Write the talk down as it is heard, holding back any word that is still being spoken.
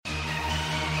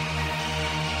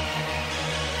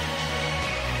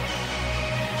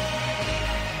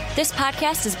This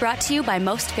podcast is brought to you by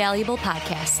Most Valuable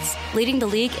Podcasts, leading the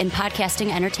league in podcasting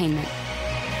entertainment.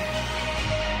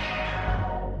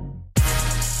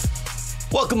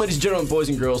 Welcome, ladies and gentlemen, boys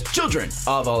and girls, children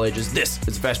of all ages. This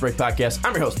is the Fast Break Podcast.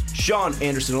 I'm your host, Sean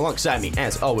Anderson. Alongside me,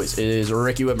 as always, is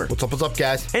Ricky Whitmer. What's up,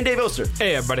 guys? And Dave Oster.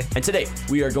 Hey, everybody. And today,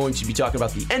 we are going to be talking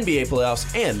about the NBA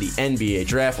playoffs and the NBA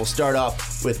draft. We'll start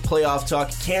off with playoff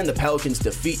talk. Can the Pelicans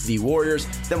defeat the Warriors?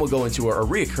 Then we'll go into our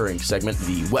reoccurring segment,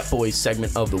 the Wet Boys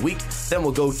segment of the week. Then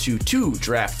we'll go to two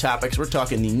draft topics. We're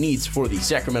talking the needs for the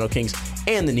Sacramento Kings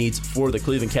and the needs for the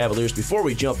Cleveland Cavaliers. Before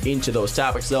we jump into those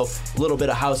topics, though, a little bit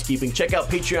of housekeeping. Check out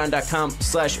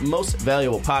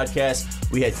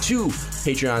patreon.com/mostvaluablepodcast. We had two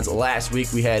Patreons last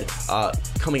week. We had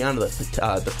coming onto the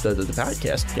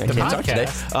podcast. I can't talk today.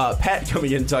 Pat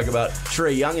coming in and talk about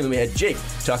Trae Young, and then we had Jake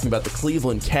talking about the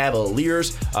Cleveland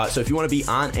Cavaliers. So if you want to be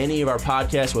on any of our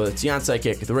podcasts, whether it's the Onside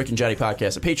Kick, the Rick and Johnny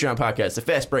podcast, the Patreon podcast, the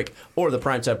Fast Break, or the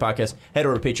Primetime podcast, head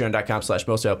over to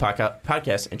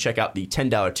patreon.com/mostvaluablepodcast and check out the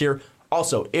 $10 tier.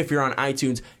 Also, if you're on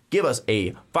iTunes, give us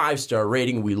a 5-star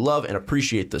rating. We love and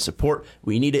appreciate the support.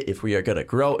 We need it if we are going to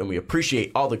grow, and we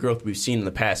appreciate all the growth we've seen in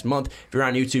the past month. If you're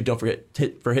on YouTube, don't forget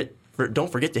to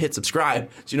hit subscribe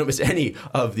so you don't miss any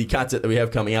of the content that we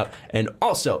have coming out. And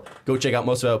also, go check out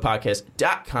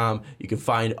mostvaluablepodcast.com. You can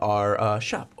find our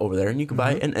shop over there, and you can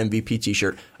buy an MVP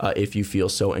t-shirt if you feel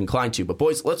so inclined to. But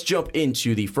boys, let's jump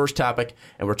into the first topic,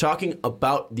 and we're talking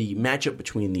about the matchup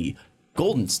between the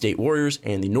Golden State Warriors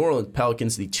and the New Orleans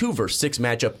Pelicans, the 2-versus-6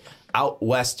 matchup out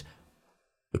west.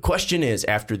 The question is,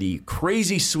 after the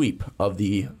crazy sweep of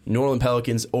the New Orleans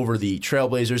Pelicans over the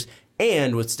Trailblazers,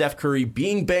 and with Steph Curry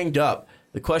being banged up,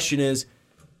 the question is,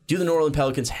 do the New Orleans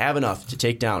Pelicans have enough to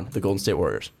take down the Golden State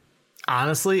Warriors?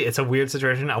 Honestly, it's a weird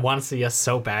situation. I want to say yes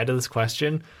so bad to this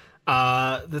question.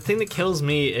 The thing that kills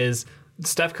me is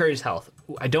Steph Curry's health.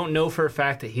 I don't know for a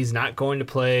fact that he's not going to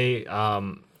play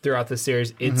throughout this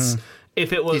series. It's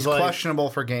if it was he's questionable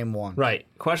for game one. Right.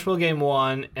 Questionable game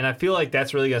one. And I feel like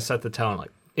that's really going to set the tone.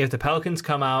 Like, if the Pelicans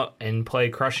come out and play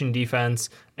crushing defense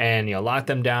and, lock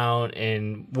them down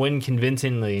and win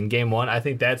convincingly in game one, I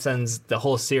think that sends the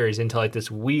whole series into like this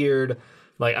weird,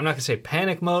 like, I'm not going to say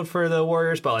panic mode for the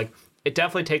Warriors, but like it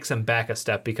definitely takes them back a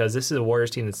step because this is a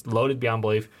Warriors team that's loaded beyond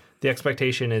belief. The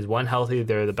expectation is when healthy,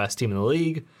 they're the best team in the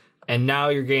league. And now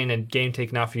you're getting a game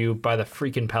taken off you by the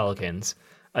freaking Pelicans,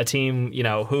 a team,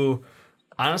 who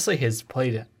honestly has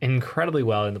played incredibly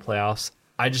well in the playoffs.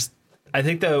 I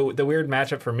think the weird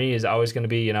matchup for me is always going to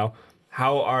be,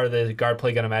 how are the guard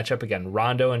play going to match up again?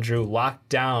 Rondo and Drew locked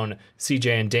down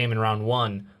CJ and Dame in round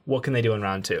one. What can they do in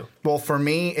round two? Well, for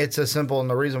me, it's as simple, and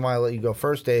the reason why I let you go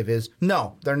first, Dave, is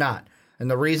no, they're not.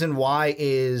 And the reason why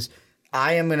is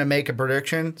I am going to make a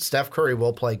prediction. Steph Curry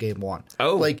will play game one.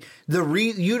 Oh. Like,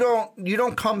 you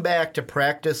don't come back to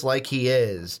practice like he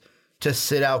is to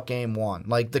sit out game one.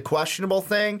 Like, the questionable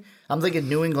thing, I'm thinking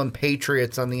New England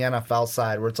Patriots on the NFL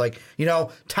side, where it's like,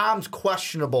 Tom's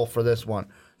questionable for this one.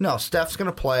 No, Steph's going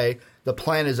to play. The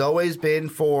plan has always been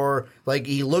for, like,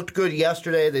 he looked good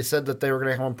yesterday. They said that they were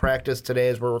going to have him practice today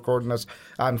as we're recording this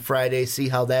on Friday, see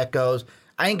how that goes.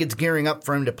 I think it's gearing up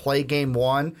for him to play game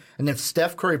one. And if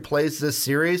Steph Curry plays this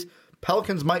series,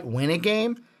 Pelicans might win a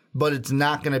game, but it's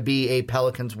not going to be a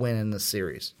Pelicans win in this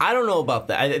series. I don't know about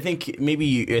that. I think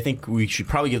we should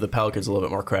probably give the Pelicans a little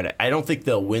bit more credit. I don't think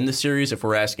they'll win the series if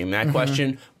we're asking that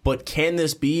question. But can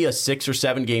this be a 6 or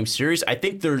 7 game series? I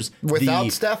think there's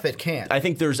without Steph, it can't. I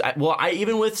think there's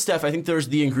even with Steph, I think there's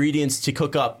the ingredients to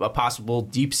cook up a possible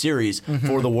deep series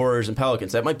for the Warriors and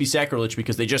Pelicans. That might be sacrilege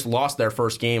because they just lost their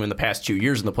first game in the past 2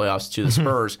 years in the playoffs to the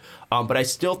Spurs. But I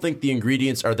still think the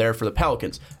ingredients are there for the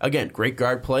Pelicans. Again, great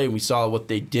guard play, and we saw what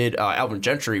they did. Alvin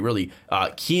Gentry really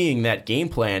keying that game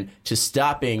plan to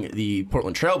stopping the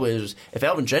Portland Trailblazers. If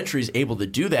Alvin Gentry is able to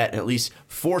do that and at least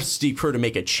force Steve Kerr to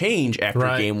make a change after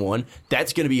game one,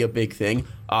 that's going to be a big thing.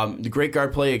 The great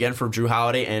guard play again from Drew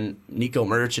Holiday, and Niko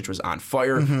Mirotic was on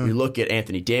fire. We look at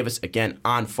Anthony Davis again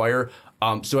on fire.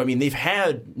 So I mean, they've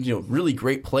had really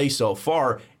great play so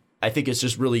far. I think it's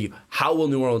just really how will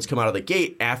New Orleans come out of the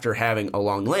gate after having a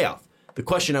long layoff. The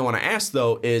question I want to ask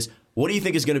though is, what do you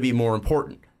think is going to be more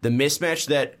important? The mismatch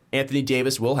that Anthony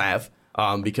Davis will have.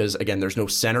 Because, again, there's no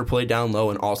center play down low.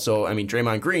 And also, I mean,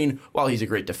 Draymond Green, while he's a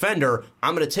great defender,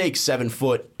 I'm going to take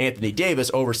 7-foot Anthony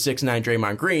Davis over 6'9"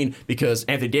 Draymond Green because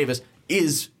Anthony Davis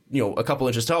is, a couple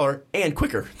inches taller and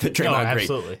quicker than Draymond Green.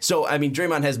 Absolutely. So, I mean,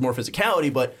 Draymond has more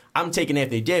physicality, but I'm taking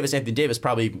Anthony Davis. Anthony Davis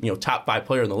probably, top 5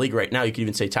 player in the league right now. You could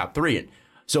even say top 3.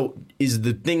 So is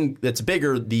the thing that's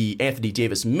bigger the Anthony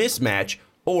Davis mismatch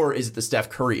or is it the Steph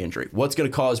Curry injury? What's going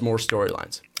to cause more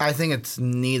storylines? I think it's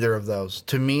neither of those.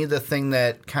 To me, the thing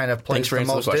that kind of plays the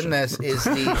most in this is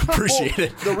the Appreciate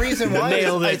it. The reason why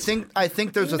is I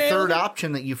think there's a third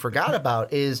option that you forgot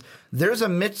about is there's a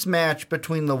mismatch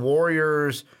between the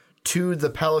Warriors to the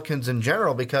Pelicans in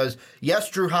general because, yes,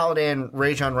 Drew Holiday and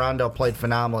Rajon Rondo played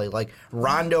phenomenally. Like,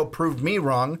 Rondo proved me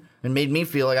wrong and made me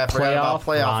feel like I forgot about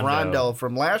playoff Rondo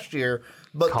from last year.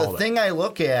 But the thing I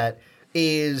look at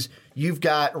is you've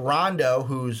got Rondo,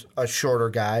 who's a shorter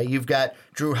guy. You've got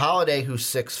Drew Holiday, who's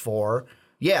 6'4".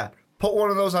 Yeah, put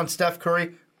one of those on Steph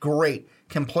Curry. Great.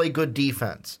 Can play good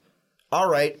defense. All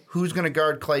right, who's going to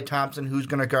guard Klay Thompson? Who's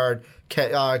going to guard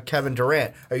Kevin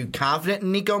Durant? Are you confident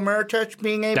in Niko Mirotic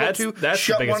being able to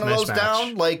shut one of those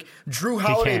down? Like, Drew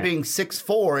Holiday being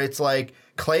 6'4", it's like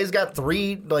Klay's got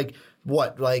three, like,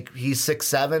 what? Like, he's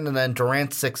 6'7", and then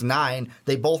Durant's 6'9".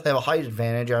 They both have a height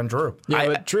advantage on Drew. Yeah,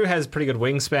 but Drew has pretty good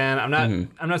wingspan.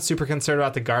 I'm not super concerned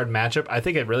about the guard matchup. I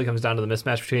think it really comes down to the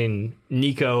mismatch between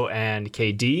Nico and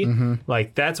KD.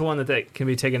 Like, that's one that can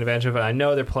be taken advantage of. And I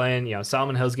know they're playing,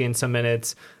 Solomon Hill's getting some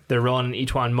minutes. They're rolling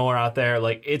Etuan Moore out there.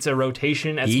 Like, it's a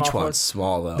rotation at small forward. Etuan's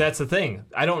small, though. That's the thing.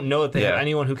 I don't know that they have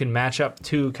anyone who can match up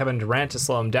to Kevin Durant to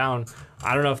slow him down.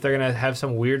 I don't know if they're going to have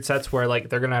some weird sets where, like,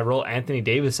 they're going to roll Anthony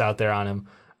Davis out there on him.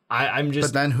 I'm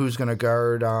just. But then who's going to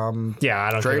guard? I don't.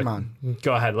 Draymond.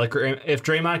 Go ahead. Like, if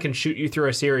Draymond can shoot you through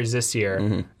a series this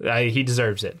year, he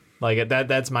deserves it. Like,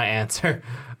 that's my answer.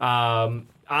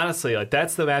 Honestly, like,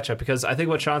 that's the matchup because I think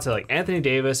what Sean said, like, Anthony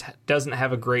Davis doesn't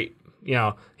have a great.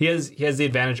 He has the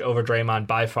advantage over Draymond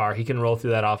by far. He can roll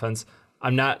through that offense.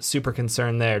 I'm not super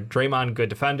concerned there. Draymond, good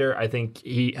defender. I think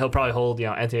he'll probably hold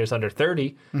Anthony Davis under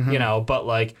 30. But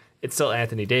like it's still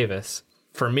Anthony Davis.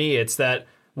 For me, it's that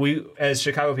we as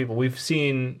Chicago people, we've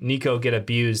seen Nico get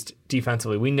abused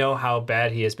defensively. We know how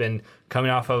bad he has been coming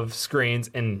off of screens,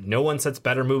 and no one sets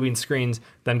better moving screens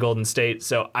than Golden State.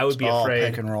 So I would be afraid.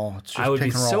 Pick and roll. I would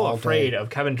be so afraid of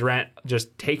Kevin Durant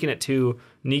just taking it to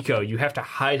Nico. You have to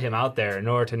hide him out there in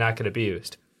order to not get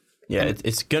abused. Yeah,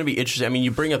 it's going to be interesting. I mean,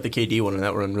 you bring up the KD one, and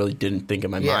that one really didn't think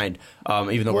in my mind,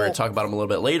 even though we're going to talk about him a little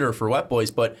bit later for Wet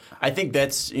Boys. But I think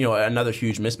that's another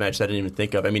huge mismatch that I didn't even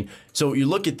think of. I mean, so you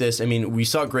look at this. I mean, we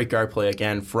saw great guard play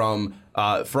again from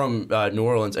New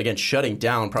Orleans, again shutting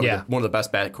down probably one of the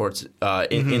best backcourts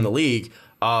in the league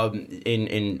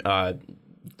in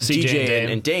CJ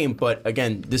and Dame. But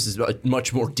again, this is a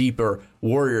much more deeper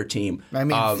Warrior team. I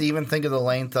mean, even think of the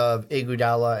length of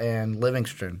Iguodala and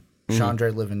Livingston.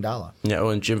 Chandra Livindala. Yeah,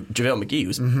 and JaVale McGee,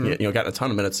 who's gotten a ton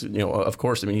of minutes. Of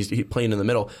course. I mean, he's playing in the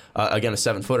middle. Again, a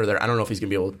 7-footer there. I don't know if he's going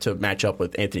to be able to match up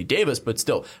with Anthony Davis, but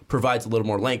still provides a little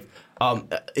more length.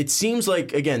 It seems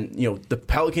like again, the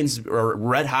Pelicans are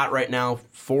red hot right now.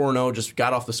 4-0, just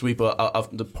got off the sweep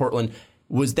of the Portland.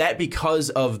 Was that because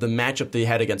of the matchup they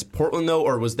had against Portland, though,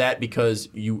 or was that because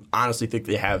you honestly think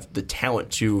they have the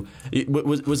talent to?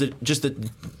 Was it just that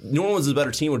New Orleans is a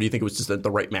better team, or do you think it was just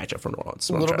the right matchup for New Orleans?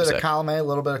 A little bit of column A, a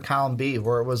little bit of column B,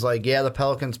 where it was like, the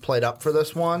Pelicans played up for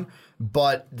this one,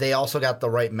 but they also got the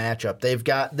right matchup.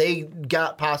 They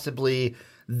got possibly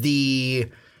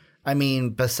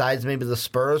besides maybe the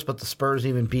Spurs, but the Spurs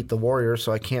even beat the Warriors,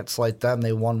 so I can't slight them.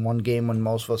 They won one game when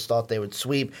most of us thought they would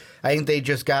sweep. I think they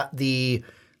just got the,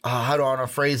 how do I want to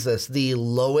phrase this, the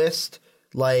lowest,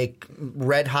 like,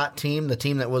 red-hot team, the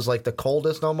team that was, like, the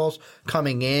coldest almost,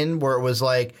 coming in, where it was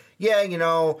like,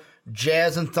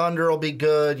 Jazz and Thunder will be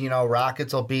good,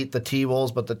 Rockets will beat the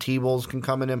T-Wolves, but the T-Wolves can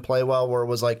come in and play well, where it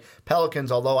was like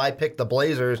Pelicans, although I picked the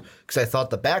Blazers because I thought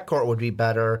the backcourt would be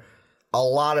better. A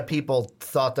lot of people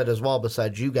thought that as well,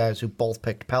 besides you guys who both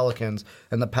picked Pelicans.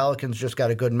 And the Pelicans just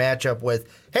got a good matchup with,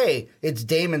 hey, it's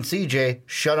Dame and CJ,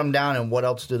 shut them down, and what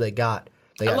else do they got?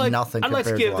 They got nothing compared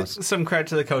to us. I'd like to give some credit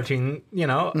to the coaching,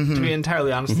 to be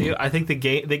entirely honest with you. I think they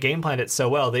game planned it so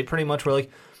well. They pretty much were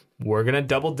like, we're going to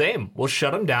double Dame. We'll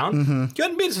shut him down. Go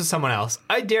ahead and beat us with someone else.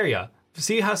 I dare you.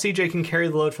 See how CJ can carry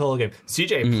the load for the whole game.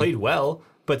 CJ played well,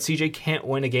 but CJ can't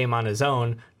win a game on his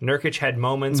own. Nurkic had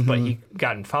moments, but he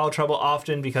got in foul trouble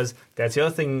often because that's the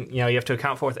other thing you have to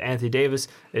account for with Anthony Davis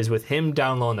is with him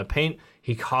down low in the paint,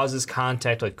 he causes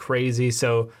contact like crazy.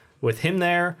 So with him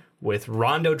there, with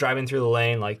Rondo driving through the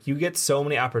lane, like you get so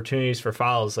many opportunities for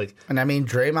fouls. And I mean,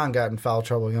 Draymond got in foul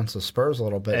trouble against the Spurs a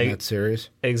little bit in that series.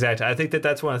 Exactly. I think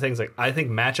that's one of the things. Like I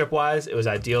think matchup-wise, it was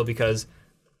ideal because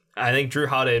I think Drew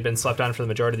Holiday had been slept on for the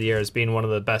majority of the year as being one of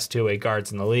the best two-way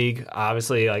guards in the league.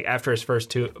 Obviously, like after his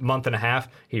first month and a half,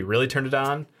 he really turned it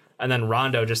on. And then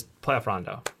Rondo, just playoff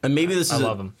Rondo. And maybe this is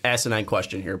an asinine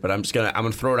question here, but I'm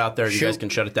gonna throw it out there. You guys can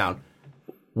shut it down.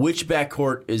 Which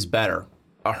backcourt is better,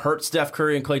 a hurt Steph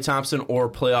Curry and Klay Thompson or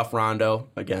playoff Rondo.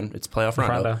 Again, it's playoff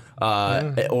Rondo.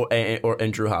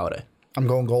 And Drew Holiday. I'm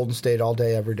going Golden State all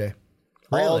day, every day.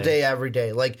 Really? All day, every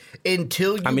day. Like,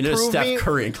 until you there's prove Steph me,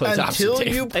 Curry and Klay Thompson.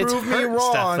 until you prove me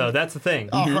wrong. Steph, though. That's the thing.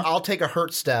 I'll take a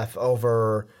hurt Steph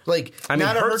over, not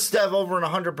a hurt Steph over an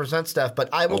 100% Steph, but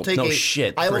I will take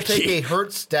a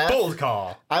hurt Steph. Bold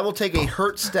call. I will take a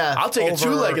hurt Steph. I'll take a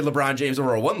two-legged LeBron James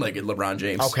over a one-legged LeBron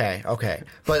James. Okay.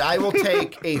 But I will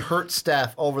take a hurt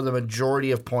Steph over the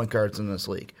majority of point guards in this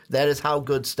league. That is how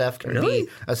good Steph can be,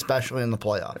 especially in the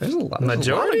playoffs.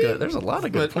 There's a lot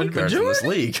of good point guards in this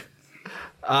league.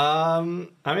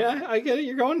 I get it.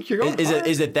 You're going.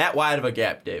 Is it that wide of a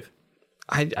gap, Dave?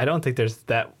 I don't think there's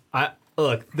that.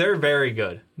 Look, they're very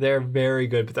good. They're very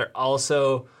good, but they're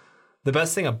also the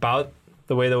best thing about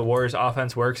the way the Warriors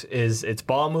offense works is it's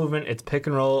ball movement, it's pick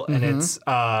and roll, and it's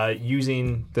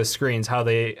using the screens, how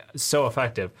they so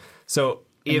effective. So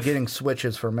if getting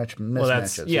switches for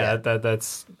mismatches.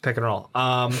 That's pick and roll.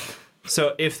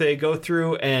 So if they go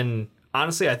through, and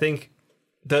honestly, I think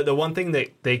the one thing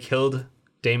that they killed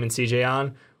Dame and CJ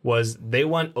on was they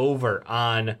went over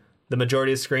on the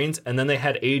majority of screens, and then they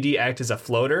had AD act as a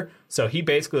floater. So he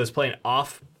basically was playing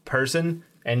off person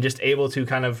and just able to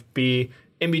kind of be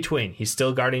in between. He's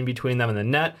still guarding between them and the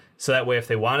net. So that way, if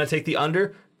they want to take the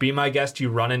under, be my guest, you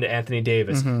run into Anthony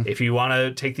Davis. If you want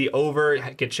to take the over,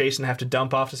 get chased and have to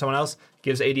dump off to someone else,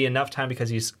 gives AD enough time because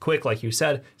he's quick, like you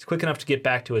said. He's quick enough to get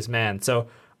back to his man. So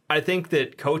I think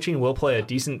that coaching will play a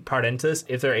decent part into this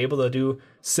if they're able to do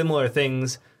similar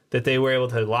things that they were able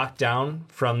to lock down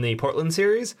from the Portland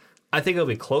series. I think it'll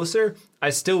be closer. I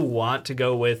still want to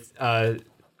go with Klay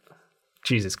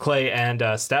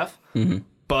and Steph,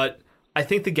 but I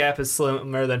think the gap is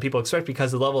slimmer than people expect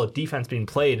because of the level of defense being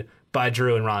played by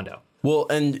Drew and Rondo. Well,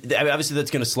 and obviously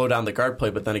that's going to slow down the guard play,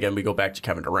 but then again, we go back to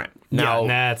Kevin Durant. Now,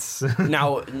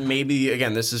 now maybe,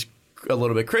 again, this is a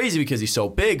little bit crazy because he's so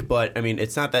big, but I mean,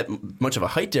 it's not that much of a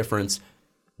height difference.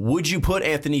 Would you put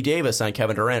Anthony Davis on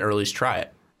Kevin Durant or at least try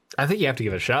it? I think you have to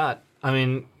give it a shot. I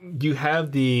mean, you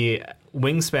have the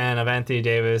wingspan of Anthony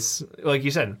Davis. Like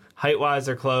you said, height-wise,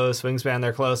 they're close. Wingspan,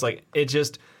 they're close. Like, it's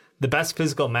just the best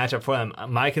physical matchup for them.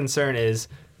 My concern is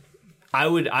I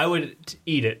would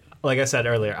eat it. Like I said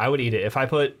earlier, I would eat it. If I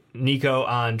put Nico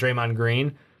on Draymond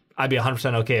Green, I'd be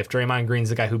 100% okay if Draymond Green's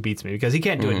the guy who beats me because he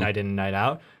can't do it night in and night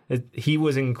out. He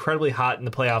was incredibly hot in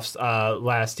the playoffs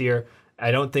last year.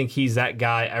 I don't think he's that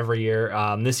guy every year.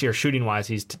 This year, shooting-wise,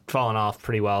 he's fallen off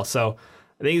pretty well. So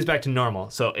I think he's back to normal.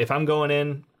 So if I'm going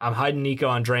in, I'm hiding Nico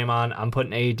on Draymond. I'm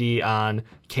putting AD on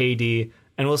KD,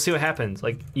 and we'll see what happens.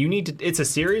 Like, it's a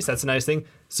series. That's a nice thing.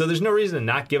 So there's no reason to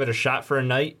not give it a shot for a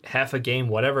night, half a game,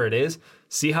 whatever it is.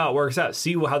 See how it works out.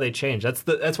 See how they change.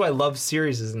 That's why I love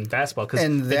series in basketball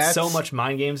because it's so much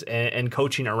mind games and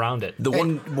coaching around it.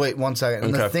 Wait 1 second.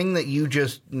 And the thing that you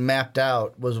just mapped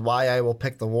out was why I will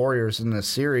pick the Warriors in this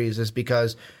series is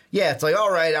because, it's like,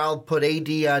 all right, I'll put AD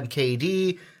on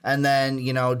KD, and then,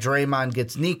 Draymond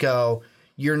gets Nico.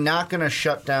 You're not going to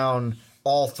shut down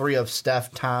all three of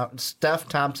Steph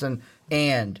Thompson,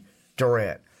 and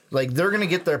Durant. Like, they're going to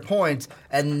get their points,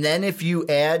 and then if you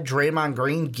add Draymond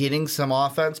Green getting some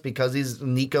offense because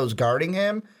Nico's guarding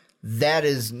him, that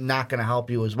is not going to help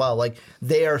you as well. Like,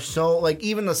 they are so, like,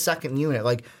 even the second unit.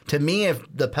 Like, to me, if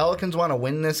the Pelicans want to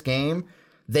win this game,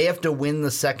 they have to win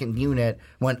the second unit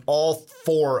when all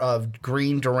four of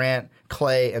Green, Durant,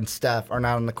 Klay, and Steph are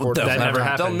not on the court. That never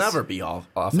happens. They'll never be off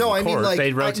the court. I mean, like,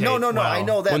 they rotate. No, I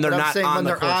know that. When they're not on when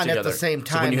they're on together. at the same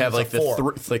time. So when you have like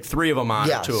three of them on,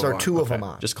 or two of them on. Two of them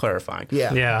on. Just clarifying.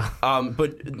 Yeah.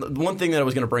 But one thing that I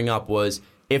was going to bring up was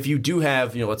if you do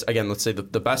have, let's say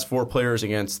the best four players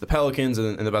against the Pelicans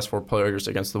and the best four players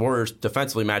against the Warriors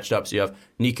defensively matched up. So you have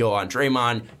Nico on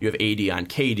Draymond, you have AD on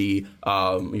KD,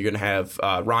 you're going to have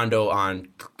Rondo on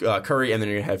Curry, and then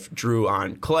you're going to have Drew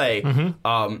on Klay.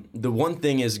 The one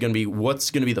thing is going to be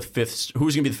who's going to be the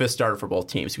fifth starter for both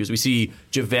teams, because we see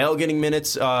JaVale getting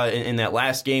minutes in that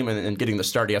last game and getting the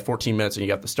start. He had 14 minutes and he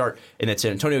got the start in that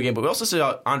San Antonio game, but we also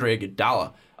saw Andre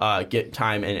Iguodala get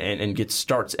time and get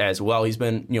starts as well. He's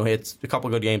been, he had a couple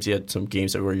of good games. He had some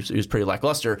games where he was pretty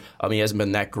lackluster. He hasn't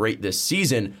been that great this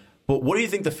season. But what do you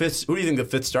think the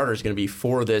fifth starter is going to be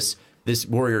for this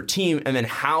Warrior team? And then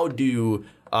how do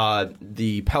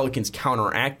the Pelicans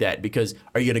counteract that? Because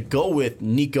are you going to go with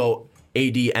Nico,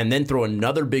 AD, and then throw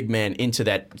another big man into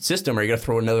that system? Or are you going to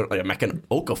throw another like Mecca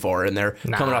Okafor in there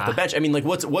coming off the bench? I mean, like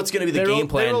what's going to be the game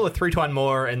plan? They roll with 3-1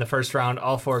 more in the first round,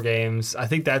 all 4 games. I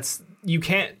think that's. You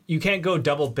can't go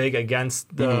double big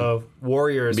against the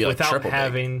Warriors without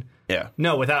having Yeah.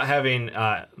 No, without having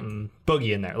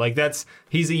Boogie in there. Like,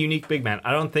 he's a unique big man.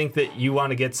 I don't think that you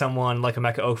want to get someone like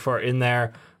Emeka Okafor in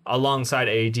there alongside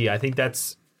AD. I think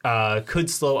that's could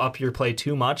slow up your play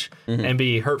too much and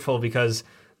be hurtful because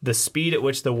the speed at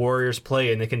which the Warriors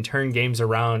play and they can turn games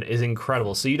around is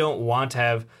incredible. So you don't want to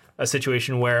have a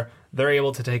situation where they're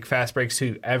able to take fast breaks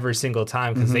to every single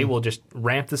time because they will just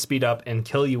ramp the speed up and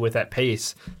kill you with that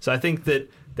pace. So I think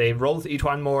that they rolled with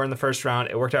Etuan Moore in the first round.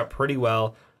 It worked out pretty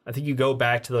well. I think you go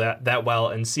back to that well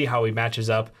and see how he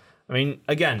matches up. I mean,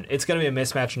 again, it's going to be a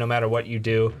mismatch no matter what you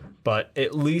do, but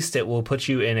at least it will put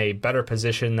you in a better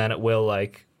position than it will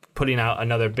like putting out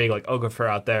another big like Okafor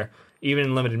out there. Even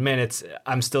in limited minutes,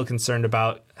 I'm still concerned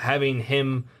about having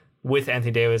him with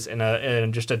Anthony Davis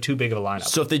in just a too big of a lineup.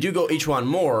 So if they do go Etuan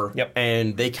Moore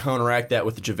and they counteract that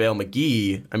with the JaVale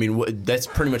McGee, I mean, that's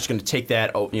pretty much going to take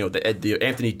that, the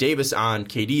Anthony Davis on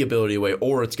KD ability away,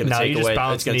 or it's going to take away.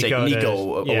 It's going to take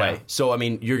Nico away. So I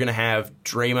mean, you're going to have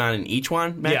Draymond and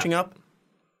Etuan matching up.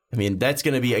 I mean, that's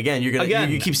going to be, again, you're going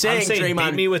to, you keep saying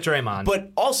Draymond. Beat me with Draymond.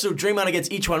 But also Draymond against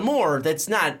Etuan Moore, that's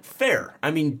not fair. I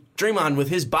mean, Draymond with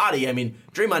his body,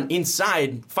 Draymond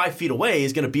inside 5 feet away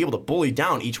is going to be able to bully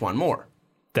down Etuan Moore.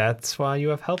 That's why you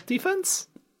have help defense?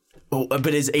 Oh, but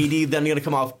is AD then going to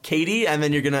come off KD? And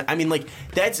then you're going to,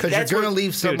 that's because you're going to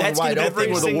leave someone that's wide open. Every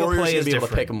where the Warriors are going to be able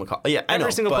to pick him.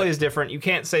 Every single play is different. You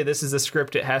can't say this is the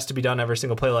script. It has to be done every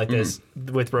single play like this.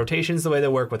 With rotations the way they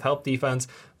work, with help defense,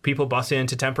 people busting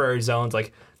into temporary zones.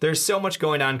 Like, there's so much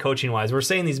going on coaching-wise. We're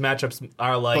saying these matchups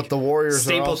are like but the Warriors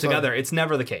stapled together. It's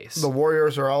never the case. The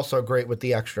Warriors are also great with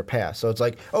the extra pass. So it's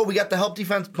like, oh, we got the help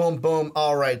defense, boom, boom.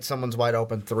 All right, someone's wide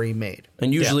open, 3 made.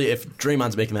 And usually if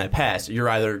Draymond's making that pass, you're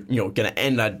either going to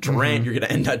end on Durant, you're going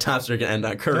to end on Thompson, you're going to end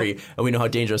on Curry. And we know how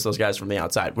dangerous those guys from the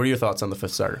outside. What are your thoughts on the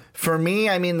fifth starter? For me,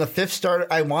 the fifth starter,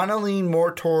 I want to lean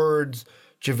more towards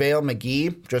JaVale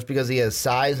McGee just because he has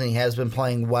size and he has been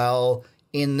playing well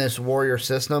in this Warrior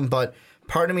system. But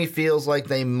part of me feels like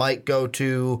they might go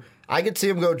to, I could see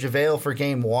him go JaVale for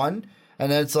game 1.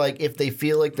 And then it's like, if they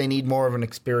feel like they need more of an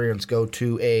experience, go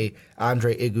to a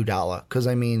Andre Iguodala. Because,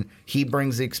 he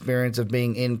brings the experience of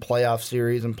being in playoff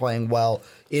series and playing well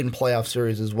in playoff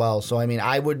series as well. So,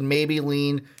 I would maybe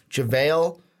lean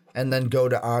JaVale and then go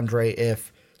to Andre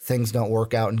if things don't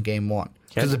work out in game 1.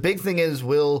 Because the big thing is,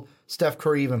 will Steph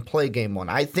Curry even play game 1?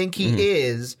 I think he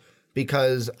is,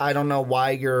 because I don't know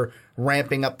why you're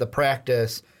ramping up the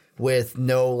practice with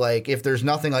no, if there's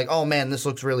nothing like, oh man, this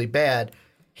looks really bad,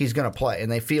 he's going to play.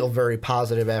 And they feel very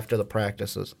positive after the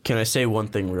practices. Can I say one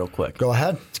thing real quick? Go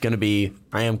ahead. It's going to be,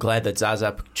 I am glad that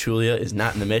Zaza Pachulia is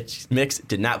not in the mix.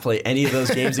 Did not play any of those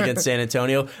games against San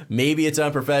Antonio. Maybe it's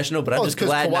unprofessional, but I'm just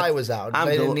glad. Because Kawhi was out.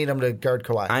 They didn't need him to guard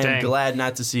Kawhi. I am glad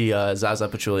not to see Zaza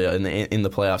Pachulia in the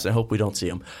playoffs. I hope we don't see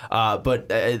him. But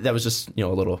that was just a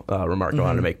little remark I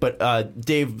wanted to make. But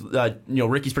Dave,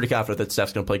 Ricky's pretty confident that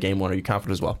Steph's going to play game 1. Are you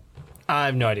confident as well? I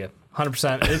have no idea.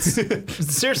 100%.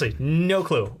 It's seriously no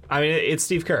clue. It's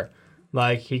Steve Kerr.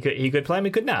 Like, he could play him,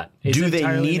 he could not. Do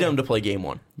they need him to play game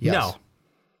 1? Yes. No.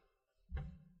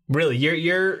 Really,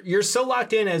 you're so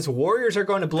locked in as Warriors are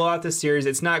going to blow out this series.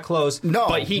 It's not close. No,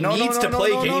 but he needs to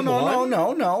play game 1.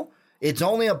 No. It's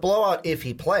only a blowout if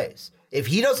he plays. If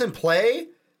he doesn't play,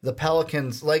 the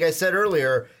Pelicans, like I said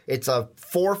earlier, it's a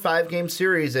 4 or 5 game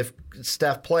series if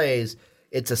Steph plays.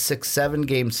 It's a 6-7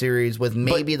 game series with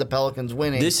maybe the Pelicans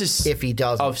winning. This is if he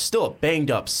doesn't. Of still a banged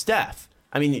up Steph.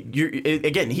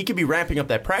 Again, he could be ramping up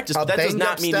that practice, but that does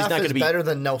not mean he's not going to be better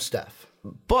than no Steph.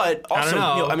 But also,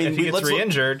 I don't know. If he gets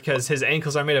re-injured because his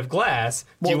ankles are made of glass,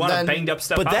 do you want a banged up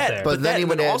Steph out there? But then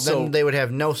they would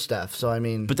have no Steph. So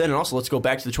But then also, let's go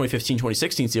back to the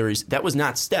 2015-2016 series. That was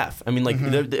not Steph.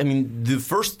 The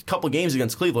first couple games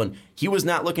against Cleveland, he was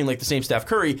not looking like the same Steph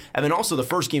Curry. And then also the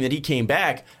first game that he came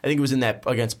back, I think it was in that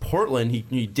against Portland.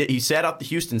 He sat out the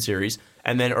Houston series.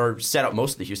 Or sat out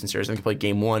most of the Houston series. I think he played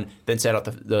game 1, then sat out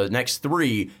the next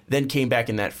 3, then came back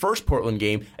in that first Portland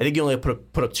game. I think he only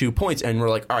put up 2 points, and we're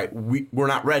like, all right, we're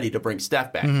not ready to bring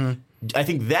Steph back. I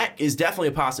think that is definitely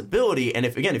a possibility. And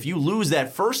if you lose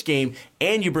that first game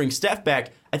and you bring Steph back,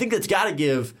 I think that's got to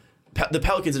give the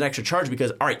Pelicans an extra charge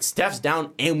because, all right, Steph's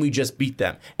down and we just beat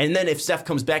them. And then if Steph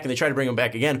comes back and they try to bring him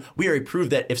back again, we already proved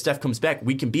that if Steph comes back,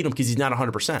 we can beat him because he's not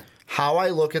 100%. How I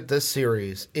look at this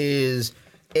series is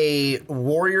a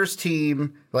Warriors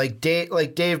team, like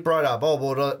Dave brought up,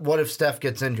 what if Steph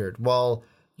gets injured? Well,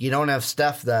 you don't have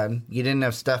Steph then. You didn't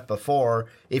have Steph before.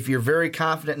 If you're very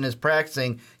confident in his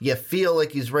practicing, you feel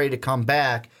like he's ready to come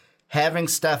back. Having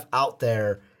Steph out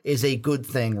there is a good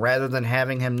thing rather than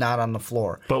having him not on the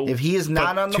floor. But if he is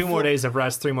not on the floor, 2 more days of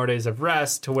rest, 3 more days of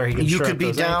rest to where he can you shore could up be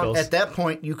those down ankles. at that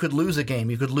point. You could lose a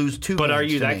game. You could lose 2 But games. are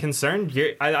you that concerned?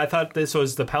 I thought this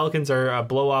was the Pelicans are a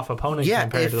blow-off opponent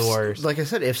compared to the Warriors. Like I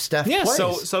said, if Steph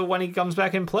plays. So when he comes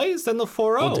back and plays, then they'll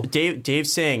 4-0. Well,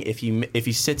 Dave's saying if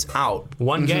he sits out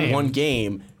one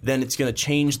game, then it's going to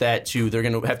change that to they're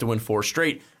going to have to win 4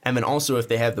 straight. And then also if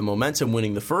they have the momentum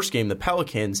winning the first game, the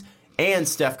Pelicans, and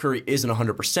Steph Curry isn't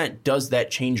 100%, does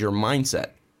that change your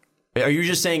mindset? Are you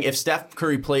just saying if Steph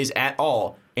Curry plays at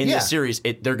all in this series,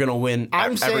 they're going to win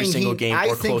every single game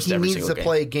or close to every single game? I think he needs to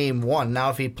play game 1. Now,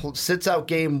 if he sits out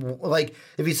game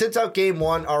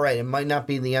 1, all right, it might not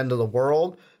be the end of the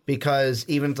world because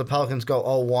even if the Pelicans go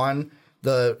 0-1,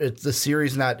 the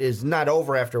series is not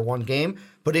over after 1 game.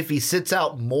 But if he sits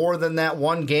out more than that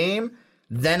 1 game,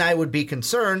 then I would be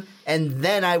concerned, and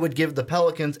then I would give the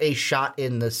Pelicans a shot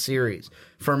in this series.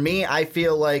 For me, I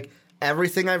feel like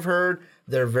everything I've heard,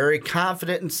 they're very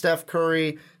confident in Steph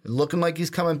Curry, looking like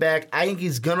he's coming back. I think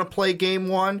he's going to play game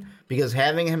 1 because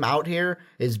having him out here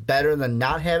is better than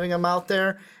not having him out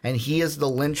there, and he is the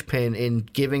linchpin in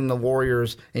giving the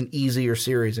Warriors an easier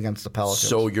series against the Pelicans.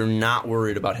 So you're not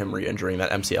worried about him re-injuring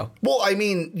that MCL? Well, I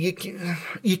mean,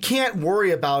 you can't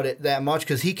worry about it that much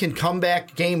because he can come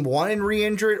back game 1 and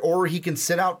re-injure it, or he can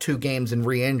sit out 2 games and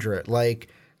re-injure it. Like,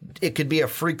 it could be a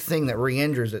freak thing that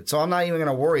re-injures it. So I'm not even going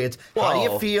to worry. It's how do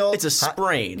you feel? It's a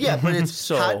sprain. But it's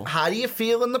how do you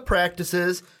feel in the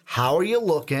practices? How are you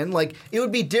looking? Like, it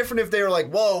would be different if they were like,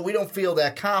 whoa, we don't feel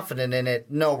that confident in it.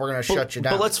 No, we're going to shut you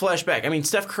down. But let's flash back. I mean,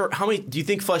 Steph Curry, how many do you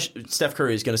think Steph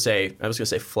Curry is going to say? I was going to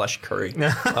say Flesh Curry. Do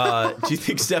you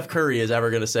think Steph Curry is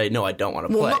ever going to say, no, I don't want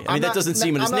to play? I mean, that doesn't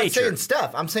seem in his nature. I'm not saying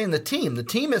Steph. I'm saying the team. The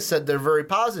team has said they're very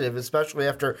positive, especially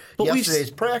after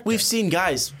yesterday's practice. We've seen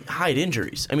guys hide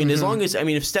injuries. I mean,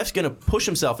 if Steph's going to push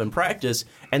himself in practice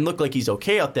and look like he's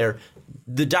okay out there,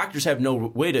 the doctors have no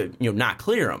way to not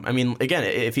clear him. I mean, again,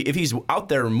 if he's out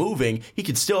there moving, he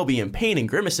could still be in pain and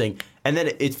grimacing. And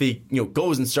then if he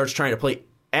goes and starts trying to play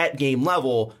at game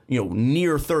level,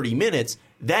 near 30 minutes,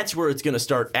 that's where it's going to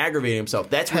start aggravating himself.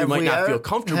 That's where he might not feel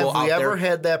comfortable out there. Have we ever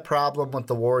had that problem with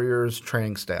the Warriors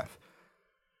training staff?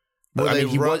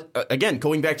 He was again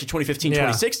going back to 2015,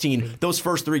 2016. Those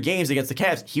first 3 games against the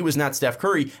Cavs, he was not Steph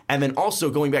Curry, and then also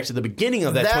going back to the beginning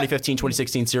of that 2015,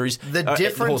 2016 series, the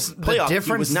difference he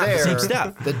was not the same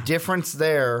Steph. The difference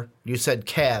there, you said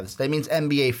Cavs. That means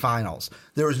NBA Finals.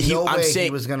 There was no way he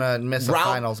was going to miss a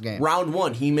Finals game. Round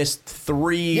 1, he missed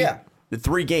 3. The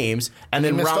 3 games, and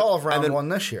then he missed all of round 1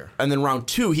 this year. And then round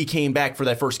 2, he came back for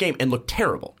that first game and looked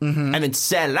terrible, and then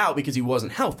sat it out because he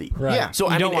wasn't healthy. Right. Yeah. So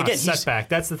you don't want a setback.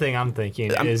 That's the thing I'm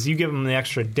thinking is you give him the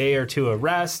extra day or 2 of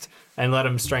rest and let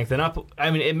him strengthen up.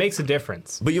 I mean, it makes a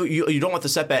difference. But you don't want the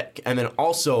setback, and then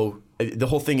also the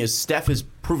whole thing is Steph has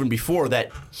proven before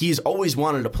that he's always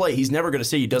wanted to play. He's never going to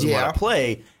say he doesn't want to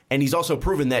play. And he's also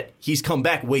proven that he's come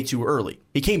back way too early.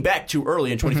 He came back too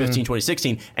early in 2015,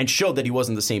 2016 and showed that he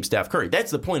wasn't the same Steph Curry. That's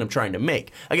the point I'm trying to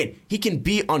make. Again, he can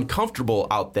be uncomfortable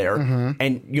out there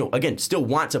and, again, still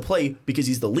want to play because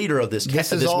he's the leader of this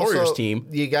Warriors team.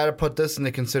 You got to put this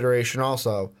into consideration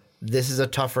also. This is a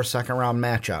tougher second-round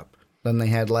matchup than they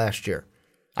had last year.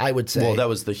 I would say. Well, that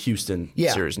was the Houston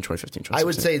series in 2015, 2016. I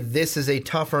would say this is a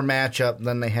tougher matchup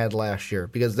than they had last year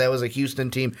because that was a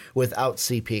Houston team without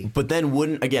CP. But then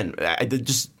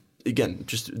just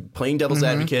playing devil's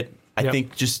advocate, I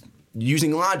think just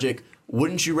using logic,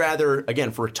 wouldn't you rather,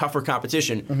 again, for a tougher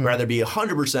competition, rather be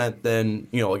 100% than,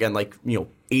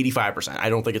 85%? I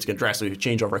don't think it's going to drastically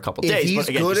change over a couple days, but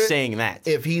again, just saying that.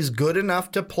 If he's good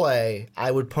enough to play, I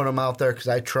would put him out there because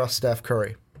I trust Steph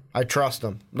Curry. I trust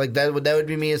him. Like that would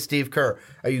be me as Steve Kerr.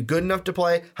 Are you good enough to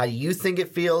play? How do you think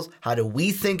it feels? How do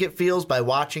we think it feels by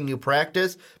watching you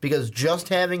practice? Because just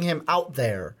having him out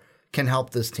there can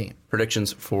help this team.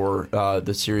 Predictions for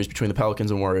the series between the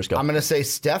Pelicans and Warriors go. I'm going to say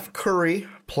Steph Curry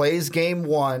plays game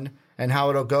 1, and how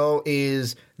it'll go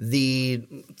is the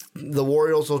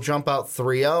Warriors will jump out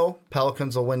 3-0,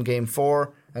 Pelicans will win game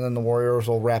 4, and then the Warriors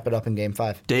will wrap it up in Game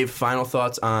 5. Dave, final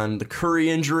thoughts on the Curry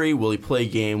injury. Will he play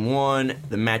Game 1,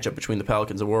 the matchup between the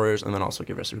Pelicans and Warriors, and then also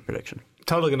give us a prediction?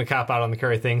 Totally going to cop out on the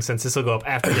Curry thing since this will go up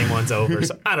after Game 1's over.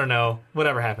 So I don't know.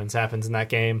 Whatever happens in that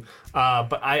game.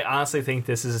 But I honestly think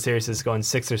this is a series that's going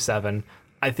 6 or 7.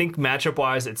 I think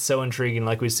matchup-wise, it's so intriguing.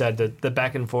 Like we said, the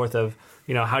back and forth of,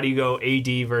 how do you go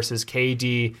AD versus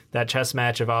KD, that chess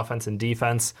match of offense and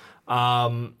defense.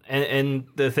 And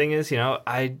the thing is,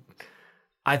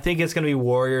 I think it's going to be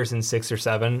Warriors in 6 or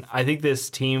 7. I think this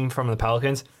team from the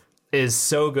Pelicans is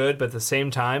so good, but at the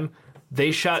same time, they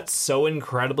shot so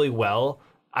incredibly well.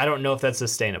 I don't know if that's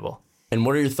sustainable. And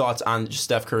what are your thoughts on just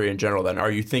Steph Curry in general then? Are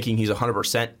you thinking he's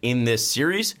 100% in this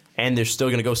series and they're still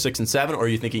going to go 6-7, or are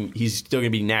you thinking he's still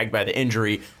going to be nagged by the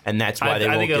injury and that's why they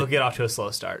won't I think he'll get off to a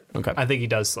slow start. Okay. I think he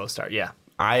does slow start, yeah.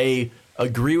 I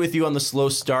agree with you on the slow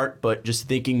start, but just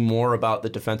thinking more about the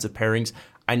defensive pairings,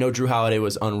 I know Drew Holiday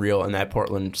was unreal in that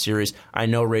Portland series. I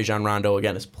know Rajon Rondo,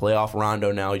 again, is playoff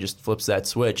Rondo now. He just flips that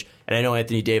switch. And I know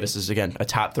Anthony Davis is, again, a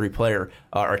top 3 player,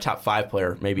 or a top 5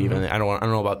 player, maybe even. I don't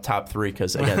know about top 3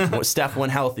 because, again, Steph, when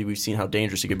healthy, we've seen how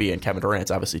dangerous he could be, and Kevin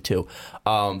Durant's obviously too.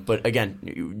 But,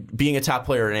 again, being a top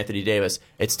player in Anthony Davis,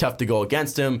 it's tough to go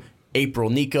against him. April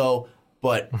Nico.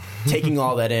 But taking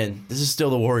all that in, this is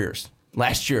still the Warriors.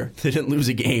 Last year, they didn't lose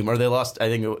a game, or they lost,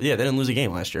 they didn't lose a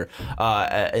game last year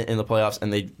in the playoffs,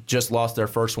 and they just lost their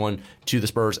first one to the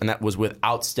Spurs, and that was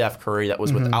without Steph Curry. That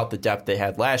was without the depth they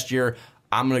had last year.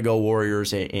 I'm going to go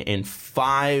Warriors in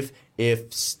 5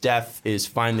 if Steph is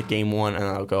fine the game 1, and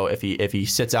I'll go if he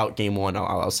sits out game 1,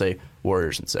 I'll say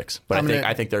Warriors in 6. But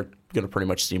I think they're going to pretty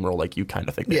much steamroll like you kind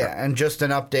of think they are. And just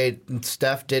an update,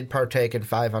 Steph did partake in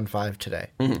 5-on-5 today.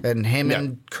 And him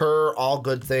and Kerr, all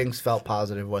good things, felt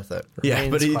positive with it. Yeah,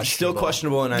 but he's still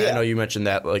questionable, and I know you mentioned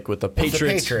that like with the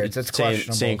Patriots. It's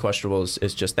questionable. Saying questionable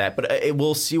is just that. But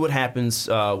we'll see what happens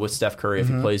with Steph Curry if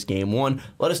he plays game 1.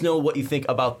 Let us know what you think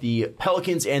about the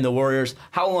Pelicans and the Warriors.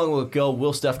 How long will it go?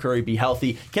 Will Steph Curry be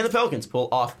healthy? Can the Pelicans pull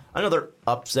off another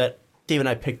upset? Dave and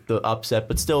I picked the upset,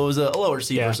 but still it was a lower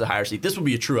seed versus a higher seed. This would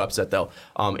be a true upset, though,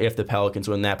 if the Pelicans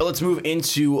win that. But let's move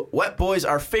into Wet Boys,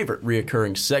 our favorite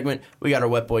reoccurring segment. We got our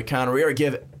Wet Boy counter. We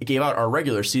already gave out our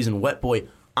regular season Wet Boy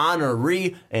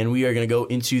honoree, and we are going to go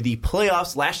into the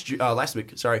playoffs. Last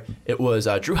week, it was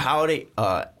Drew Holiday,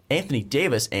 Anthony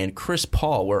Davis, and Chris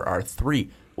Paul were our 3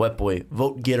 Wet Boy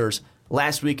vote getters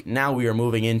last week. Now we are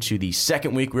moving into the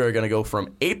second week. We are going to go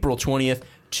from April 20th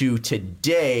to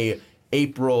today,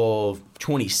 April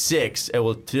 26th.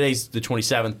 Well, today's the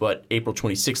 27th, but April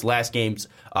 26th, last games.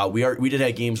 We did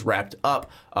have games wrapped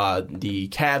up. The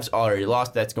Cavs already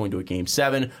lost. That's going to a game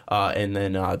 7. And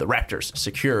then the Raptors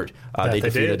secured. They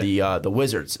defeated the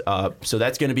Wizards. So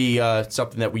that's going to be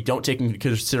something that we don't take into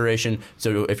consideration.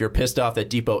 So if you're pissed off that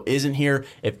Depot isn't here,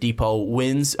 if Depot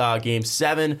wins game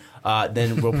 7,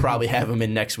 then we'll probably have him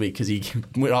in next week because he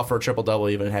went off for a triple-double,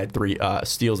 even had 3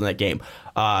 steals in that game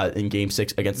in game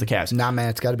 6 against the Cavs. Nah, man,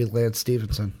 it's got to be Lance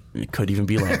Stevenson. It could even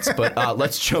be Lance. But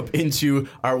let's jump into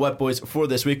our Wet Boys for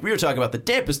this week. We are talking about the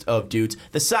dampest of dudes,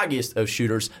 the soggiest of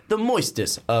shooters, the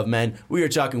moistest of men. We are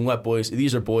talking Wet Boys.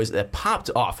 These are boys that popped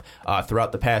off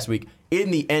throughout the past week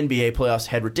in the NBA playoffs,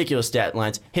 had ridiculous stat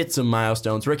lines, hit some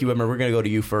milestones. Ricky Whitmer, we're going to go to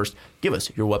you first. Give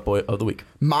us your Wet Boy of the week.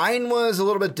 Mine was a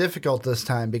little bit difficult this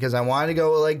time because I wanted to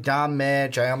go with like Dom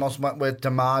Mitch. I almost went with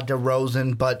DeMar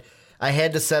DeRozan, but I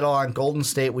had to settle on Golden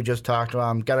State. We just talked about.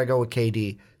 I'm gotta go with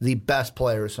KD, the best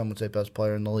player. Some would say best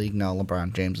player in the league. No,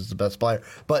 LeBron James is the best player.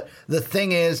 But the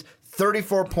thing is,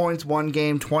 34 points one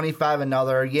game, 25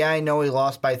 another. Yeah, I know he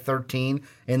lost by 13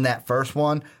 in that first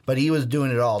one, but he was doing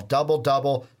it all.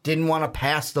 Double-double. Didn't want to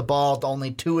pass the ball.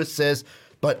 Only 2 assists,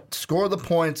 but scored the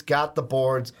points, got the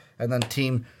boards, and then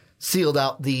team sealed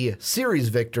out the series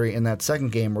victory in that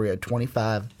second game where he had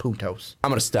 25 puntos. I'm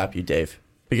going to stop you, Dave,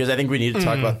 because I think we need to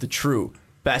talk about the true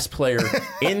best player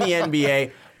in the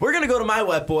NBA. We're going to go to my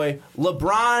wet boy,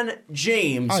 LeBron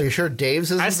James. Oh, you sure Dave's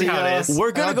isn't I see how it is.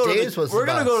 We're going to go Dave's to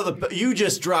the you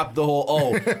just dropped the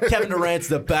whole Kevin Durant's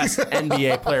the best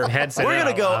NBA player. We're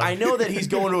going to go. I know that he's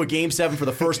going to a game 7 for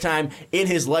the first time in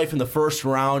his life in the first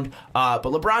round. But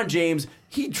LeBron James,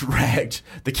 he dragged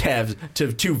the Cavs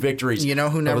to 2 victories. You know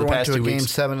who never went to a game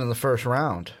 7 in the first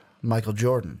round? Michael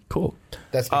Jordan. Cool.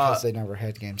 That's because they never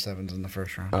had game 7s in the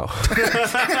first round. Oh. Okay,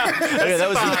 that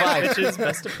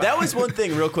was that was one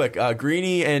thing, real quick.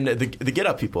 Greeny and the Get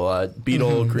Up people,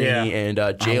 Beetle, Greeny, and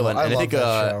Jalen. And I think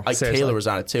Ike Taylor was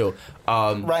on it, too.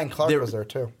 Ryan Clark was there,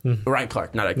 too. Ryan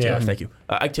Clark, not Ike Taylor, thank you.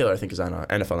 Ike Taylor, I think, is on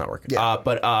NFL Network. Yeah.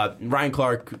 But Ryan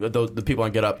Clark, the people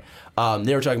on Get Up,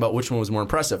 they were talking about which one was more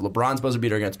impressive. LeBron's buzzer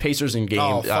beater against Pacers in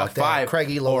game 5. Craig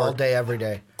Elo all day, every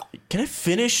day. Can I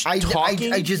finish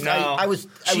talking?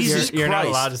 You're not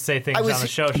allowed to say things on the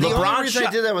show. The only reason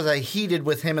I did that was I heated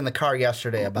with him in the car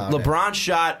yesterday about LeBron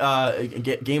shot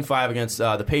game 5 against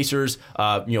the Pacers.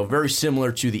 Very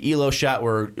similar to the Elo shot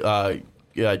where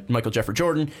Michael Jeffrey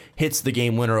Jordan hits the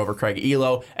game winner over Craig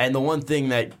Elo. And the one thing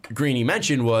that Greeny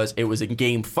mentioned was it was in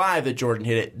game 5 that Jordan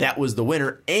hit it. That was the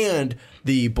winner, and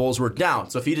the Bulls were down.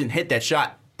 So if he didn't hit that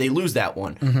shot, they lose that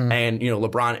one. And,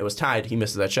 LeBron, it was tied. He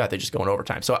misses that shot. They just go in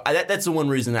overtime. So that's the one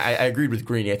reason I agreed with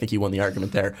Greeny. I think he won the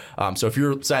argument there. So if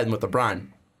you're siding with LeBron,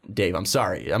 Dave, I'm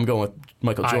sorry. I'm going with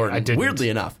Michael Jordan. Weirdly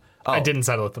enough. Oh. I didn't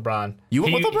settle with LeBron. You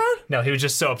went with LeBron? No, he was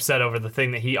just so upset over the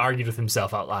thing that he argued with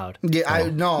himself out loud. Yeah, I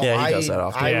know. Yeah, he does that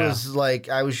often.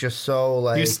 I was just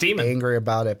so He was steaming. angry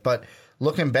about it. But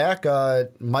looking back,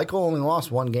 Michael only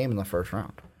lost one game in the first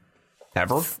round.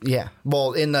 Ever? Yeah.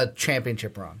 Well, in the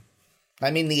championship run.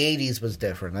 I mean, the 80s was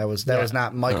different. That was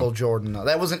not Michael Jordan.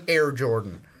 That wasn't Air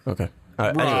Jordan. Okay.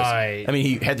 Right. Anyways, I mean,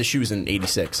 he had the shoes in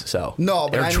 '86, so No,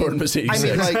 but Air Jordan was '86. I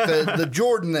mean, like the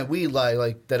Jordan that we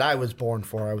like that I was born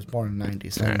for. I was born in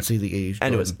 '90s. So I didn't see the age.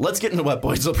 Anyways, let's get into Wet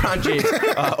Boys. LeBron James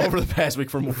over the past week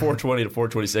from 420 to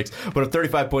 426, put up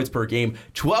 35 points per game,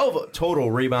 12 total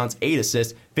rebounds, 8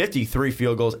 assists, 53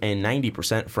 field goals, and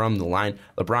 90% from the line.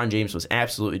 LeBron James was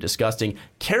absolutely disgusting,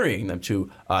 carrying them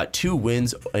to 2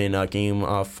 wins in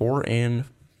game 4 and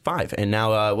 5, and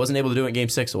now wasn't able to do it in Game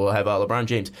 6, so we'll have LeBron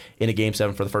James in a Game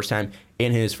 7 for the first time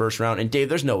in his first round. And Dave,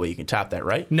 there's no way you can top that,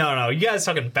 right? No. You guys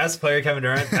talking best player Kevin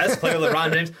Durant, best player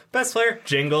LeBron James, best player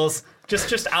Jingles.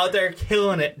 Just out there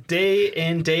killing it day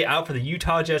in, day out for the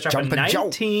Utah Jazz. Dropping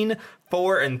 19,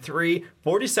 4, and 3,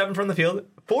 47 from the field,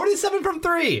 47 from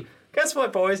 3. Guess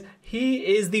what, boys?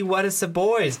 He is the wettest of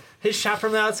boys. His shot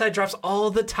from the outside drops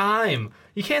all the time.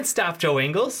 You can't stop Joe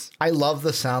Ingles. I love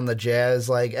the sound the Jazz,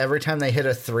 like every time they hit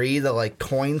a 3, the like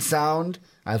coin sound.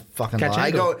 I fucking love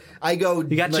it. I go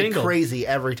like crazy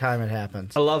every time it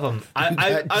happens. I love him.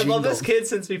 I love this kid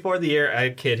since before the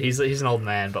year. He's an old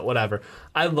man, but whatever.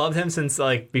 I loved him since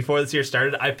like before this year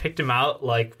started. I picked him out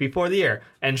like before the year,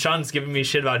 and Sean's giving me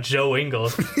shit about Joe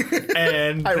Ingles,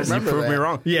 and I remember you proved me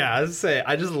wrong. Yeah, I was say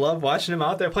I just love watching him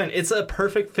out there playing. It's a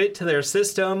perfect fit to their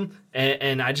system,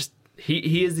 and I just.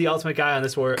 He is the ultimate guy on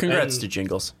this war. Congrats to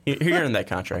Jingles. You're in that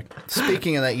contract.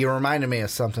 Speaking of that, you reminded me of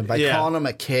something. By calling him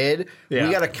a kid, we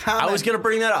got a comment. I was going to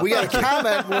bring that up. We got a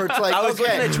comment where it's like, I was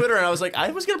looking at Twitter and I was like, I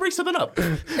was going to bring something up.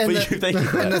 And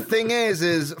the thing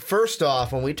is first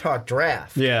off, when we talk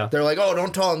draft, they're like, oh,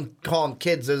 don't call them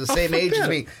kids. They're the same age as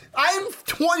me. I'm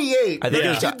 28. I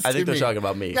think they're talking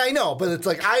about me. Yeah, I know, but it's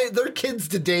like they're kids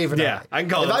to Dave and I. I can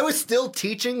call if them. I was still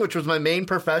teaching, which was my main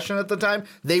profession at the time,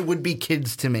 they would be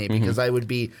kids to me because I would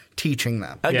be teaching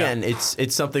them. Again,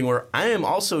 it's something where I am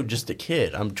also just a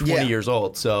kid. I'm 20 years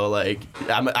old, so like,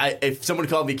 if someone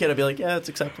called me a kid, I'd be like, yeah, it's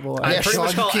acceptable. I pretty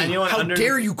much call anyone How under.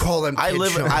 dare you call them? I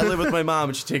live with my mom,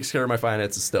 and she takes care of my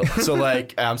finances still. So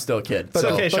like, I'm still a kid. But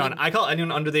okay, Sean, I call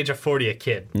anyone under the age of 40 a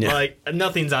kid. Yeah. Like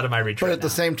nothing's out of my reach. But right at the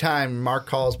same time, Mark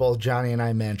calls both Johnny and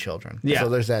I man children. Yeah. So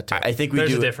there's that too. I think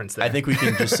there's a difference there. I think we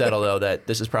can just settle though that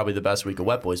this is probably the best week of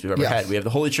Wet Boys we've ever had. We have the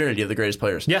holy trinity of the greatest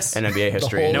players in NBA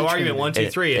history. No argument. 1, 2,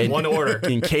 3 in one order.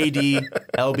 In KD,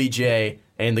 LBJ,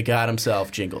 and the God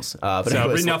himself, Jingles. But so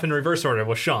reading off in reverse order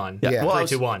with Sean. Yeah. Well,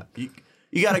 3, 2, 1.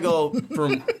 You got to go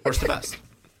from worst to best.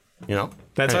 You know?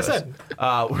 That's what I said.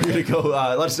 We're going to go,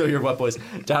 let us know your Wet Boys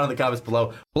down in the comments below.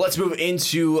 Well, let's move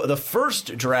into the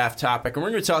first draft topic, and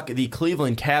we're going to talk the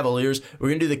Cleveland Cavaliers. We're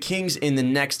going to do the Kings in the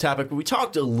next topic, but we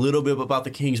talked a little bit about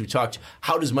the Kings. We talked,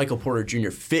 how does Michael Porter Jr.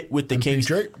 fit with the Kings?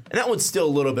 And that one's still a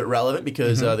little bit relevant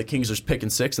because the Kings are picking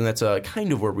 6, and that's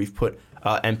kind of where we've put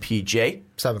MPJ.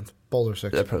 7th. Boulder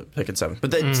 6. Picking 7.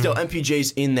 But still,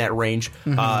 MPJ's in that range.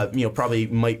 Probably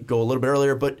might go a little bit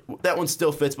earlier, but that one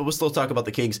still fits. But we'll still talk about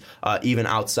the Kings even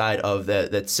outside of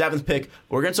that 7th pick.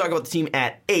 We're going to talk about the team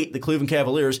at 8, the Cleveland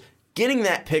Cavaliers, getting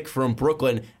that pick from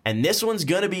Brooklyn. And this one's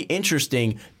going to be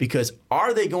interesting because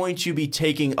are they going to be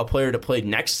taking a player to play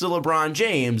next to LeBron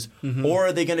James, or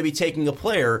are they going to be taking a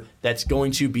player that's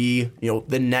going to be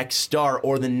the next star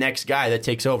or the next guy that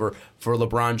takes over for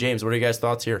LeBron James? What are you guys'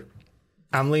 thoughts here?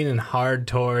 I'm leaning hard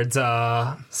towards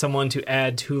someone to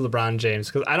add to LeBron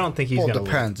James because I don't think he's going to. Well, it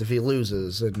depends if he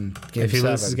loses in Game 7. If he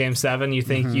loses Game 7, you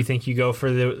think you go for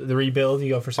the rebuild? You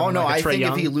go for someone like a Trae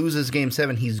Young? If he loses Game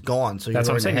 7, he's gone. So that's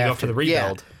what I'm saying. You go for the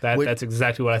rebuild. Yeah. That's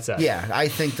exactly what I said. Yeah, I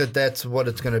think that's what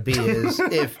it's going to be.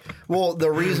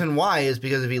 The reason why is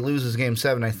because if he loses Game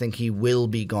 7, I think he will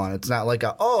be gone. It's not like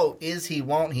is he?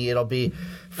 Won't he? It'll be.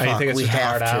 Fuck, you think it's we just have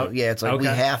hard to. out? Yeah, it's like we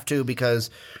have to because.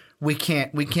 We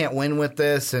can't win with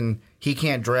this, and he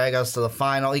can't drag us to the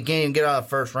final. He can't even get out of the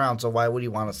first round, so why would he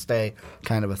want to stay?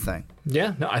 Kind of a thing.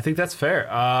 Yeah, no, I think that's fair.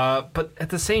 But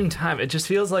at the same time, it just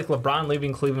feels like LeBron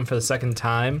leaving Cleveland for the second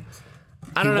time.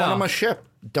 I don't know. He won him a ship.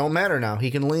 Don't matter now.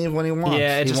 He can leave when he wants.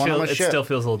 Yeah, it still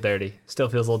feels a little dirty.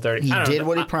 He did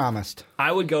what he promised.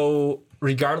 I would go,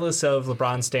 regardless of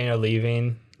LeBron staying or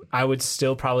leaving, I would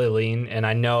still probably lean, and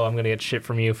I know I'm going to get shit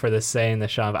from you for this saying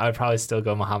this, Sean, but I would probably still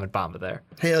go Mohamed Bamba there.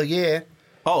 Hell yeah.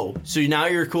 Oh, so now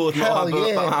you're cool with Hell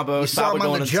yeah. Bamba You saw him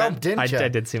on the jump, 10? didn't you? I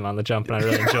did see him on the jump, and I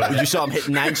really enjoyed it. You saw him hit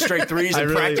 9 straight threes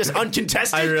in practice,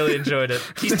 uncontested? I really enjoyed it.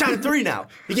 He's top 3 now.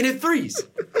 He can hit threes.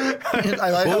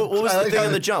 I like What was the thing how-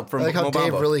 on the jump from I like how Mo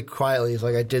Dave Bamba? really quietly is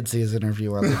like, I did see his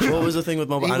interview on the jump. What was the thing with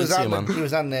Mo Bamba? I didn't see him on. He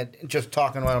was on the just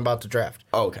talking about the draft.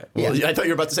 Oh, okay. Well, Yeah. I thought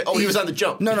you were about to say, he was on the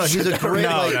jump. No, he's a great. No,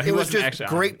 like, no, he it was wasn't just actually on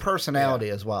great it. personality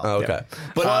as well. Oh, okay.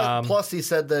 But plus, he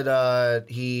said that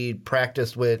he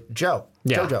practiced with JoJo.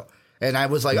 And I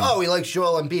was like, he likes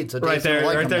Joel Embiid. So Right Dave's gonna there,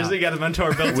 like right him there. now. So you got a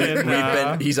mentor built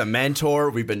in. He's a mentor.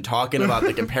 We've been talking about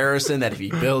the comparison that if he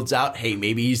builds out, hey,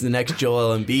 maybe he's the next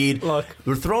Joel Embiid. Look.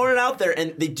 We're throwing it out there,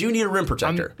 and they do need a rim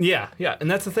protector. Yeah, and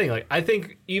that's the thing. Like, I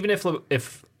think even if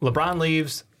LeBron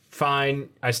leaves, fine.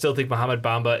 I still think Mohamed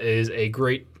Bamba is a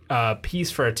great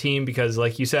piece for a team because,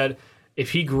 like you said,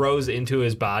 if he grows into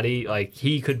his body, like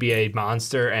he could be a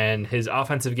monster, and his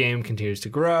offensive game continues to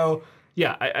grow.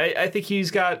 Yeah, I think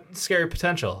he's got scary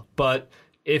potential. But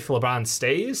if LeBron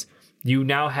stays, you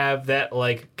now have that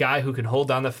like guy who can hold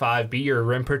down the 5, be your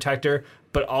rim protector,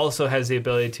 but also has the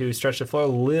ability to stretch the floor a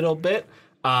little bit.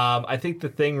 I think the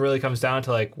thing really comes down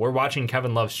to like we're watching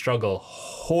Kevin Love struggle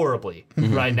horribly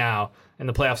right now in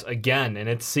the playoffs again, and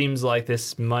it seems like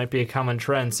this might be a common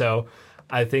trend. So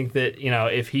I think that,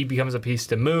 if he becomes a piece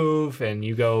to move and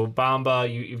you go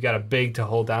Bamba, you've got a big to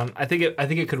hold down. I think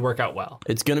it could work out well.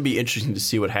 It's going to be interesting to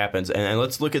see what happens. And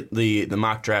let's look at the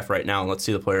mock draft right now, and let's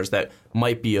see the players that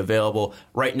might be available.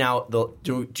 Right now,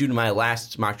 due to my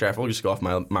last mock draft, we'll just go off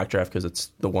my mock draft because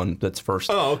it's the one that's first.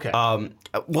 Oh, okay. I'm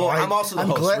also the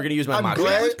host. We're going to use my mock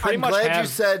draft. I'm glad you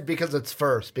said because it's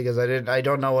first, because I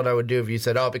don't know what I would do if you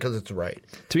said, because it's right.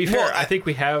 To be fair, I think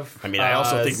we have... I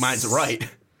also think mine's right.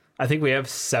 I think we have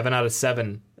 7 out of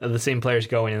 7 of the same players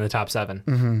going in the top 7.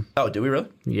 Mm-hmm. Oh, do we really?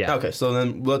 Yeah. Okay, so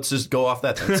then let's just go off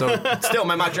that then. So still,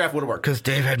 my mock draft would have worked. Because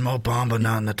Dave had Mo Bamba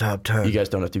not in the top 10. You guys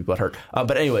don't have to be butthurt.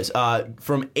 But anyways,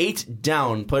 from 8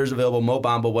 down, players available: Mo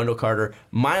Bamba, Wendell Carter,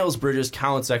 Miles Bridges,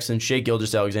 Colin Sexton, Shai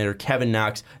Gilgeous-Alexander, Kevin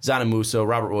Knox, Zana Musso,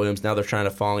 Robert Williams. Now they're trying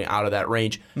to falling out of that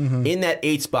range. Mm-hmm. In that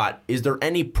 8 spot, is there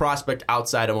any prospect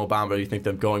outside of Mo Bamba you think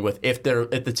them going with if they're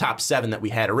at the top 7 that we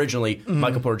had originally? Mm-hmm.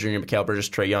 Michael Porter Jr., Mikal Bridges,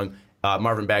 Trae Young,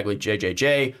 Marvin Bagley,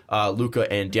 JJJ,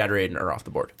 Luka, and DeAndre Ayton are off the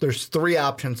board. There's 3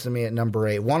 options to me at number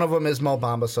 8. One of them is Mo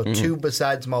Bamba, so 2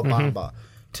 besides Mo Bamba.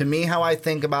 To me, how I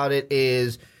think about it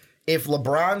is if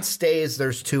LeBron stays,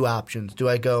 there's 2 options. Do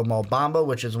I go Mo Bamba,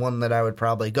 which is one that I would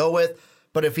probably go with?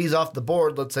 But if he's off the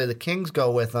board, let's say the Kings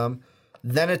go with him,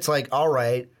 then it's like, all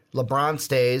right, LeBron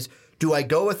stays. Do I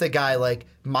go with a guy like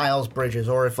Miles Bridges,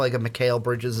 or if like a Mikal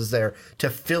Bridges is there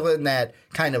to fill in that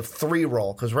kind of 3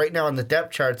 role? Because right now on the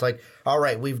depth chart, it's like, all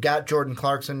right, we've got Jordan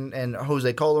Clarkson and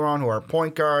Jose Calderon who are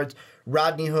point guards.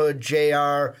 Rodney Hood,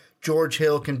 JR, George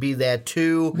Hill can be that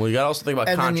too. Well, you got to also think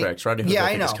about contracts. Rodney Hood,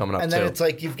 I think, is coming up and then too. it's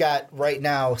like you've got right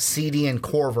now CD and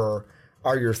Korver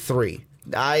are your 3.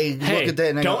 Look at that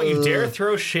and I don't go, you dare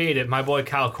throw shade at my boy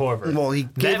Kyle Korver. Well, he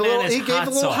gave a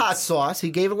little hot sauce. He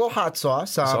gave a little hot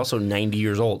sauce. He's also 90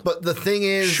 years old. But the thing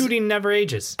is, shooting never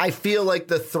ages. I feel like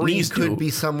the 3 could be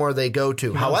somewhere they go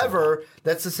to. However,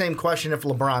 that's the same question if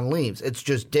LeBron leaves. It's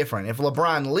just different. If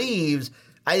LeBron leaves,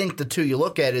 I think the 2 you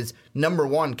look at is number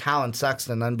 1, Colin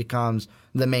Sexton then becomes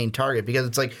the main target, because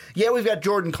it's like, yeah, we've got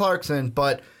Jordan Clarkson,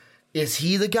 but is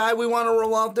he the guy we want to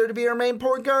roll out there to be our main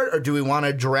point guard? Or do we want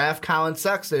to draft Colin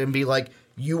Sexton and be like,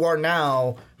 you are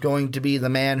now going to be the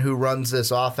man who runs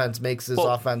this offense, makes this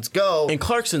offense go? And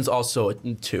Clarkson's also a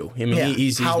 2. I mean,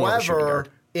 he's more of a shooting guard.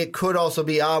 It could also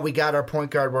be, we got our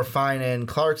point guard, we're fine in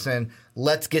Clarkson.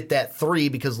 Let's get that 3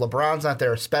 because LeBron's not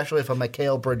there, especially if a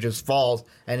Mikal Bridges falls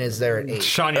and is there at 8.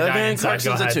 Sean, you're dying inside.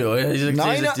 Clarkson's a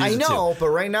 2. I know, but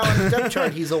right now on the depth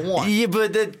chart, he's a 1. Yeah,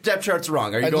 but the depth chart's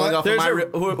wrong. Are you going off of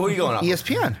who are you going off?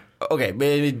 ESPN. Okay,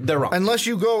 maybe they're wrong. Unless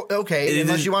you go,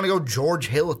 unless you want to go George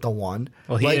Hill at the 1.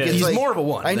 Well, he's like, more of a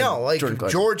 1. I know, like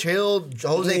George Hill,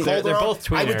 Jose Calderon. They're both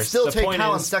tweeners. I would still take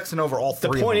Colin Sexton over all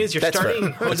 3 The point is you're That's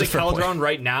starting fair. Jose Calderon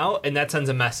right now, and that sends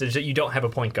a message that you don't have a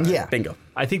point guard. Yeah. Bingo.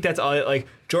 I think that's all. Like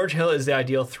George Hill is the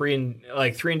ideal 3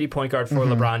 and D point guard for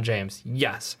LeBron James.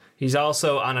 Yes, he's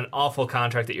also on an awful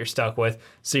contract that you're stuck with,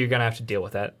 so you're gonna have to deal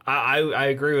with that. I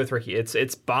agree with Ricky. It's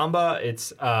Bamba,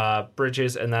 it's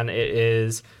Bridges, and then it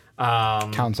is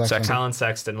Colin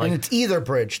Sexton. And it's either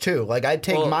bridge too. Like I'd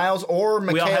take Miles or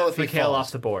Mikal. We all have if he Mikal falls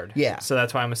off the board. Yeah, so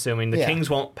that's why I'm assuming the Kings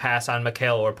won't pass on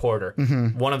Mikal or Porter.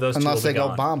 One of those unless two will they be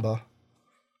go gone. Bamba.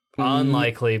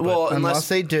 Unlikely, but unless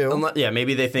they do.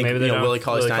 Maybe they think Willie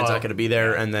Cauley-Stein's not going to be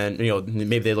there, and then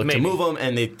maybe they look to move him,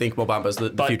 and they think Mo Bamba's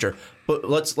the future. But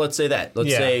let's say that.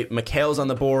 Let's say Mikal's on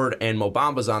the board and Mo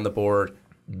Bamba's on the board.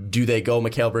 do they go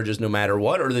Mikal Bridges no matter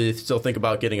what, or do they still think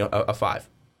about getting a 5?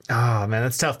 Oh, man,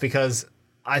 that's tough because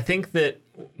I think that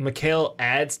Mikal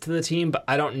adds to the team, but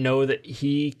I don't know that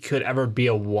he could ever be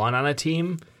a 1 on a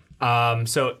team.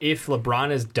 So if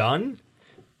LeBron is done,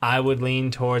 I would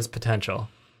lean towards potential.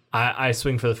 I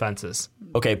swing for the fences.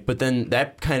 Okay, but then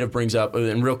that kind of brings up,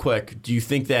 and real quick, do you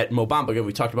think that Mo Bamba, again,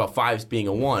 we talked about 5s being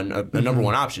a 1, a number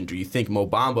 1 option. Do you think Mo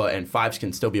Bamba and 5s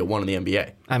can still be a 1 in the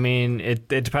NBA? I mean, it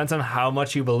depends on how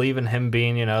much you believe in him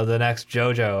being, the next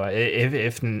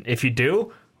JoJo. If you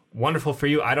do, wonderful for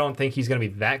you. I don't think he's going to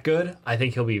be that good. I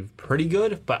think he'll be pretty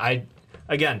good, but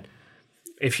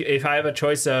if I have a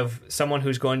choice of someone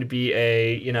who's going to be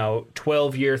a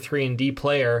 12-year 3-and-D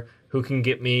player who can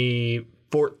get me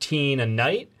 14 a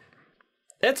night,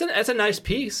 that's a nice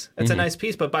piece. That's a nice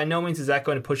piece, but by no means is that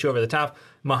going to push you over the top.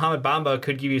 Mohamed Bamba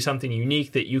could give you something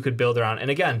unique that you could build around. And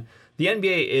again, the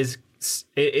NBA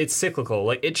it's cyclical.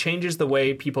 Like, it changes the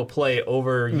way people play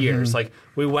over years. Like,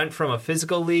 we went from a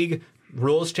physical league,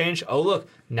 rules changed. Oh, look,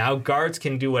 now guards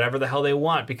can do whatever the hell they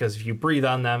want because if you breathe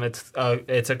on them, it's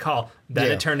a call.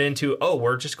 Then it turned into,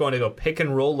 we're just going to go pick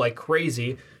and roll like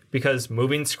crazy because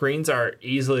moving screens are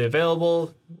easily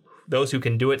available. Those who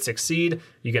can do it succeed.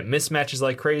 You get mismatches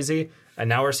like crazy. And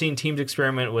now we're seeing teams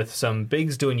experiment with some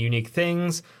bigs doing unique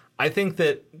things. I think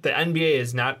that the NBA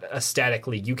is not a static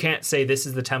league. You can't say this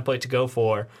is the template to go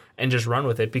for and just run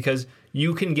with it because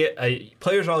you can get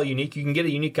players are all unique. You can get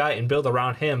a unique guy and build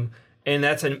around him. And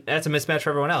that's a mismatch for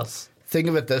everyone else. Think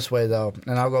of it this way, though,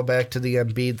 and I'll go back to the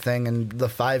Embiid thing and the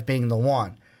 5 being the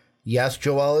 1. Yes,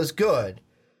 Joel is good,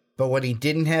 but when he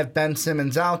didn't have Ben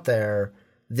Simmons out there,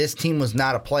 this team was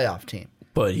not a playoff team.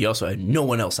 But he also had no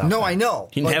one else out there. No, I know.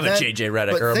 He didn't have a J.J.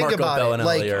 Redick or a Marco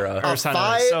Bellinelli or a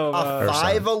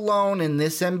 5 alone in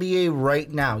this NBA right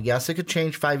now. Yes, it could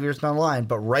change 5 years down the line,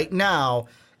 but right now,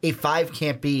 a 5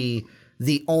 can't be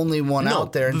the only one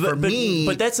out there. And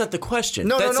but that's not the question.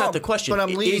 That's not the question. But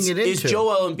I'm leading it into. Is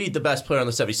Joel Embiid the best player on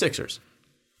the 76ers?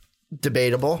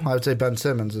 Debatable. I would say Ben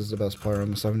Simmons is the best player on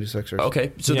the 76ers.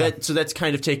 Okay, so that's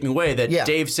kind of taking away that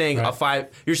Dave's saying a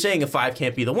 5. You're saying a 5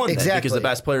 can't be the one then because the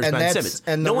best player is Ben Simmons.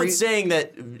 And no one's saying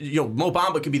that Mo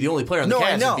Bamba could be the only player on the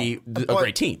Cavs and be a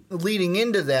great team. Leading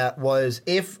into that was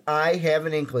if I have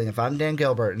an inkling, if I'm Dan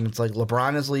Gilbert and it's like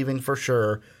LeBron is leaving for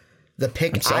sure, the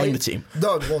pick I'm selling the team.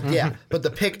 No, well, yeah, but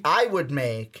the pick I would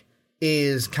make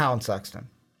is Colin Sexton.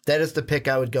 That is the pick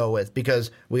I would go with because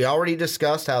we already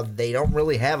discussed how they don't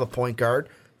really have a point guard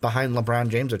behind LeBron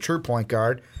James, a true point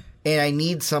guard, and I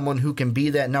need someone who can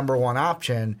be that number 1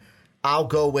 option. I'll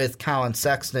go with Colin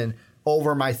Sexton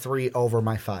over my 3, over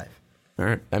my 5. All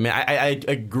right. I mean, I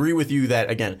agree with you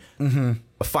that, again,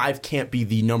 a 5 can't be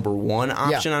the number 1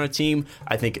 option on a team.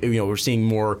 I think we're seeing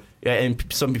more, and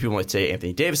some people might say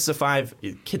Anthony Davis is a 5,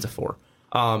 Kid's a 4.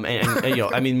 And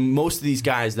I mean, most of these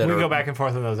guys that we go back and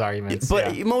forth on those arguments.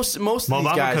 But most of these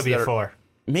guys could be a 4.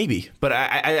 Maybe, but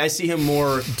I see him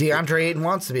more. DeAndre Ayton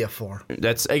wants to be a 4.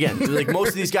 That's again like most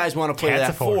of these guys want to play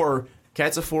that 4.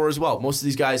 Cat's a 4 as well. Most of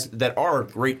these guys that are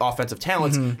great offensive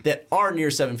talents that are near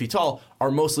 7 feet tall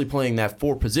are mostly playing that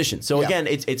 4 position. So again,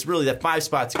 it's really that 5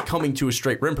 spot's coming to a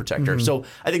straight rim protector. So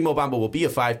I think Mo Bamba will be a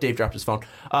 5. Dave dropped his phone.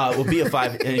 Will be a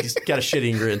 5, and he's got a shit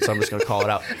ingredient, so I'm just going to call it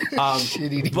out.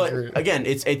 But again,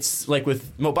 it's like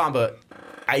with Mo Bamba.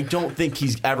 I don't think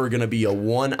he's ever going to be a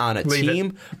 1 on a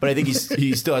team, but I think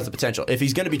he still has the potential. If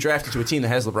he's going to be drafted to a team that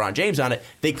has LeBron James on it,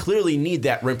 they clearly need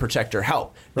that rim protector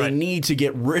help. They need to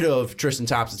get rid of Tristan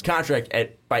Thompson's contract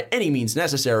by any means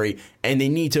necessary, and they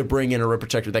need to bring in a rim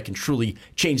protector that can truly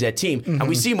change that team. And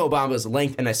we see Mo Bamba's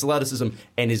length and athleticism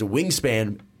and his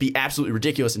wingspan be absolutely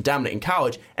ridiculous and dominant in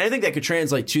college, and I think that could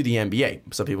translate to the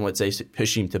NBA. Some people might say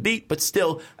Hashim Thabit, but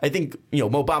still, I think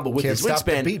Mo Bamba with his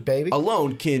wingspan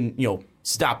alone can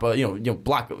stop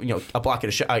block a block at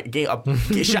a shot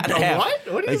a shot and a half.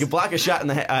 What is? You can block a shot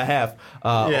and a half.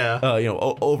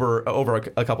 Over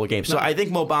a couple of games. So I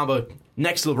think Mo Bamba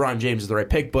next to LeBron James is the right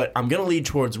pick, but I'm going to lead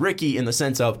towards Ricky in the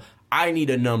sense of I need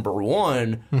a number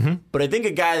 1. But I think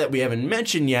a guy that we haven't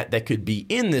mentioned yet that could be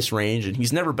in this range, and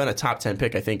he's never been a top 10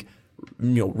 pick. I think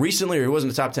recently, or he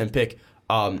wasn't a top 10 pick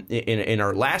in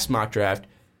our last mock draft.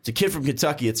 It's a kid from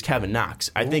Kentucky. It's Kevin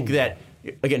Knox. I think that.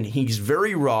 Again, he's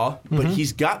very raw, but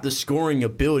he's got the scoring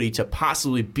ability to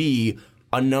possibly be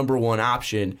a number 1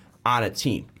 option on a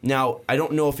team. Now, I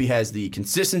don't know if he has the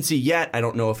consistency yet. I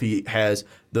don't know if he has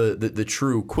the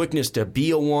true quickness to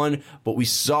be a 1, but we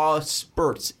saw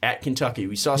spurts at Kentucky.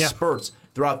 We saw spurts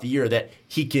throughout the year that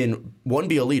he can, one,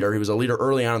 be a leader. He was a leader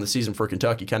early on in the season for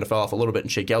Kentucky, kind of fell off a little bit,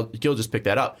 and Shea Gilgeous picked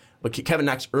that up. But Kevin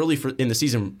Knox early in the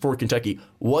season for Kentucky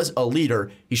was a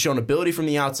leader. He's shown ability from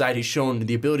the outside. He's shown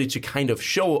the ability to kind of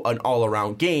show an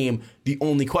all-around game. The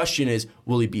only question is,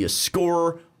 will he be a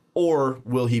scorer, or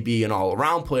will he be an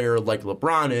all-around player like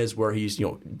LeBron is, where he's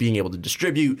being able to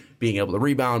distribute, being able to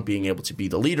rebound, being able to be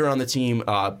the leader on the team,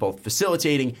 both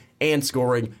facilitating and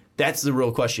scoring? That's the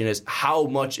real question, is how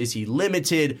much is he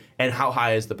limited and how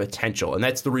high is the potential? And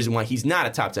that's the reason why he's not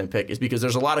a top 10 pick, is because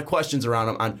there's a lot of questions around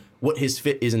him on what his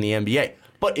fit is in the NBA.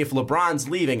 But if LeBron's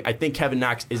leaving, I think Kevin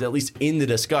Knox is at least in the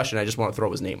discussion. I just want to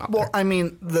throw his name out there. Well, I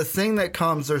mean, the thing that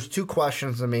comes, there's two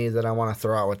questions to me that I want to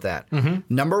throw out with that.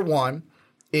 Mm-hmm. Number one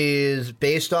is,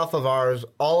 based off of ours,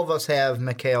 all of us have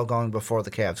McHale going before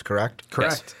the Cavs, correct?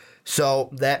 Correct. Yes. So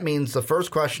that means the first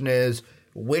question is,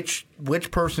 which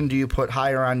person do you put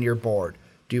higher on your board?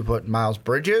 Do you put Miles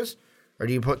Bridges or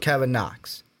do you put Kevin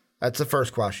Knox? That's the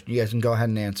first question. You guys can go ahead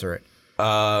and answer it.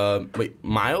 Wait,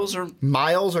 Miles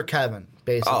or Kevin,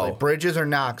 basically. Oh. Bridges or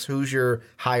Knox, who's your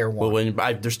higher one?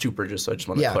 Well, there's two Bridges, so I just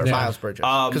want to clarify. Yeah, Miles Bridges.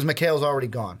 Because McHale's already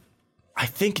gone. I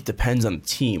think it depends on the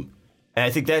team. And I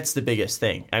think that's the biggest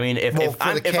thing. I mean, if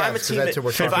I'm a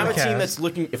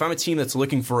team that's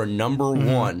looking for a number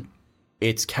one,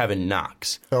 it's Kevin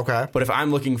Knox. Okay. But if I'm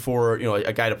looking for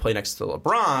a guy to play next to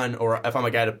LeBron, or if I'm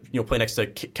a guy to play next to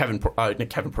Kevin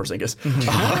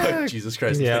Porzingis, Jesus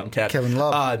Christ, Kevin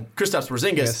Love, Kristaps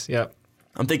Porzingis, yes, yep.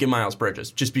 I'm thinking Miles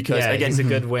Bridges, just because again he's a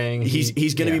good wing.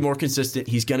 He's going to be more consistent.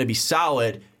 He's going to be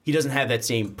solid. He doesn't have that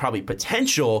same probably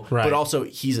potential, but also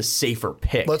he's a safer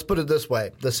pick. Let's put it this way: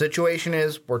 the situation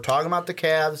is, we're talking about the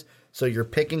Cavs, so you're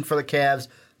picking for the Cavs.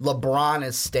 LeBron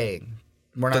is staying.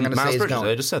 We're not going to say he's going.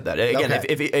 I just said that. Again,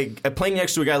 if playing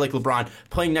next to a guy like LeBron,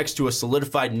 playing next to a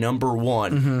solidified number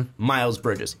one, Miles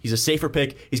Bridges, he's a safer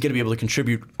pick. He's going to be able to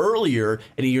contribute earlier,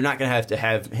 and you're not going to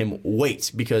have him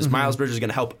wait, because Miles Bridges is going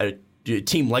to help a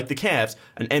team like the Cavs,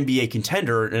 an NBA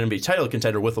contender, an NBA title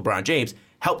contender with LeBron James,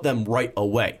 help them right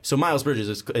away. So Miles Bridges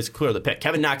is clearly the pick.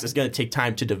 Kevin Knox is going to take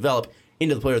time to develop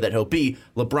into the player that he'll be.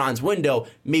 LeBron's window,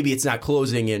 maybe it's not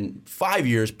closing in 5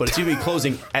 years, but it's going to be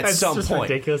closing at some point. That's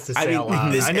ridiculous to say out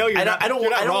loud. I know I don't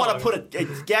want to put a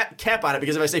cap on it,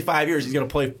 because if I say 5 years, he's going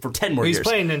to play for 10 more years. He's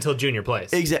playing until junior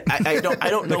plays. Exactly. I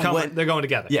don't know when they're going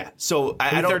together. Yeah. So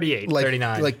I don't 38,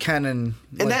 39. Like Ken and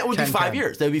that would be 5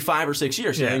 years. That would be 5 or 6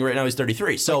 years. Yeah. I think right now he's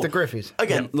 33. So like the Griffies.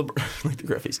 Again, like the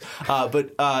Griffies.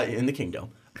 But in the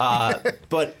Kingdom.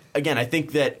 But again, I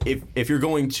think that if you're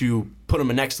going to put him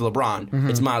next to LeBron,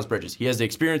 it's Miles Bridges. He has the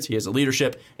experience, he has the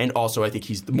leadership, and also I think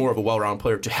he's more of a well-rounded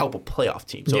player to help a playoff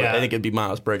team. So I think it'd be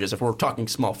Miles Bridges if we're talking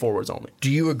small forwards only.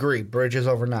 Do you agree, Bridges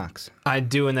over Knox? I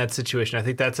do in that situation. I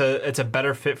think it's a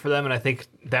better fit for them, and I think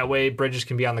that way Bridges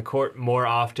can be on the court more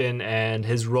often, and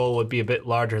his role would be a bit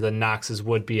larger than Knox's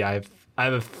would be. I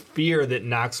have a fear that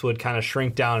Knox would kind of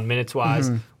shrink down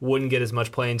minutes-wise, wouldn't get as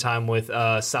much playing time with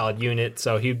a solid unit,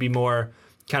 so he'd be more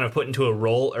kind of put into a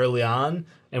role early on,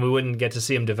 and we wouldn't get to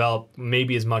see him develop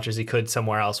maybe as much as he could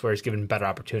somewhere else where he's given better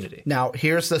opportunity. Now,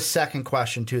 here's the second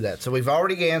question to that. So we've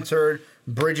already answered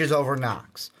Bridges over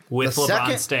Knox. With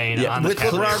LeBron staying on the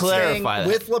Cavs.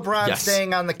 With LeBron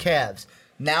staying on the Cavs.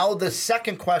 Now the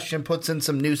second question puts in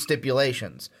some new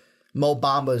stipulations. Mo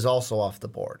Bamba is also off the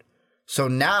board. So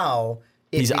now...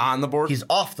 He's on the board? He's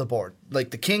off the board.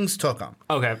 Like, the Kings took him.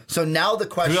 Okay. So now the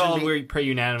question... We're pretty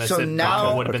unanimous that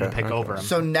Bamba would have been the pick over him.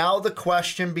 So now the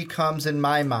question becomes, in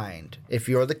my mind, if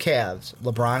you're the Cavs,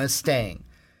 LeBron is staying,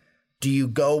 do you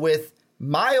go with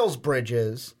Miles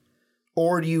Bridges,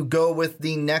 or do you go with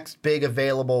the next big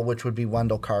available, which would be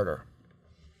Wendell Carter?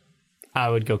 I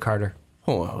would go Carter.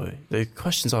 Hold on, wait. The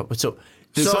question's up.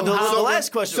 The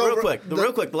last question, real quick. The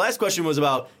last question was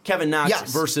about Kevin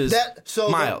Knox versus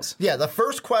Miles. The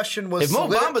first question was... If Mo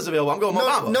Bamba's available, I'm going Mo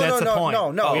Bamba. That's the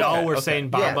point. No. We all were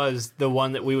saying Bamba is the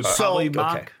one that we would probably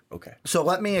mock. Okay. So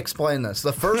let me explain this.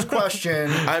 The first question...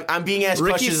 I'm being asked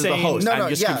questions as the host. I'm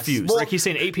just confused. Well, Ricky's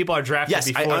saying 8 people are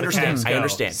drafted before the Cavs go. I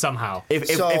understand. Somehow.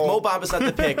 If Mo Bamba's not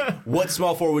the pick, what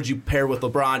small forward would you pair with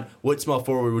LeBron? What small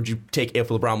forward would you take if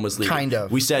LeBron was leaving? Kind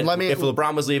of. We said if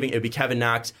LeBron was leaving, it would be Kevin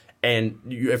Knox. And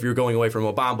if you're going away from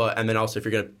Mo Bamba, and then also if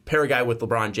you're going to pair a guy with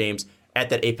LeBron James at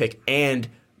that 8 pick, and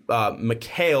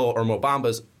McHale or Mo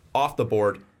Bamba's off the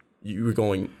board, you're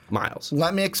going Miles.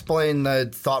 Let me explain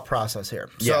the thought process here.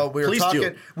 So we were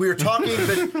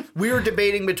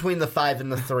debating between the 5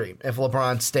 and the 3 if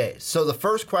LeBron stays. So the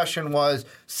first question was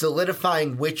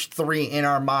solidifying which 3 in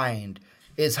our mind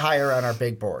is higher on our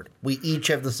big board. We each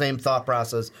have the same thought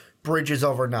process: Bridges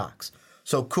over Knox.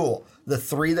 So cool. The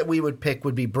 3 that we would pick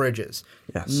would be Bridges.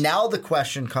 Yes. Now the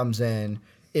question comes in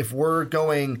if we're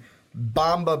going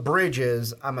Bamba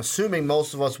Bridges, I'm assuming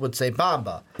most of us would say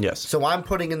Bamba. Yes. So I'm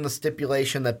putting in the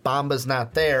stipulation that Bamba's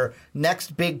not there.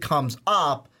 Next big comes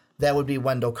up, that would be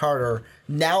Wendell Carter.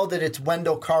 Now that it's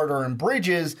Wendell Carter and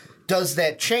Bridges, does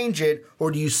that change it,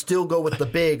 or do you still go with the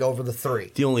big over the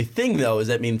 3? The only thing, though, is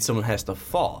that means someone has to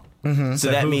fall. Mm-hmm.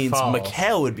 So that means falls?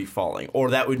 Mikhail would be falling, or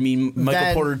that would mean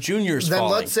Michael Porter Jr.'s falling. Then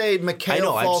let's say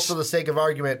Mikhail falls for the sake of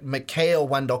argument. Mikhail,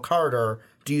 Wendell Carter.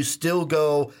 Do you still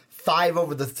go 5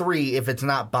 over the 3 if it's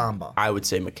not Bamba? I would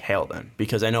say Mikhail then,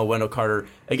 because I know Wendell Carter,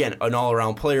 again, an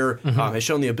all-around player, has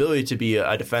shown the ability to be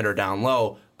a defender down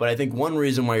low. But I think one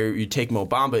reason why you take Mo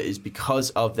Bamba is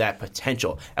because of that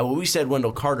potential. And what we said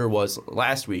Wendell Carter was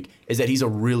last week is that he's a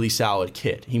really solid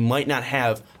kid. He might not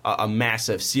have a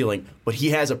massive ceiling, but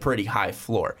he has a pretty high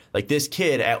floor. Like this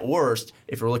kid, at worst,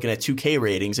 if we're looking at 2K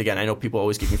ratings, again, I know people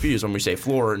always get confused when we say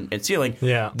floor and ceiling.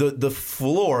 Yeah. The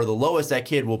floor, the lowest that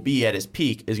kid will be at his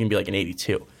peak is going to be like an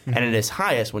 82. Mm-hmm. And at his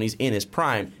highest, when he's in his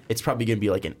prime, it's probably going to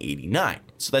be like an 89.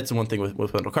 So that's the one thing with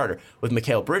Wendell Carter. With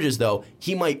Mikhail Bridges, though,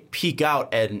 he might peak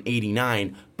out at an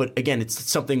 89, but again, it's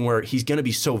something where he's going to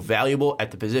be so valuable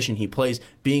at the position he plays,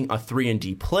 being a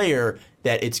 3-and-D player,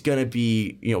 that it's going to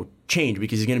be, change,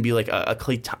 because he's going to be like a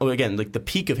Klay. Again, like the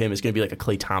peak of him is going to be like a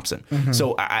Klay Thompson. Mm-hmm.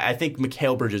 So I think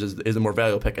Mikhail Bridges is the more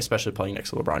valuable pick, especially playing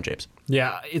next to LeBron James.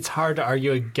 Yeah, it's hard to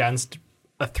argue against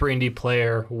a 3-and-D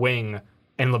player wing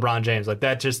and LeBron James. Like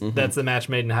that that's the match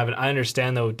made in heaven. I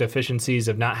understand the deficiencies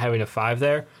of not having a 5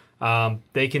 there.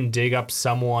 They can dig up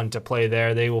someone to play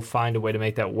there. They will find a way to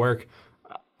make that work.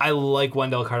 I like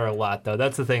Wendell Carter a lot, though.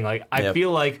 That's the thing. Like I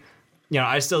feel like,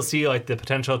 I still see like the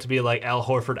potential to be like Al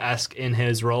Horford-esque in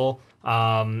his role.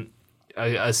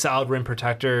 A solid rim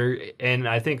protector, and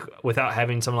I think without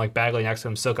having someone like Bagley next to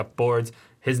him soak up boards,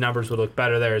 his numbers would look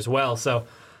better there as well. So,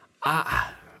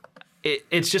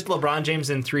 it's just LeBron James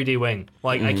in 3D wing.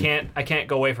 Like I can't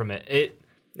go away from it.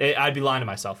 I'd be lying to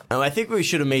myself. I think we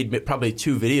should have made probably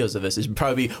 2 videos of this. It should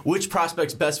probably be which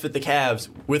prospects best fit the Cavs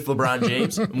with LeBron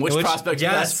James, and which prospects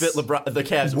best fit the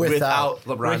Cavs without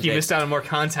LeBron James. You missed out on more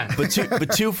content. But too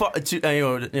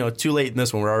late in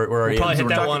this one. We're already we'll probably hit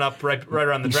that one up right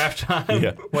around the draft time.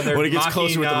 when it gets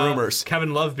closer with the rumors.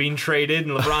 Kevin Love being traded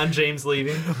and LeBron James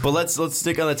leaving. But let's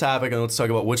stick on the topic and let's talk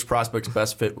about which prospects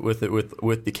best fit with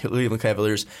the Cleveland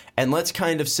Cavaliers, and let's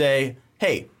kind of say,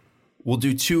 hey. We'll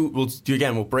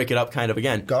break it up kind of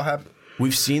again. Go ahead.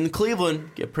 We've seen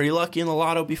Cleveland get pretty lucky in the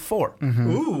lotto before.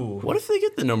 Mm-hmm. Ooh. What if they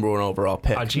get the number 1 overall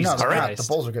pick? Jesus Christ. The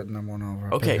Bulls are getting number 1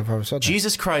 overall pick. If I ever said that.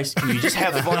 Jesus Christ. Can you just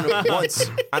have fun once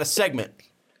on a segment?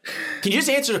 Can you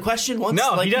just answer the question once?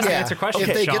 No, he doesn't answer questions,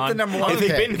 If they Sean. get the number 1 If they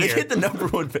get the number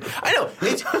 1 pick. I know.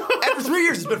 After 3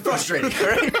 years, it's been frustrating,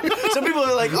 right? Some people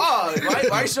are like, why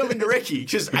are you so into Ricky?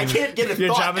 Because I can't get a Your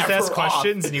thought job is to ask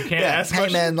questions, and you can't ask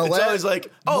questions. Man, it's always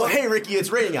like, hey, Ricky, it's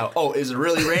raining out. Oh, is it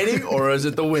really raining, or is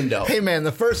it the window? Hey, man,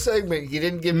 the first segment, you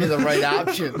didn't give me the right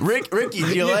option. Ricky,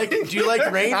 do you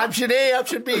like rain? Option A,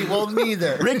 option B. Well,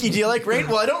 neither. Ricky, do you like rain?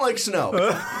 Well, I don't like snow.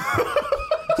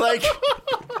 Like,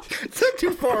 it's not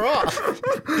too far off.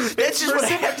 That's just what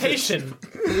happens.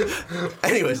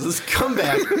 Anyways, let's come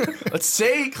back. Let's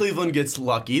say Cleveland gets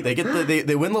lucky.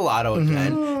 They win the lotto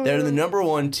again. They're the number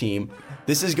 1 team.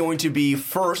 This is going to be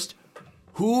first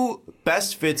who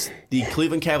best fits the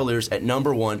Cleveland Cavaliers at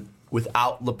number 1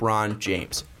 without LeBron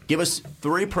James. Give us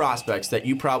 3 prospects that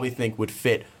you probably think would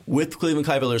fit with Cleveland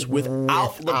Cavaliers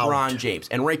without LeBron James,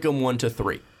 and rank them 1 to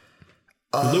 3.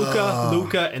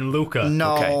 Luka, and Luka.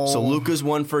 No. Okay, so Luka's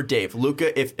 1 for Dave.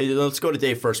 Luka, let's go to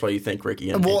Dave first. What do you think,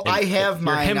 Ricky? I have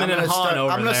mine. Him and Han over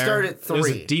there. I'm going to start at 3.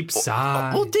 There's a deep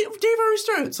sigh. Well, Dave already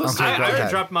started. So I already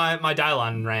dropped my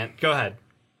Dylon rant. Go ahead.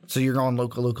 So you're going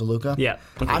Luka? Yeah.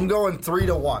 Okay. I'm going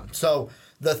 3-1. So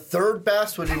the third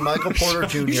best would be Michael Porter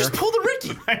Jr. You just pulled a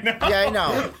Ricky. I know. Yeah, I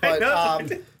know.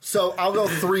 But so I'll go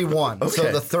 3-1. Okay. So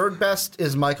the third best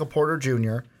is Michael Porter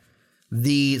Jr.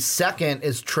 The second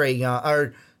is Trae Young,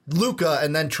 or Luka,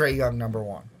 and then Trae Young, number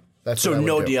 1. That's So what I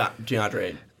no would do.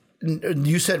 DeAndre.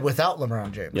 You said without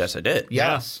LeBron James. Yes, I did.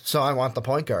 Yes. So I want the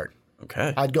point guard.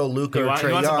 Okay. I'd go Luka or he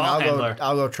Trae wants a Young. ball handler.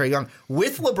 I'll go Trae Young.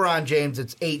 With LeBron James,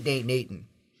 it's 8-8-8.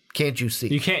 Can't you see?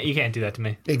 You can't do that to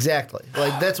me. Exactly.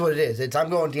 Like that's what it is. I'm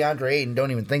going DeAndre Ayton.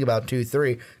 Don't even think about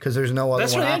 2-3 because there's no other.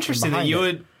 That's one really option interesting that behind you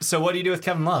it. would. So what do you do with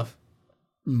Kevin Love?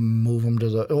 Move him to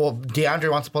the. Well, DeAndre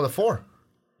wants to play the 4.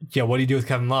 Yeah, what do you do with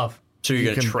Kevin Love? So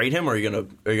you're going to trade him, or are you going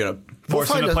to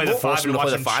Force him to play the 5 force him and to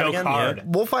play watch the him 5 choke again? hard. Yeah.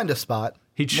 We'll find a spot.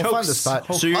 He We'll find a chokes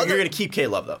spot. So you're going to keep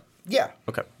K-Love, though? Yeah.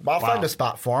 Okay. I'll find a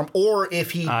spot for him. Or if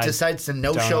he decides to don't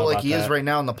no-show know like about he is that. right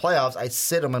now in the playoffs, I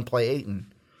sit him and play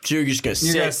Ayton. So you're just going to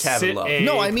sit Kevin Love? A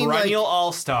No, I mean, perennial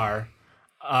all-star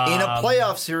In a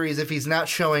playoff series, if he's not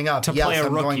showing up, play yes, a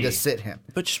I'm going rookie. to sit him.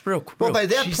 But just real quick. Well, by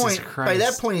that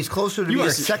Jesus point, he's closer to being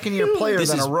a second-year player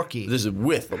than a rookie. This is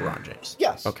with LeBron James.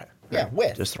 Yes. Okay. Yeah,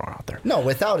 with. Just throwing it out there. No,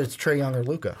 without it's Trae Young or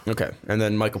Luka. Okay. And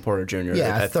then Michael Porter Jr.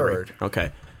 Yeah, at third. 3.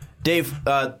 Okay. Dave,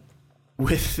 I'm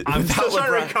without still trying to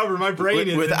LeBron, recover. My brain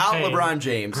is without in pain. LeBron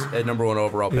James at number 1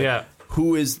 overall pick. Yeah.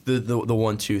 Who is the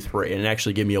 1, 2, 3? And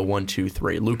actually give me a 1, 2,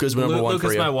 3. Luka's number 1 for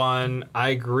Luka's you. my 1. I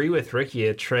agree with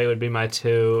Ricky. Trey would be my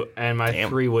 2, and my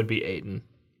 3 would be Ayton.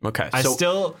 Okay.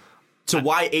 So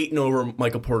why Ayton over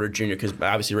Michael Porter Jr.? Because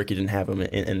obviously Ricky didn't have him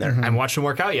in there. I haven't watched him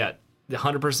work out yet.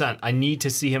 100%. I need to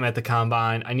see him at the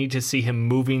combine. I need to see him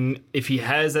moving. If he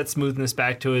has that smoothness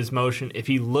back to his motion, if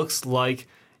he looks like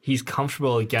he's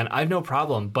comfortable again, I have no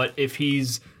problem. But if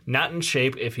he's not in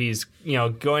shape, if he's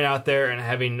going out there and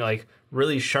having like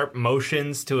really sharp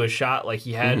motions to a shot like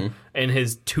he had in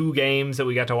his 2 games that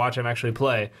we got to watch him actually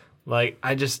play, like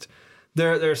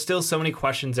there are still so many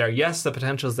questions there. Yes, the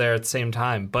potential's there at the same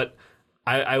time, but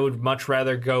I would much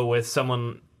rather go with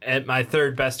someone at my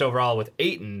 3rd best overall with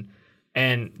Ayton.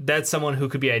 And that's someone who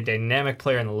could be a dynamic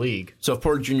player in the league. So if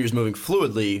Porter Jr. is moving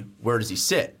fluidly, where does he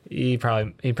sit? He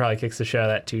probably kicks the shit out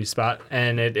of that 2 spot,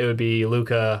 and it would be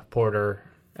Luka, Porter,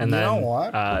 and then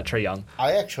Trae Young.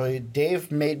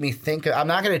 Dave made me think. I'm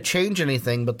not going to change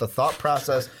anything, but the thought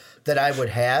process that I would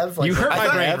have. Like, You hurt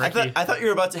my brain, Ricky. I thought you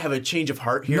were about to have a change of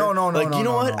heart here. No, Like, you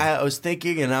know what? no. I was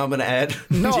thinking, and now I'm going to add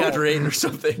DeAndre Ayton or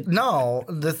something. No,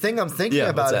 the thing I'm thinking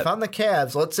about, if I'm the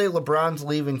Cavs, let's say LeBron's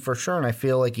leaving for sure, and I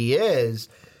feel like he is,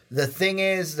 the thing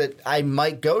is that I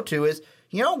might go to is,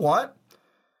 you know what?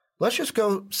 Let's just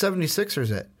go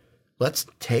 76ers it. Let's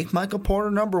take Michael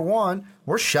Porter number 1.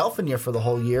 We're shelving you for the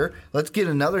whole year. Let's get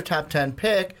another top 10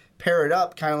 pick, pair it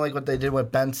up, kind of like what they did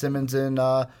with Ben Simmons and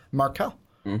Markelle.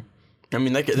 I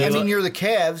mean, you're the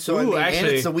Cavs, so Ooh, and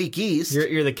actually, it's the weak East.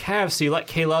 You're the Cavs, so you let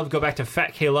K-Love go back to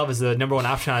Fat K-Love as the number 1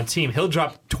 option on a team. He'll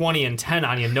drop 20 and 10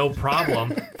 on you, no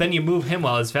problem. Then you move him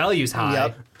while his value's high.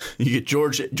 Yep. You get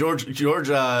George Hill,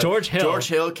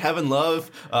 Kevin Love.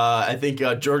 I think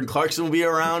Jordan Clarkson will be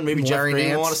around. Maybe Jeff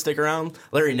Green will want to stick around.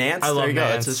 Larry Nance. I love there you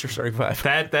Nance. go. That's your starting 5.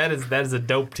 That is a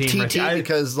dope team. TT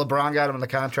because LeBron got him in the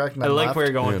contract. And I like left. where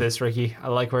you're going with this, Ricky. I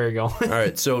like where you're going. All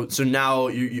right, so now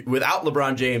you, without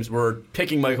LeBron James, we're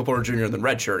picking Michael Porter Jr. and then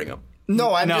redshirting him.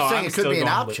 No, I'm just saying I'm it could still be an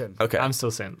going option. Okay, I'm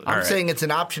still saying. I'm saying it's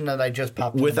an option that I just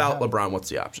popped. Without LeBron, what's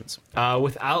the options?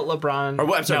 Without LeBron,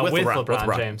 Or I'm sorry, with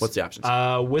LeBron. James. What's the options?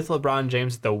 With LeBron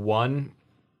James, the 1,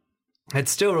 it's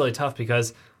still really tough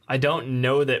because I don't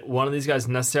know that one of these guys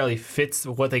necessarily fits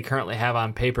what they currently have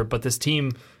on paper. But this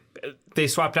team, they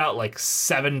swapped out like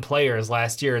 7 players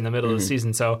last year in the middle of the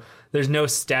season, so there's no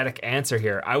static answer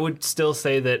here. I would still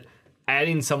say that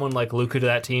adding someone like Luka to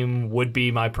that team would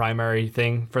be my primary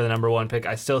thing for the number 1 pick.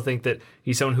 I still think that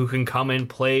he's someone who can come in,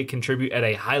 play, contribute at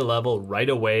a high level right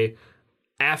away.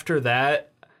 After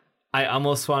that, I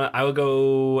would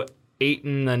go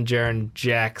Ayton and Jaren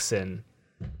Jackson.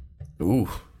 Ooh.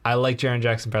 I like Jaren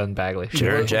Jackson better than Bagley.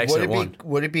 Jaren Jackson at 1.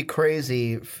 Would it be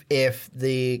crazy if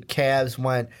the Cavs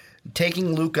went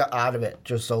taking Luka out of it,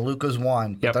 just so Luka's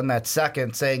 1, but then that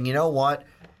second saying, you know what?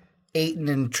 Ayton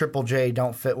and Triple J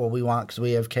don't fit what we want because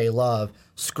we have K-Love.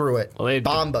 Screw it. Well,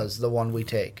 Bamba's the one we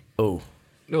take. Oh.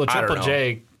 Well, Triple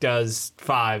J does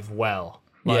 5 well.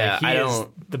 He is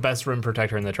the best rim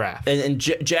protector in the draft. And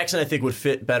Jackson, I think, would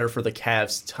fit better for the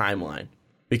Cavs timeline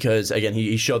because, again,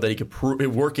 he showed that he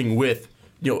could working with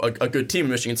a good team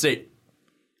in Michigan State.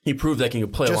 He proved that he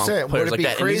could play along with players like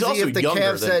that. Would it be crazy if the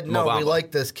Cavs said, no, we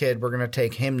like this kid, we're going to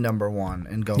take him number 1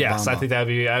 and go Yes, Bamba? I think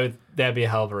that'd be a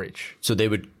hell of a reach. So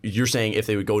you're saying if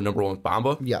they would go number 1 with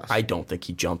Bamba? Yes. I don't think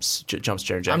he jumps Jaren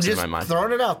Jackson I'm just in my mind.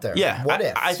 throwing it out there. Yeah. What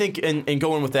if? I think, and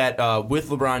going with that, with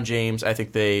LeBron James, I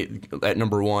think at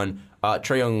number 1,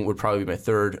 Trae Young would probably be my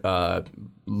 3rd,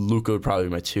 Luka would probably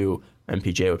be my 2,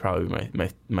 MPJ would probably be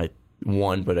my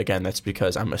 1, but again, that's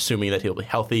because I'm assuming that he'll be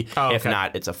healthy. Oh, If okay.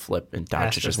 not, it's a flip, and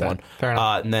Doncic is 1. Fair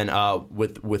enough. And then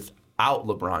without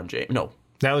LeBron James, no,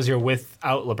 That was your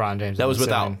without LeBron James. that was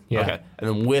without. Yeah. Okay, and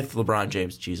then with LeBron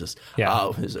James, Jesus, it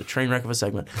was a train wreck of a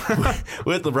segment.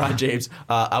 With LeBron James,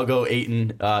 I'll go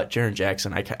Ayton, Jaren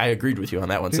Jackson. I agreed with you on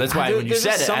that one, so that's why when you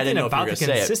said it, I didn't know if you were going to say it. Something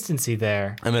about the consistency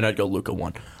there. And then I'd go Luka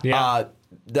 1. Yeah.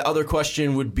 The other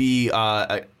question would be,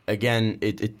 again,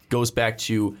 it goes back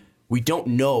to we don't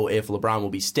know if LeBron will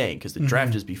be staying because the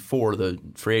draft is before the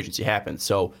free agency happens.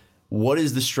 So what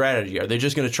is the strategy? Are they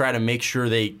just going to try to make sure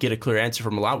they get a clear answer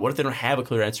from LeBron? What if they don't have a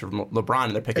clear answer from LeBron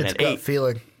and they're picking It's at gut 8?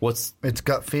 feeling. It's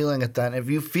gut feeling at that. If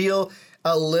you feel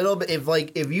a little bit,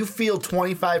 if you feel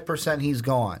 25% he's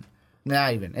gone,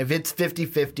 not even. If it's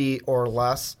 50-50 or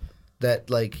less that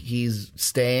he's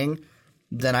staying,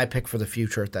 then I pick for the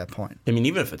future at that point. I mean,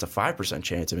 even if it's a 5%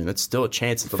 chance, I mean, that's still a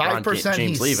chance that LeBron 5% James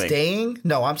he's leaving. Staying?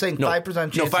 No, I'm saying 5%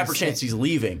 chance. No, 5% he's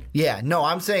leaving. Yeah, no,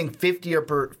 I'm saying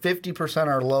 50%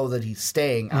 are low that he's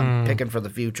staying. I'm picking for the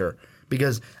future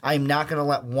because I'm not going to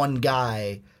let one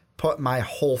guy put my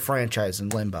whole franchise in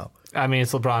limbo. I mean,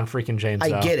 it's LeBron freaking James.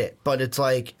 I get it, but it's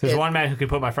like there's one man who can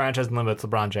put my franchise in limbo. It's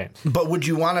LeBron James. But would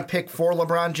you want to pick for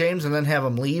LeBron James and then have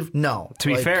him leave? No. To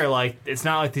be fair, it's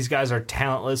not like these guys are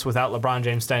talentless without LeBron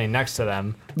James standing next to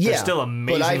them. They're still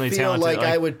amazingly but I feel talented. like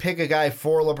I would pick a guy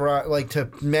for LeBron, to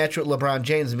match with LeBron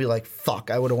James and be like,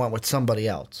 fuck, I would have went with somebody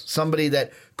else, somebody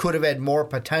that could have had more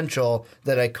potential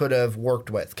that I could have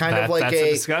worked with. That's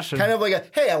a discussion. Kind of like a,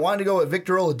 hey, I wanted to go with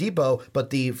Victor Oladipo,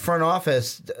 but the front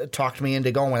office talked me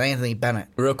into going with Anthony Bennett.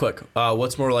 Real quick,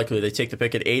 what's more likely? They take the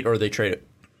pick at 8 or they trade it?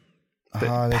 They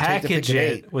package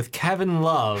it with Kevin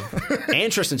Love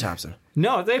and Tristan Thompson.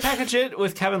 No, they package it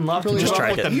with Kevin Love to move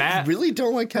up with the Matt. You really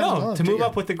don't like Kevin Love? To move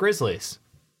up with the Grizzlies.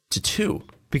 To 2.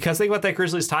 Because think about that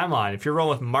Grizzlies timeline. If you're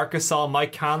rolling with Marc Gasol,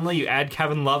 Mike Conley, you add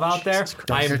Kevin Love out there.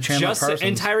 I am just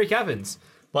and Tyreek Evans.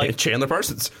 Like Chandler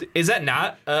Parsons. Is that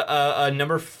not a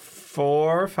number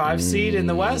 4 or 5 seed in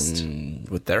the West?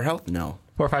 With their health, no.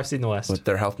 4 or 5 seed in the West. With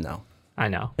their health, no. I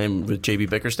know. And with JB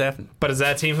Bickerstaff? But is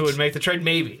that a team who would make the trade?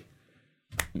 Maybe.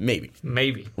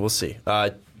 Maybe. We'll see.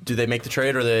 Do they make the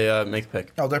trade or they make the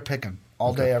pick? Oh, they're picking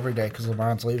all day, every day because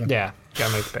LeBron's leaving. Yeah,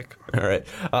 gotta make the pick. All right.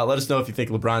 Let us know if you think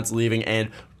LeBron's leaving and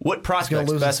what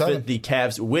prospects best fit the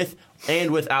Cavs with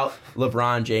and without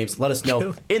LeBron James. Let us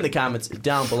know in the comments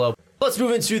down below. Let's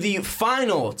move into the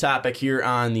final topic here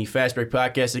on the Fast Break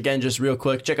Podcast. Again, just real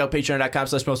quick, check out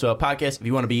patreon.com/mostofoupodcast if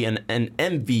you want to be an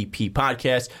MVP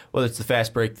podcast, whether it's the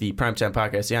Fast Break, the Primetime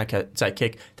Podcast, the Onside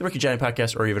Kick, the Ricky Johnny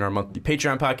Podcast, or even our monthly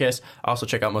Patreon podcast. Also,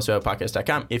 check out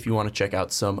mostofouspodcast.com if you want to check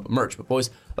out some merch. But boys,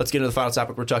 let's get into the final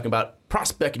topic. We're talking about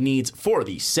prospect needs for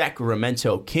the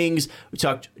Sacramento Kings. We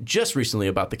talked just recently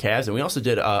about the Cavs, and we also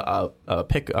did a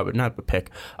topic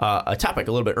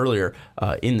a little bit earlier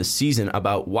in the season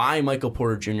about why Michael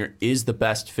Porter Jr. is the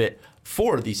best fit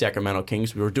for the Sacramento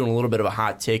Kings. We were doing a little bit of a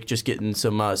hot take, just getting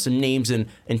some names and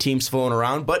teams flowing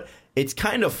around, but it's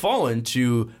kind of fallen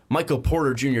to Michael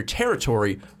Porter Jr.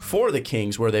 territory for the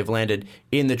Kings, where they've landed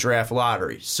in the draft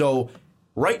lottery. So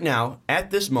right now,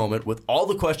 at this moment, with all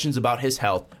the questions about his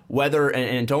health, whether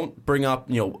and don't bring up,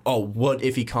 what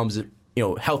if he comes,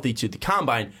 healthy to the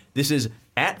combine? This is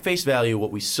at face value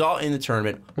what we saw in the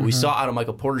tournament, what we saw out of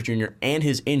Michael Porter Jr. and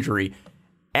his injury.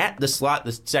 At the slot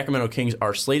the Sacramento Kings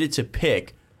are slated to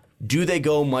pick, do they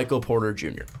go Michael Porter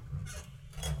Jr.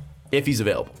 if he's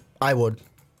available? I would.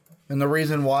 And the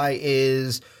reason why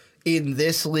is in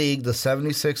this league, the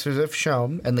 76ers have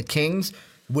shown, and the Kings,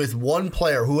 with one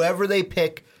player, whoever they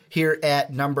pick here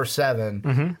at number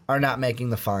 7, are not making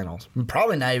the finals.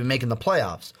 Probably not even making the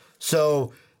playoffs.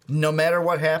 So no matter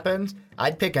what happens,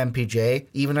 I'd pick MPJ,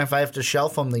 even if I have to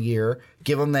shelf him the year,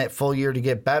 give him that full year to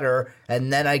get better,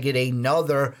 and then I get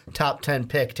another top 10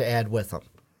 pick to add with him.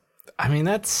 I mean,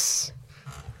 that's...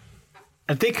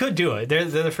 They could do it. They're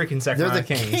the freaking Sacramento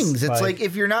They're the Kings. It's like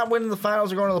if you're not winning the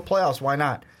finals or going to the playoffs, why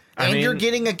not? And you're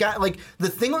getting a guy... Like, the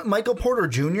thing with Michael Porter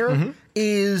Jr.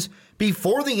 is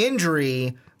before the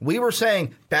injury, we were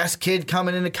saying, best kid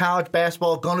coming into college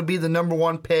basketball, going to be the number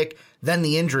 1 pick. Then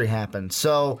the injury happened.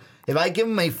 So if I give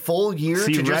him a full year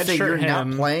to just say you're not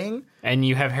playing... And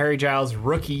you have Harry Giles'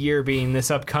 rookie year being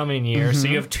this upcoming year. So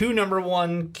you have 2 number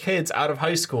 1 kids out of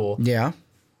high school. Yeah.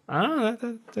 I don't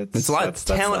know. It's a lot of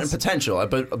talent and potential,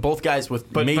 but both guys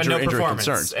with major no injury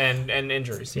concerns. And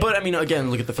injuries. Yeah. But, I mean, again,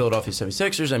 look at the Philadelphia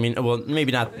 76ers. I mean, well,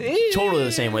 maybe not totally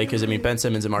the same way because, I mean, Ben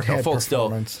Simmons and Markelle Fultz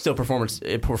still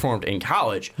performed in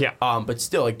college. Yeah. But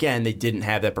still, again, they didn't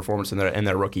have that performance in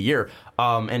their rookie year.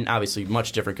 And obviously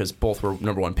much different because both were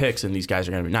number 1 picks, and these guys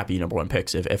are going to not be number 1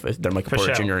 picks if they're Michael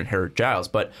Porter Jr. and Harry Giles.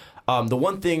 But the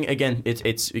one thing, again,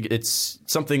 it's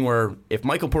something where if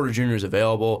Michael Porter Jr. is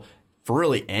available – for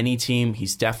really any team,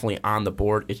 he's definitely on the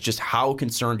board. It's just how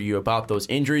concerned are you about those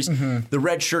injuries? The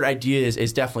red shirt idea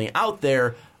is definitely out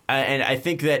there. And I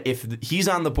think that if he's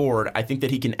on the board, I think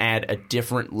that he can add a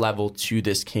different level to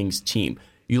this Kings team.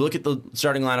 You look at the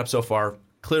starting lineup so far,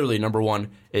 clearly number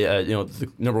 1,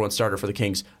 the number 1 starter for the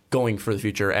Kings going for the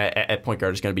future at point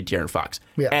guard is going to be De'Aaron Fox.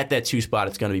 Yeah. At that 2 spot,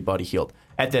 it's going to be Buddy Hield.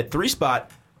 At that 3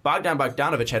 spot, Bogdan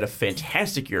Bogdanovic had a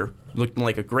fantastic year, looking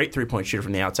like a great three-point shooter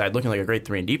from the outside, looking like a great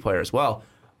 3-and-D player as well.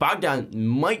 Bogdan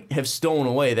might have stolen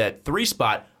away that 3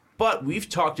 spot, but we've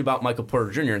talked about Michael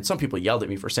Porter Jr., and some people yelled at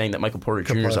me for saying that Michael Porter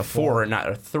Jr. is a 4 and not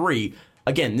a 3.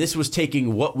 Again, this was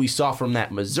taking what we saw from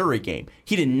that Missouri game.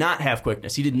 He did not have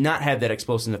quickness. He did not have that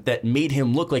explosiveness that made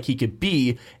him look like he could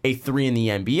be a 3 in the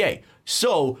NBA.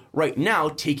 So right now,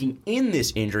 taking in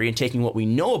this injury and taking what we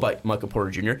know about Michael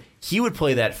Porter Jr., he would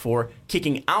play that 4,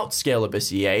 kicking out Scala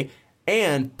Bissier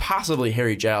and possibly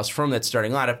Harry Giles from that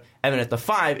starting lineup. And then at the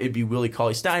 5, it'd be Willie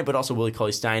Cauley-Stein, but also Willie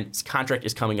Cauley-Stein's contract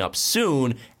is coming up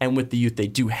soon, and with the youth they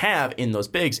do have in those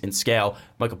bigs, in Scale,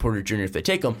 Michael Porter Jr. if they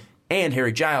take him, and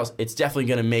Harry Giles, it's definitely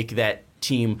going to make that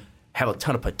team have a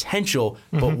ton of potential,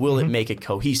 but will it make it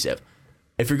cohesive?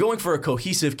 If you're going for a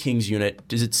cohesive Kings unit,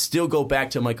 does it still go back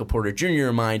to Michael Porter Jr. in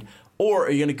your mind, or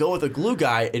are you going to go with a glue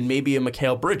guy and maybe a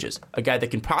Mikal Bridges, a guy that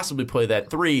can possibly play that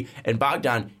 3, and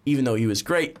Bogdan, even though he was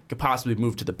great, could possibly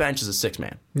move to the bench as a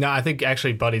 6-man? No, I think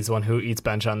actually Buddy's the one who eats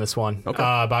bench on this one. Okay.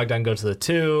 Bogdan goes to the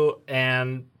 2,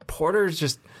 and Porter's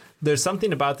just... There's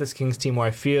something about this Kings team where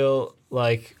I feel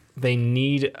like they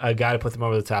need a guy to put them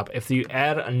over the top. If you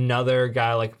add another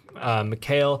guy like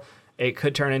Mikal, it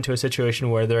could turn into a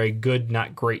situation where they're a good,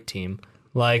 not great team.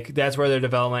 Like, that's where their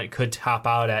development could top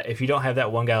out at. If you don't have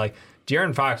that one guy, like,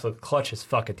 De'Aaron Fox looked clutch as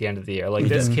fuck at the end of the year. Like,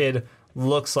 this kid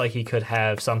looks like he could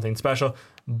have something special.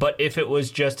 But if it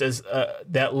was just as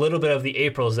that little bit of the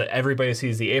Aprils that everybody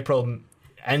sees, the April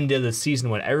end of the season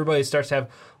when everybody starts to have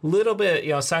little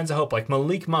bit, signs of hope. Like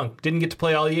Malik Monk didn't get to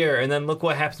play all year, and then look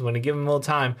what happens when you give him a little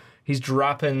time. He's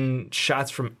dropping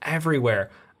shots from everywhere.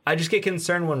 I just get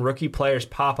concerned when rookie players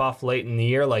pop off late in the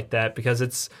year like that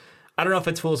because I don't know if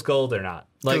it's fool's gold or not.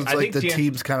 Like, I think the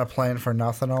team's kind of playing for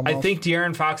nothing almost. I think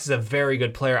De'Aaron Fox is a very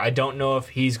good player. I don't know if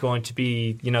he's going to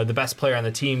be, the best player on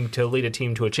the team to lead a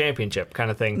team to a championship kind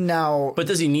of thing. Now, but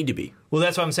does he need to be? Well,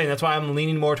 that's what I'm saying. That's why I'm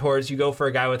leaning more towards you go for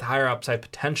a guy with higher upside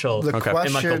potential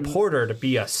and Michael Porter to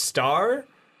be a star.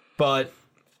 But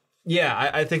yeah,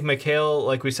 I think Mikal,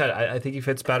 like we said, I think he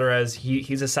fits better as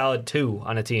he's a solid 2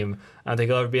 on a team. I don't think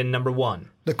he'll ever be a number 1.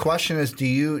 The question is,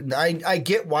 I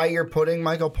get why you're putting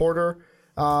Michael Porter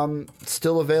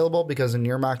still available, because in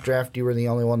your mock draft you were the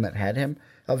only one that had him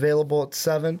available at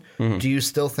 7. Do you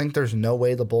still think there's no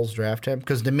way the Bulls draft him?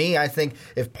 Because to me, I think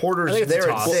if Porter's there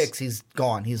at 6, he's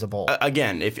gone. He's a Bull.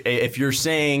 Again, if you're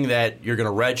saying that you're going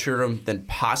to redshirt him, then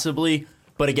possibly.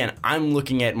 But again, I'm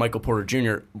looking at Michael Porter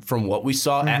Jr. from what we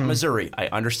saw at Missouri. I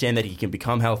understand that he can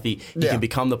become healthy. He can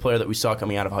become the player that we saw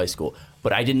coming out of high school.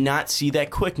 But I did not see that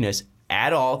quickness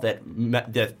at all, that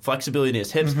flexibility in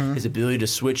his hips, his ability to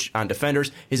switch on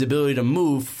defenders, his ability to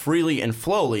move freely and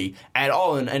flowly at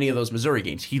all in any of those Missouri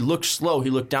games. He looked slow, he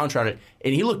looked downtrodden,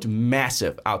 and he looked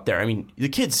massive out there. I mean, the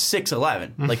kid's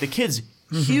 6'11". Like, the kid's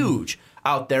huge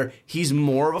out there. He's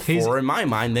more of a 4 in my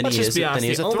mind than he is a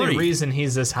 3. The only reason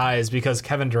he's this high is because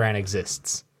Kevin Durant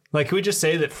exists. Like, can we just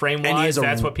say that frame-wise,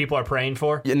 that's what people are praying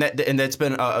for? And that's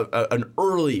been an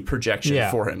early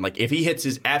projection for him. Like, if he hits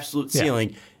his absolute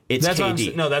ceiling, it's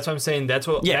KD. That's what I'm saying. That's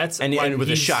what. Yeah, and with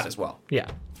his shot as well.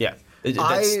 Yeah.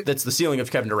 That's the ceiling of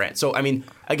Kevin Durant. So, I mean,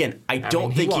 again, I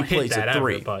don't think he plays at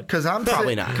 3. Because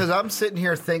probably not. Because I'm sitting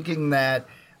here thinking that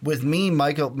with me,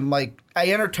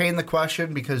 I entertain the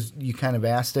question because you kind of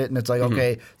asked it, and it's like,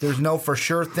 okay, there's no for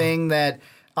sure thing that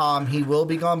he will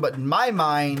be gone. But in my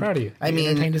mind, proud of you. I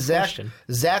mean,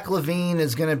 Zach LaVine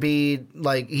is going to be,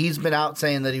 like, he's been out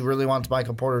saying that he really wants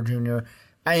Michael Porter Jr.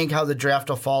 I think how the draft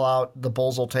will fall out, the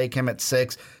Bulls will take him at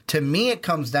 6. To me, it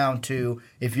comes down to,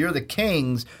 if you're the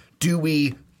Kings, do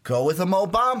we go with a Mo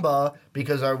Bamba?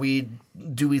 Because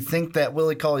do we think that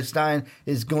Willie Cauley-Stein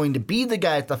is going to be the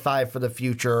guy at the 5 for the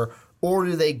future, or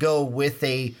do they go with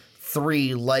a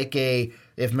 3 like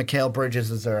if Mikal Bridges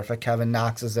is there, if a Kevin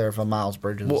Knox is there, if a Miles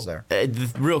Bridges is there?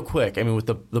 Real quick, I mean, with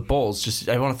the Bulls,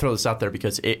 I want to throw this out there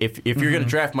because if you're going to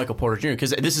draft Michael Porter Jr., because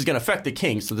this is going to affect the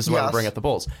Kings, so this is why I bring up the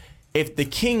Bulls. If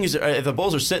the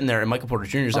Bulls are sitting there and Michael Porter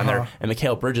Jr. is on there and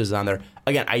Mikal Bridges is on there,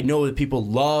 again, I know that people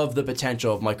love the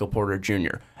potential of Michael Porter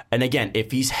Jr. And again,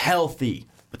 if he's healthy,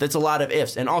 but that's a lot of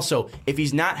ifs. And also, if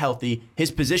he's not healthy,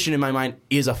 his position in my mind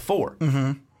is a 4.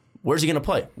 Where's he going to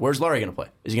play? Where's Laurie going to play?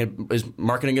 Is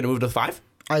Markkanen going to move to the 5?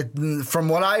 From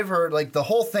what I've heard, like, the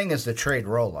whole thing is to trade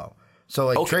Rolo.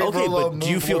 So trade Rolo, but do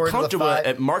you feel comfortable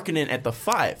at Markkanen at the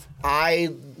 5?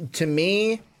 To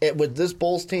me, with this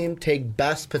Bulls team, take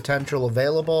best potential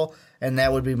available, and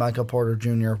that would be Michael Porter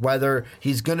Jr. Whether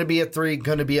he's going to be a 3,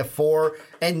 going to be a 4,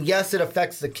 and yes, it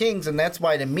affects the Kings, and that's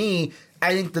why, to me,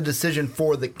 I think the decision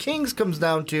for the Kings comes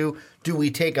down to, do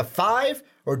we take a 5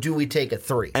 or do we take a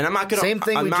 3? And I'm not going to. Same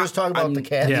thing we just talked about the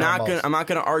Cavs. I'm not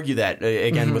going to argue that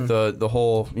again with the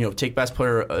whole take best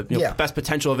player, best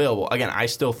potential available. Again, I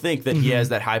still think that he has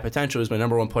that high potential. He's my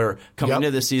number 1 player coming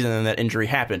into this season, and that injury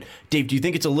happened. Dave, do you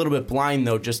think it's a little bit blind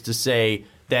though, just to say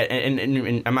that?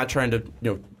 And I'm not trying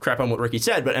to crap on what Ricky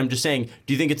said, but I'm just saying,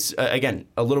 do you think it's again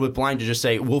a little bit blind to just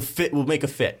say we'll make a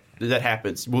fit? that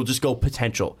happens, we'll just go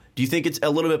potential. Do you think it's a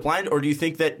little bit blind, or do you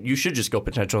think that you should just go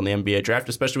potential in the NBA draft,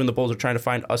 especially when the Bulls are trying to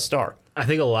find a star? I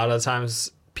think a lot of the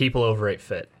times people overrate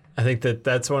fit. I think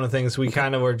that's one of the things we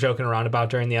kind of were joking around about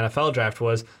during the NFL draft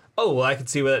was, oh, well, I could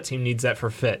see where that team needs that for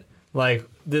fit. Like,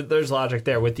 there's logic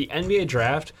there. With the NBA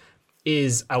draft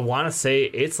I want to say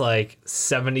it's like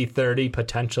 70-30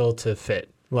 potential to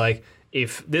fit. Like,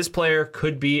 if this player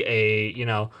could be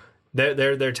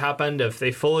their top end, if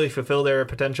they fully fulfill their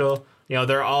potential,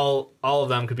 they're all of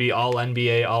them could be all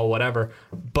NBA, all whatever.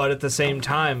 But at the same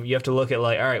time, you have to look at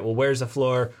like, all right, well, where's the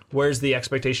floor? Where's the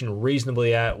expectation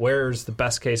reasonably at? Where's the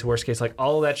best case, worst case? Like,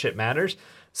 all of that shit matters.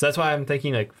 So that's why I'm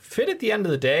thinking like fit at the end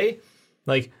of the day,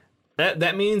 like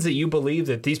that means that you believe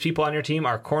that these people on your team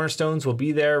are cornerstones, will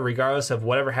be there regardless of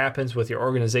whatever happens with your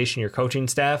organization, your coaching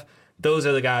staff. Those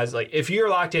are the guys. Like, if you're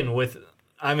locked in with,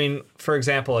 for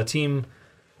example, a team.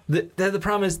 The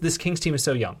problem is this Kings team is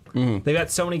so young. Mm-hmm. They've got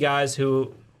so many guys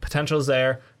who potential's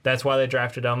there. That's why they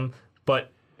drafted them.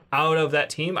 But out of that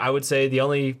team, I would say the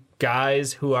only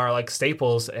guys who are like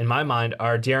staples in my mind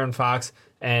are De'Aaron Fox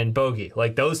and Bogey.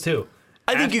 Like those two.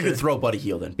 I think you could throw Buddy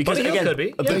Hield in because Buddy again, could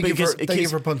be. Thank you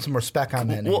for putting some respect on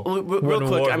that name. Real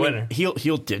quick,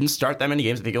 Hield didn't start that many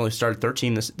games. I think he only started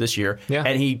 13 this year,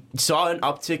 and he saw an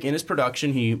uptick in his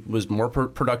production. He was more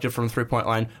productive from the 3-point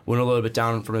line. Went a little bit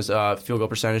down from his field goal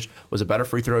percentage. Was a better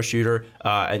free throw shooter.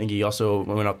 I think he also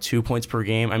went up 2 points per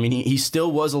game. I mean, he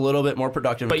still was a little bit more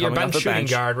productive. But your bench shooting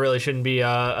guard really shouldn't be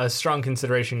a strong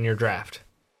consideration in your draft.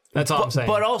 That's all I'm saying.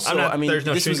 But also, there's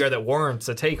no shooting guard that warrants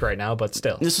a take right now, but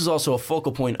still. This is also a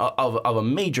focal point of a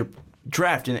major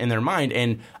draft in their mind.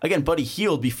 And again, Buddy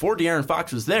Hield, before De'Aaron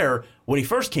Fox was there, when he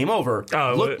first came over,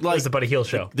 looked like the Buddy Hield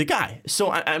show. The guy.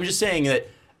 So I'm just saying that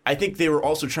I think they were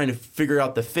also trying to figure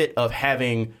out the fit of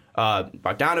having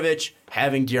Bogdanovich,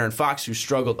 having De'Aaron Fox, who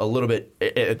struggled a little bit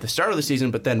at the start of the season,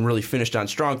 but then really finished on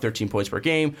strong, 13 points per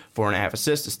game, 4.5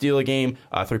 assists, a steal a game,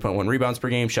 3.1 rebounds per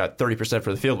game, shot 30%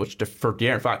 for the field, which for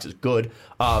De'Aaron Fox is good,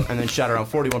 and then shot around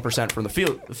 41% from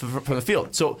the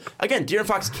field. So again, De'Aaron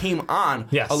Fox came on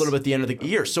a little bit at the end of the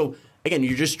year. So again,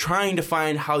 you're just trying to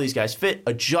find how these guys fit,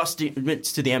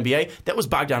 adjustments to the NBA. That was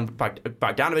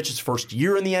Bogdanovich's first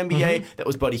year in the NBA. Mm-hmm. That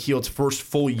was Buddy Hield's first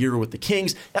full year with the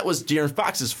Kings. That was De'Aaron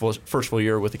Fox's first full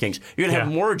year with the Kings. You're going to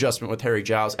have more adjustment with Harry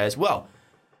Giles as well.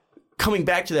 Coming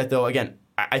back to that, though, again,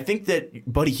 I think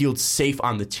that Buddy Hield's safe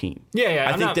on the team.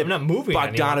 I'm not moving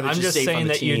Bogdanovich. I'm just saying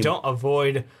that you don't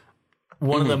avoid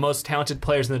one of the most talented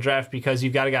players in the draft because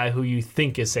you've got a guy who you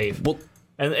think is safe. Well,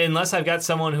 unless I've got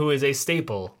someone who is a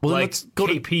staple, like let's go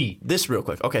KP. To this real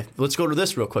quick. Okay, let's go to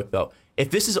this real quick, though.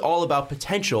 If this is all about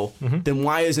potential, then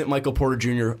why isn't Michael Porter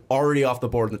Jr. already off the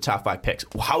board in the top 5 picks?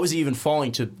 How is he even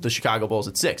falling to the Chicago Bulls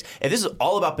at 6? If this is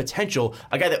all about potential,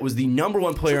 a guy that was the number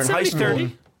 1 player in high school.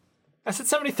 70-30. I said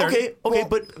 70-30. Okay,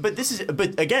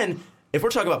 but again, if we're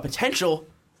talking about potential,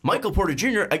 Michael Porter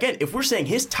Jr., again, if we're saying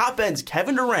his top end's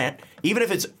Kevin Durant, even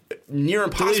if it's near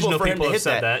impossible for him to hit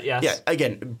that. Yes. Yeah,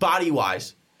 again,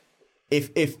 body-wise,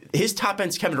 if his top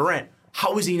end's Kevin Durant,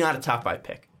 how is he not a top 5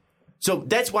 pick? So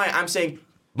that's why I'm saying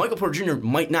Michael Porter Jr.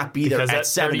 might not be there at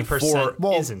 74.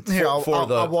 Well, isn't. Here,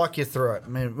 I'll walk you through it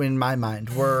in my mind.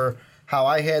 Where how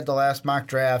I had the last mock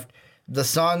draft, the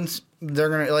Suns, they're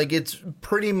gonna it's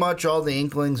pretty much all the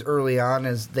inklings early on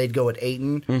is they'd go with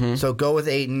Ayton. Mm-hmm. So go with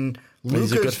Ayton.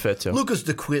 He's a good fit too. Luka's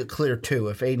the clear 2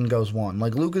 if Ayton goes 1.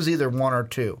 Like Luka's either 1 or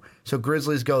 2. So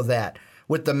Grizzlies go that.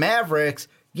 With the Mavericks,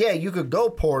 yeah, you could go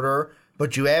Porter,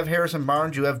 but you have Harrison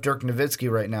Barnes, you have Dirk Nowitzki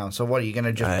right now. So what are you going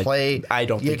to just play? I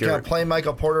don't think you're going to play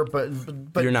Michael Porter,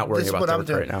 but you're not worried about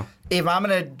Dirk right now. If I'm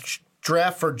going to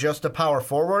draft for just a power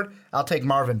forward, I'll take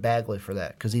Marvin Bagley for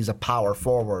that because he's a power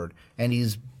forward and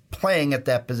he's playing at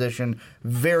that position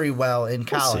very well in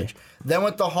college. Then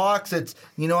with the Hawks, it's,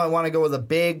 I want to go with a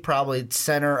big, probably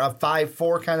center, a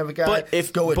 5'4" kind of a guy.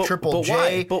 Go with Triple J.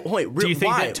 Why? But wait, do you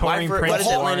think that Taurean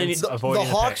Prince the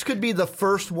Hawks could be the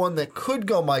first one that could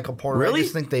go Michael Porter? Really? I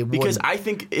just think they would. Because I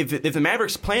think if the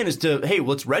Mavericks' plan is to, hey,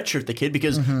 let's redshirt the kid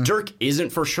because Dirk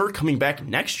isn't for sure coming back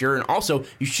next year, and also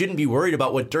you shouldn't be worried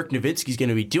about what Dirk Nowitzki's going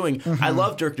to be doing. I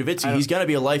love Dirk Nowitzki. He's going to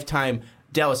be a lifetime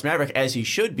Dallas Maverick as he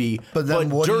should be, but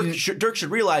Dirk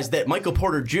should realize that Michael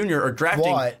Porter Jr. or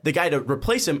drafting the guy to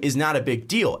replace him is not a big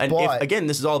deal. And if, again,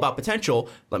 this is all about potential,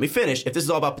 let me finish. If this is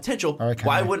all about potential,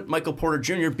 why wouldn't Michael Porter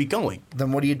Jr. be going?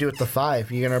 Then what do you do at the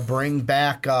 5? You're going to bring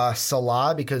back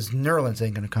Salah because Nerlens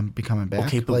ain't going to be coming back.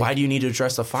 Okay, but why do you need to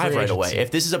address the 5 right away?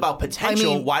 If this is about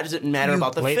potential, why does it matter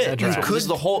about the fit? This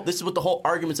is what the whole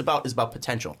argument's about, is about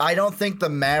potential. I don't think the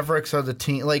Mavericks are the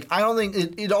team. I don't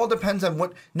think it all depends on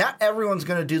what. Not everyone's one's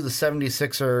going to do the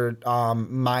 76er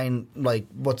mind, like,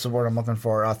 what's the word I'm looking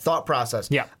for? Thought process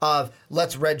of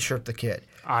let's redshirt the kid.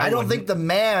 I don't think the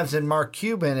Mavs and Mark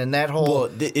Cuban and that whole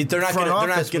they're not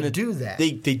going to do that.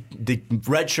 They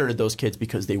redshirted those kids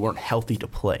because they weren't healthy to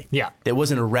play. Yeah, it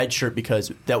wasn't a redshirt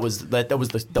because that was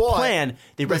the plan.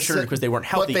 They redshirted because they weren't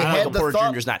healthy. Michael Porter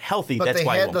Jr. is not healthy. That's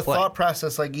why he won't play. But they had the thought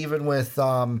process, like even with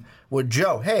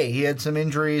Joe. Hey, he had some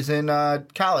injuries in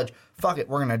college. Fuck it,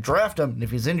 we're going to draft him. And if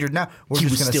he's injured now, we're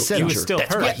just going to sit him. He was still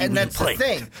hurt. And that's the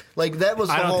thing. Like that was.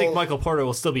 I don't think Michael Porter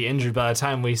will still be injured by the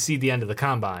time we see the end of the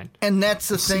combine. And that's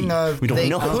the thing of we don't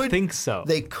know. I don't think so.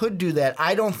 They could do that.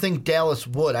 I don't think Dallas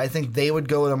would. I think they would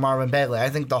go with a Marvin Bagley. I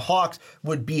think the Hawks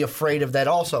would be afraid of that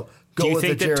also. Do you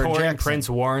think that Taurean Prince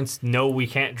warrants? No, we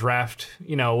can't draft.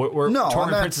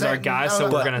 Taurean Prince is our guy, so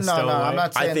we're going to stow away. I'm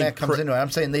not saying that comes into it. I'm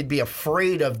saying they'd be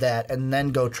afraid of that and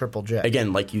then go Triple J.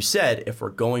 Again, like you said, if we're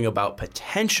going about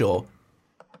potential,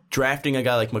 drafting a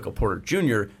guy like Michael Porter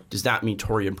Jr. does not mean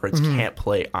Taurean Prince can't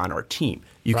play on our team.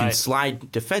 You can slide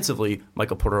defensively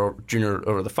Michael Porter Jr.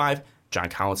 over the 5, John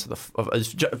Collins to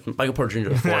the Michael Porter Jr.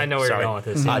 to the 4. I know where you're going with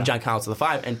this. John Collins to the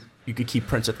 5, and you could keep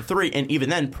Prince at the 3, and even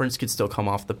then, Prince could still come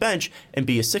off the bench and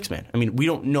be a 6-man. I mean, we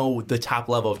don't know the top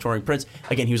level of Taurean Prince.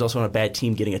 Again, he was also on a bad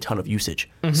team getting a ton of usage.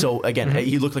 So, again,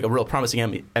 he looked like a real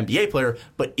promising NBA player,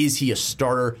 but is he a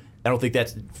starter? I don't think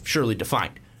that's surely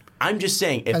defined. I'm just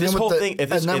saying, if this whole thing's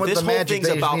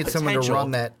about need someone to run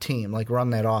that team, like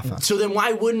run that offense. So then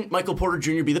why wouldn't Michael Porter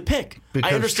Jr. be the pick?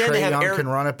 Because I understand Trae Young can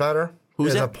run it better.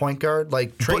 Who's a point guard?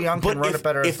 Like Trae Young can run it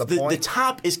better as the point. The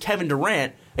top is Kevin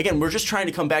Durant. Again, we're just trying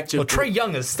to come back to. Well, Trae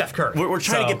Young is Steph Curry. We're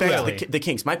trying to get back to the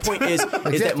Kings. My point is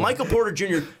that Michael Porter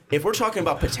Jr. If we're talking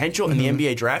about potential in the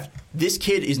NBA draft, this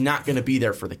kid is not going to be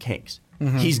there for the Kings.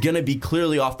 He's going to be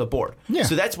clearly off the board. Yeah.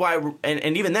 So that's why,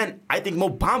 and even then, I think Mo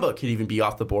Bamba could even be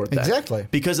off the board then. Exactly.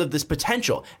 Because of this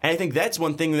potential. And I think that's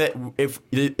one thing that if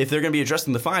they're going to be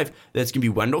addressing the 5, that's going to be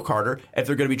Wendell Carter. If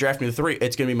they're going to be drafting the 3,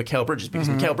 it's going to be Mikal Bridges. Because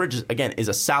Mikal Bridges, again, is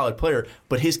a solid player,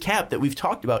 but his cap that we've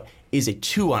talked about is a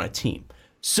 2 on a team.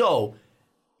 So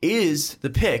is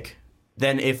the pick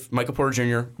then if Michael Porter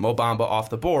Jr., Mo Bamba off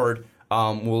the board,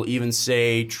 we'll even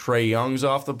say Trae Young's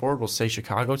off the board. We'll say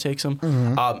Chicago takes him.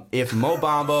 If Mo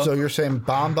Bamba... So you're saying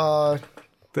Bamba...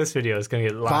 This video is going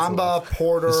to get lots of love.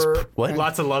 Porter...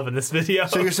 Lots of love in this video.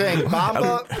 So you're saying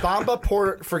Bamba,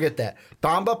 Porter... Forget that.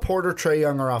 Bamba, Porter, Trae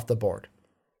Young are off the board.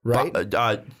 Right?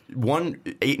 1,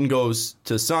 Ayton goes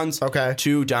to the Suns. Okay.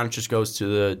 2, Doncic goes to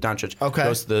the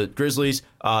goes to the Grizzlies.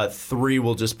 3,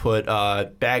 we'll just put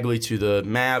Bagley to the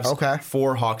Mavs. Okay.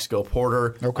 4, Hawks go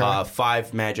Porter. Okay.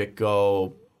 5, Magic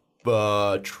go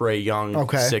Trae Young.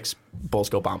 Okay. 6,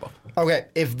 Bulls go Bamba. Okay,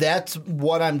 if that's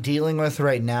what I'm dealing with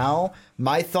right now,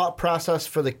 my thought process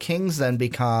for the Kings then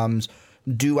becomes: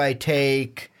 do I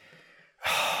take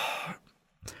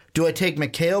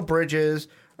Mikal Bridges?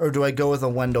 Or do I go with a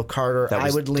Wendell Carter? I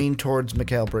would lean towards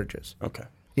Mikal Bridges. Okay.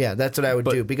 Yeah, that's what I would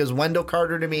do. Because Wendell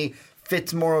Carter, to me,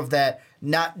 fits more of that,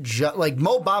 not just... Like,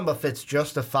 Mo Bamba fits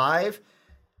just a 5.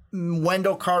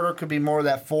 Wendell Carter could be more of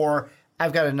that 4.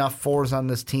 I've got enough 4s on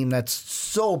this team that's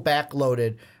so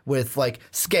backloaded with, like,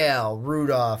 Scale,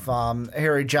 Rudolph,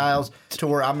 Harry Giles, to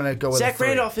where I'm going to go with Zach a 3.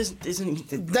 Randolph isn't...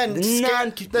 Then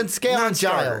Scale and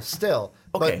Giles, still.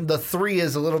 Okay. But the 3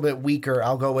 is a little bit weaker.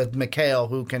 I'll go with Mikal,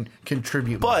 who can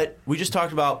contribute more. But we just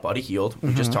talked about Buddy Hield.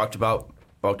 We just talked about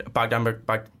Bogdan and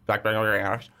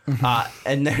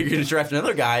now you're going to draft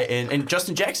another guy, and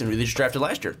Justin Jackson, who they just drafted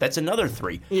last year. That's another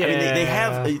 3. Yeah. I mean, they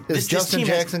have... Is Justin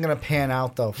Jackson going to pan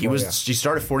out, though, He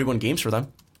started 41 games for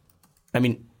them. I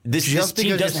mean... This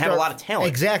team doesn't have a lot of talent.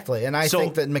 Exactly, and I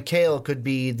think that Mikal could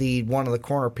be one of the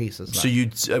corner pieces. So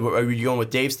are you going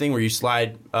with Dave's thing where you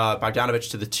slide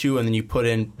Bogdanovich to the 2 and then you put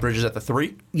in Bridges at the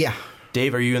 3? Yeah.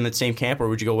 Dave, are you in the same camp or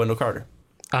would you go Wendell Carter?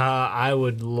 I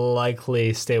would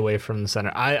likely stay away from the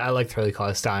center. I like Wrigley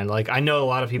Cauley-Stein. Like, I know a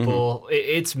lot of people,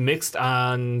 it's mixed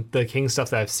on the Kings stuff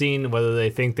that I've seen, whether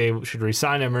they think they should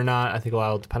re-sign him or not. I think a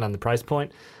lot will depend on the price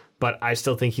point. But I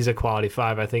still think he's a quality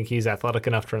 5. I think he's athletic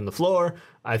enough to run the floor.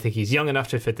 I think he's young enough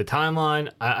to fit the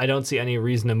timeline. I don't see any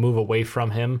reason to move away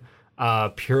from him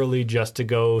purely just to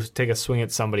go take a swing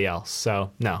at somebody else.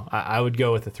 So, no, I would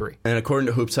go with the 3. And according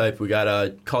to Hoops Hype, we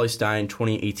got Cauley-Stein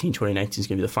 2018-2019 is going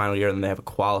to be the final year, and then they have a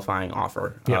qualifying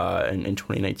offer in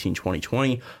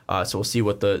 2019-2020. So we'll see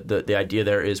what the idea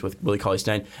there is with Willie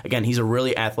Cauley-Stein. Again, he's a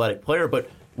really athletic player, but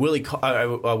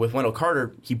with Wendell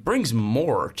Carter, he brings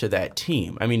more to that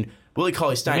team. I mean, Willie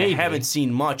Cauley-Stein, I haven't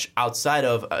seen much outside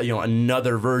of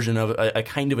another version of a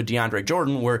kind of a DeAndre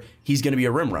Jordan, where he's going to be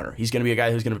a rim runner. He's going to be a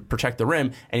guy who's going to protect the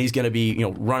rim, and he's going to be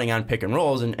running on pick and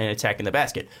rolls and attacking the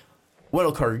basket.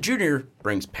 Wendell Carter Jr.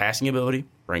 brings passing ability,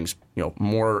 brings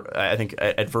more. I think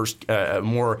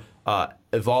more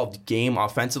evolved game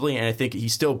offensively, and I think he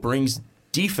still brings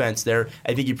defense there.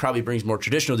 I think he probably brings more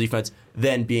traditional defense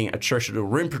than being a traditional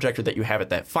rim protector that you have at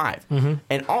that 5.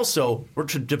 And also, we're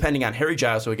depending on Harry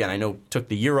Giles, who again I know took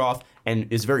the year off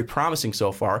and is very promising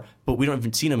so far, but we don't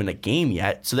even seen him in a game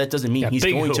yet, so that doesn't mean he's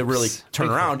going to really turn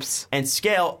around. Hoops. And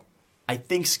Scale, I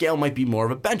think Scale might be more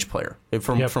of a bench player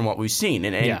from what we've seen.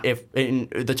 And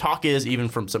the talk is, even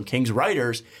from some Kings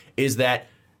writers, is that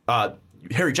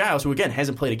Harry Giles, who again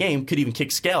hasn't played a game, could even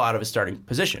kick Scale out of his starting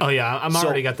position. Oh yeah, I'm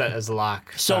already got that as a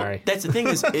lock. Sorry. So that's the thing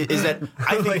is that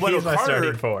I think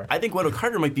Wendell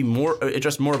Carter might be more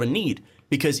just more of a need,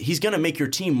 because he's going to make your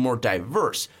team more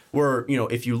diverse. Where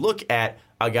if you look at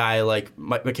a guy like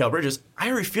Mikal Bridges,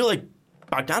 I already feel like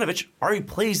Bogdanovich already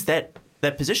plays that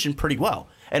position pretty well,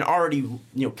 and already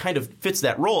kind of fits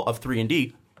that role of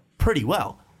 3-and-D pretty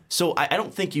well. So I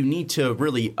don't think you need to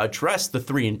really address the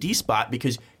 3-and-D spot,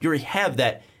 because you already have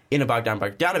that in a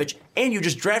Bogdanovich, and you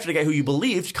just drafted a guy who you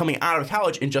believed coming out of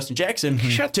college in Justin Jackson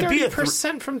to be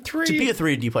 30% from 3 to be a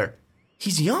 3-and-D player.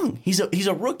 He's young. He's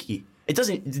a rookie. It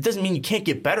doesn't mean you can't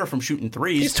get better from shooting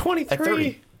threes. He's 23. At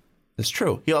 30. That's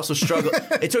true. He also struggled.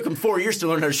 It took him 4 years to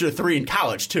learn how to shoot a 3 in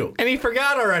college too, and he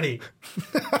forgot already.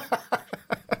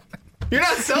 You're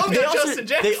not selling Justin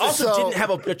Jackson. They also didn't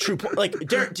have a true point. Like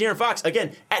De'Aaron Fox,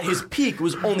 again, at his peak,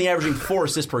 was only averaging 4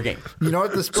 assists per game. You know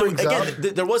what this brings up?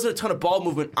 There wasn't a ton of ball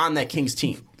movement on that Kings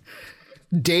team.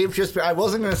 Dave I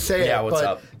wasn't going to say it, what's but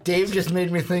up? Dave just made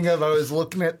me think of, I was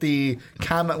looking at the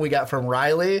comment we got from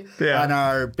Riley on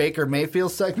our Baker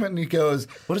Mayfield segment, and he goes,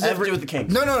 what does that have to do with the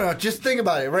Kings? No. Just think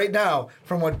about it right now.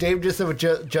 From what Dave just said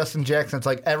with Justin Jackson, it's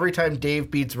like every time Dave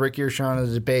beats Ricky or Sean in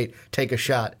a debate, take a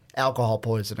shot. Alcohol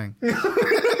poisoning. Wait,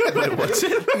 what's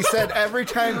it? He said every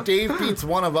time Dave beats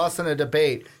one of us in a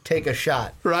debate, take a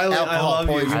shot. Riley, alcohol I love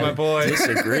poisoning. you, my boy. I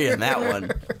disagree on that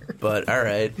one, but all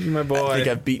right, my boy. I think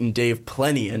I've beaten Dave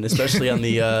plenty, and especially on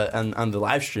the on the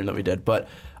live stream that we did. But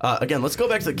again, let's go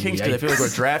back to the Kings, because I feel like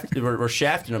we're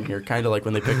shafting them here, kind of like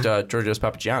when they picked Georgios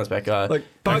Papagiannis back.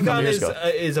 Bogdan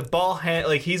is a ball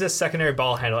he's a secondary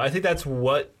ball handler. I think that's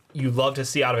what you love to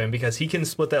see out of him, because he can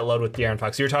split that load with De'Aaron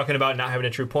Fox. You're talking about not having a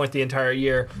true point the entire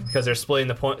year because they're splitting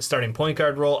the starting point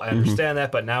guard role. I understand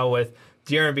that, but now with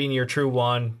De'Aaron being your true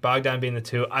 1, Bogdan being the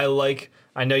 2, I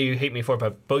know you hate me for it,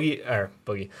 but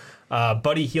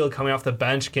Buddy Hield coming off the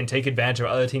bench can take advantage of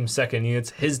other teams' second units.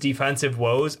 His defensive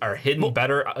woes are hidden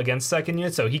better against second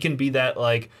units, so he can be that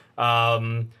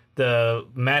the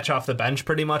match off the bench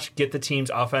pretty much, get the team's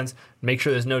offense, make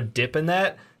sure there's no dip in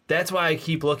that. That's why I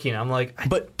keep looking. I'm like,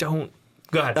 don't.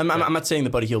 Go ahead. I'm not saying that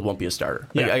Buddy Hield won't be a starter.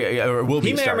 Yeah. Or will be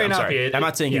he a may starter. Or may not be. I'm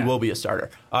not saying he will be a starter.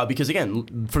 Because,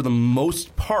 again, for the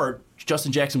most part,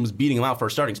 Justin Jackson was beating him out for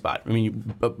a starting spot. I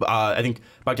mean, I think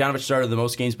Bogdanovich started the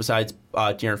most games besides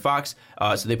De'Aaron Fox.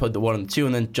 So they played the 1 and the 2,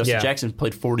 and then Justin Jackson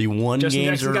played 41 Justin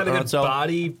games. Justin got a good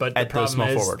body, but the problem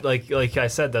is, forward. like I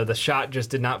said, though, the shot just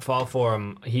did not fall for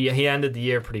him. He ended the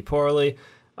year pretty poorly.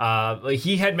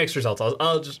 He had mixed results.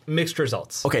 I'll just mixed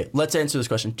results. Okay, let's answer this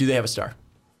question. Do they have a star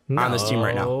on this team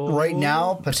right now? Right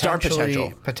now, potentially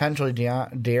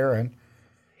De'Aaron.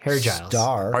 Harry Giles.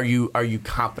 Star. Are you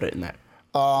confident in that?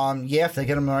 Yeah, if they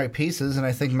get him the right pieces, and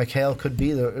I think Mikal could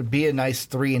be a nice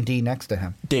 3-and-D next to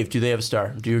him. Dave, do they have a star?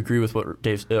 Do you agree with what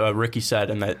Ricky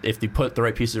said, and that if they put the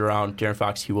right pieces around De'Aaron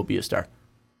Fox, he will be a star?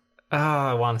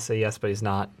 I want to say yes, but he's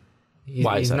not.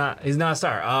 Why is that? He's not a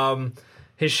star.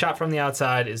 His shot from the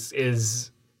outside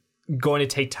is going to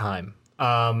take time.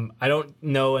 I don't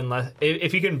know unless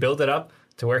if he can build it up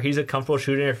to where he's a comfortable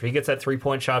shooter. If he gets that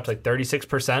 3-point shot to like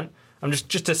 36%, I'm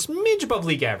just a smidge above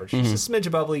league average. Just a smidge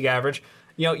above league average.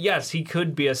 Yes, he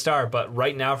could be a star, but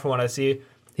right now, from what I see,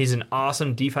 he's an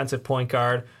awesome defensive point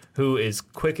guard who is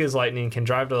quick as lightning, can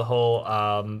drive to the hole,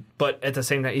 but at the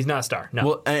same time, he's not a star. No.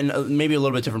 Well, and maybe a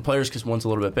little bit different players because one's a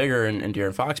little bit bigger and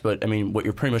De'Aaron Fox, but I mean, what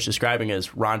you're pretty much describing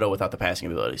is Rondo without the passing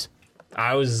abilities.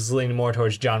 I was leaning more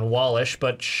towards John Wallish,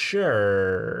 but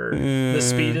sure. The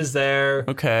speed is there.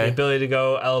 Okay. The ability to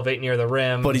go elevate near the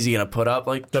rim. But is he going to put up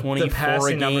like 24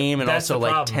 a game and also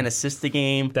like 10 assists a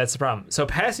game? That's the problem. So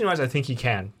passing-wise, I think he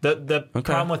can. The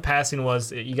problem with passing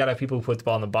was you got to have people who put the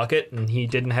ball in the bucket, and he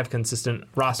didn't have consistent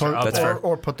roster up.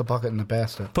 Or put the bucket in the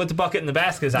basket. Put the bucket in the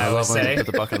basket, as I always say. Put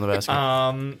the bucket in the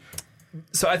basket.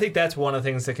 So I think that's one of the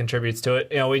things that contributes to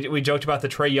it. We joked about the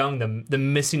Trae Young, the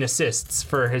missing assists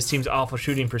for his team's awful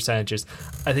shooting percentages.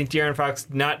 I think De'Aaron Fox,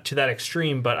 not to that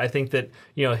extreme, but I think that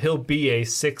he'll be a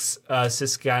 6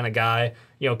 assist kind of guy,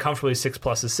 comfortably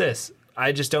 6+ assists.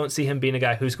 I just don't see him being a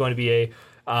guy who's going to be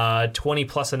 20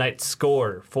 plus a night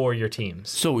score for your teams.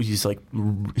 So he's like,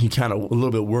 he kind of a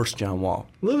little bit worse John Wall.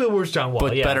 A little bit worse John Wall,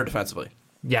 but better defensively.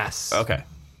 Yes. Okay.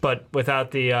 But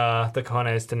without the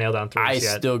cojones to nail down threes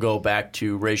yet. Still go back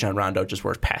to Rajon Rondo, just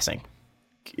worse passing.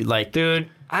 Like, dude,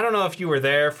 I don't know if you were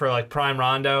there for like prime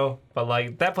Rondo, but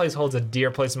like that place holds a dear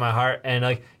place in my heart, and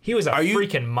like he was a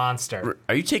freaking monster.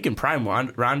 Are you taking prime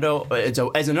Rondo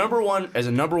as a number one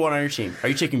on your team? Are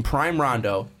you taking prime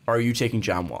Rondo or are you taking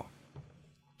John Wall?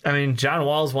 I mean, John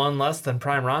Wall's one less than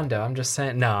prime Rondo. I'm just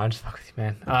saying. No, I'm just fucking with you,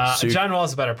 man. John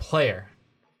Wall's a better player,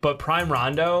 but prime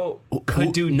Rondo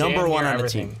could do number one on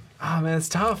everything. the team. Oh man, it's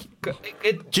tough.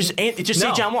 Just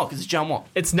say John Wall because it's John Wall.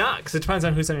 It's not because it depends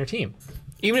on who's on your team.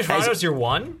 Even if Rondo's your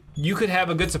one, you could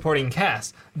have a good supporting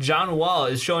cast. John Wall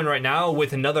is showing right now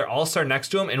with another All-Star next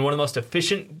to him and one of the most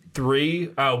efficient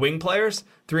 3 wing players,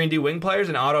 3-and-D wing players,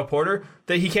 and Otto Porter,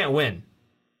 that he can't win.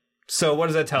 So what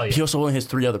does that tell you? He also only has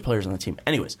 3 other players on the team.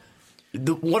 Anyways,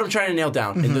 what I'm trying to nail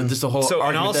down, and this the whole so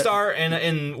argument an All-Star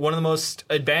and one of the most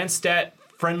advanced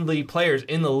stat-friendly players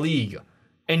in the league,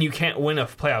 and you can't win a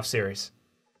playoff series.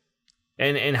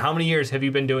 And how many years have you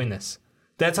been doing this?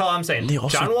 That's all I'm saying.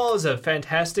 John Wall is a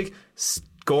fantastic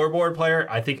scoreboard player.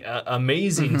 I think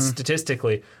amazing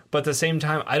statistically. But at the same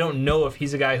time, I don't know if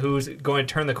he's a guy who's going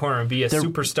to turn the corner and be a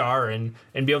superstar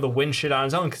and be able to win shit on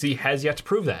his own because he has yet to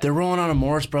prove that. They're rolling out a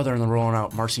Morris brother and they're rolling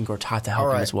out Marcin Gortat to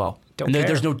help him as well.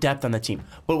 There's no depth on the team.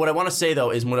 But what I want to say, though,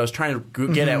 is what I was trying to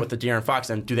get at with the De'Aaron Fox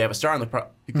and do they have a star? And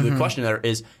the question there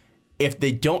is if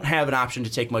they don't have an option to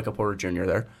take Michael Porter Jr.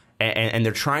 there, and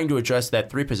they're trying to address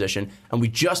that 3 position. And we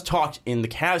just talked in the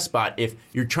Cavs spot, if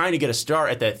you're trying to get a star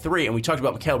at that 3, and we talked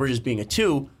about Mikal Bridges being a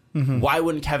 2, why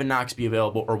wouldn't Kevin Knox be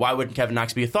available, or why wouldn't Kevin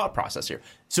Knox be a thought process here?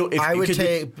 So if I would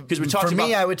take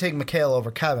Mikal over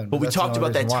Kevin. But we talked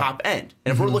about that top end.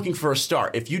 And if we're looking for a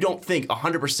star, if you don't think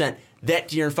 100% that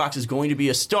De'Aaron Fox is going to be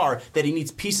a star, that he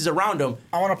needs pieces around him,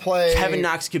 I want to play. Kevin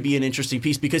Knox could be an interesting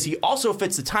piece because he also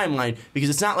fits the timeline because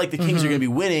it's not like the Kings are going to be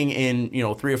winning in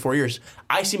 3 or 4 years.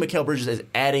 I see Mikal Bridges as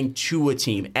adding to a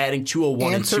team, adding to a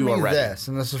 1 and 2 already. Answer me this,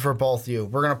 and this is for both of you.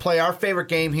 We're going to play our favorite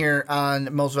game here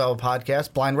on Most Valuable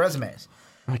Podcast, Blind Resumes.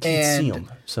 I can't see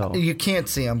them. So. You can't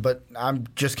see them, but I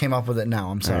just came up with it now.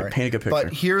 I'm sorry. Right, paint a good picture.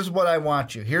 But here's what I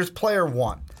want you. Here's player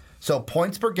 1. So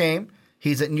points per game.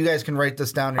 And you guys can write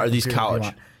this down. Are these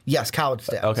college? Yes, college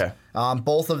stats. Okay.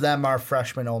 Both of them are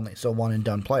freshmen only, so one and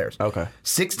done players. Okay.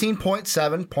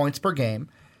 16.7 points per game,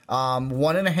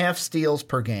 1.5 steals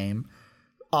per game,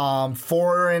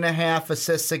 4.5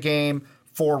 assists a game,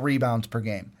 4 rebounds per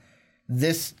game.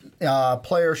 This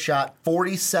player shot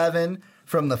 47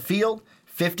 from the field,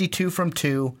 52 from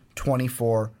 2,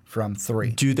 24 from 3.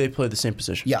 Do they play the same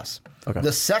position? Yes. Okay.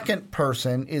 The second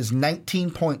person is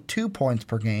 19.2 points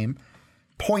per game,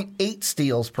 0.8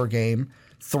 steals per game,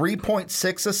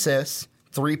 3.6 assists,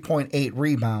 3.8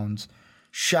 rebounds,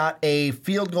 shot a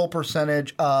field goal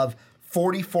percentage of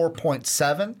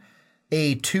 44.7,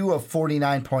 a 2 of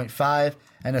 49.5,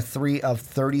 and a 3 of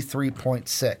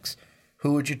 33.6.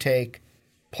 Who would you take?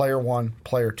 Player 1,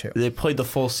 player 2. They played the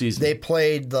full season. They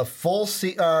played the full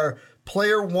season.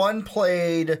 Player 1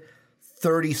 played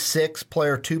 36.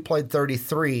 Player 2 played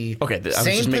 33. Okay,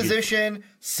 same position,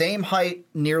 same height,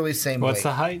 nearly same weight. What's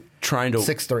the height?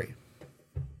 6'3".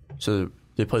 So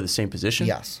they play the same position?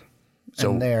 Yes.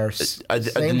 So and they're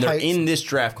in this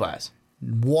draft class.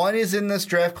 One is in this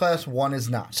draft class, one is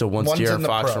not. So one's De'Aaron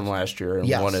Fox from last year, and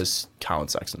one is Colin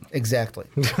Sexton. Exactly.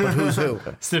 But who's who?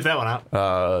 Sniff that one out.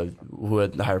 Who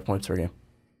had the higher points per game?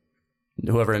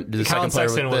 Whoever the second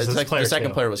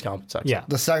player was Colin Sexton. Yeah.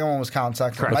 The second one was Colin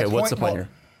Sexton. Correct. Okay, what's the point here?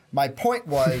 My point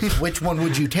was, which one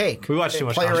would you take? We watched too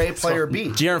much. Player A, player B.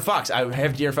 De'Aaron Fox. I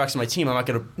have De'Aaron Fox on my team. I'm not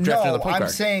going to draft another point guard. I'm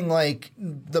saying, like,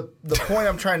 the point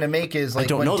I'm trying to make is, like, I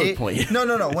don't know the point.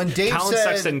 No. When Dave Colin said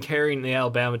Sexton carrying the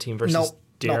Alabama team versus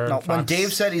De'Aaron Fox. When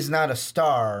Dave said he's not a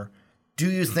star, do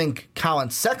you think Colin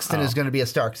Sexton is going to be a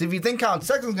star? Because if you think Colin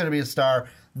Sexton's going to be a star,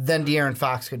 then De'Aaron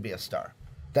Fox could be a star.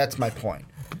 That's my point.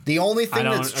 The only thing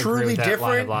that's truly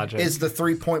different is the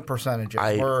 3-point percentages,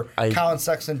 where Colin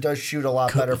Sexton does shoot a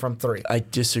lot better from 3. I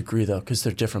disagree, though, because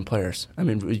they're different players. I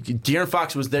mean, De'Aaron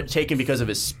Fox was taken because of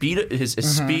his speed,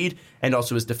 speed, and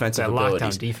also his defensive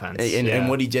abilities. Lockdown defense. And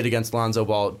what he did against Lonzo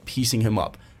Ball, piecing him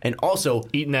up. And also,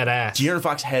 eating that ass. De'Aaron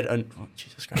Fox had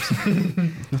Jesus Christ.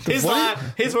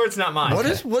 His words, not mine. What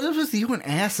is with you and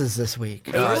asses this week?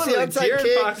 First the onside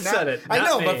kick. Fox said it. I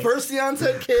know, but first the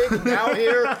onside kick, now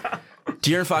here.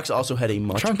 De'Aaron Fox also had a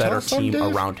much better team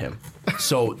around him.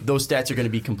 So those stats are going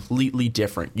to be completely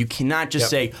different. You cannot just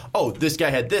say, "Oh, this guy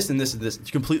had this and this and this."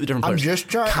 It's completely different players. I'm just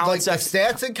trying. Like the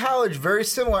stats in college, very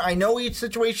similar. I know each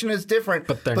situation is different,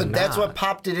 but that's what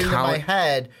popped it into my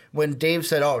head when Dave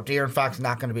said, "Oh, De'Aaron Fox is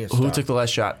not going to be a star." Who took the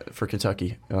last shot for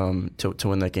Kentucky to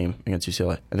win that game against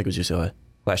UCLA? I think it was UCLA.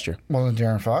 Last year. Wasn't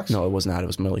De'Aaron Fox? No, it was not. It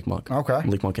was Malik Monk. Okay.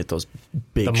 Malik Monk hit those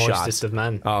big shots. The moistest of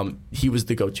men. He was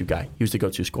the go-to guy. He was the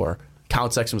go-to scorer.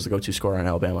 Colin Sexton was the go-to scorer in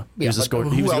Alabama. He was the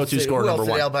go-to scorer number 1.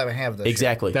 Who else did Alabama have this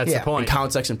Exactly. year? That's the point. And Colin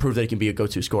Sexton proved that he can be a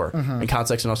go-to scorer. And Colin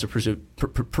Sexton also proved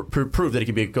that he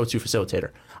can be a go-to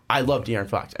facilitator. I love De'Aaron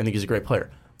Fox. I think he's a great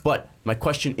player. But my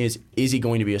question is he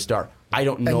going to be a star? I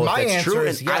don't know if that's true. My answer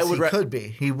is yes, he could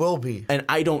be. He will be. And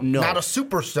I don't know. Not a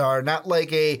superstar, not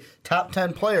like a top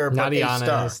 10 player, but not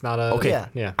a star. Not a, okay.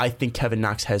 Yeah. I think Kevin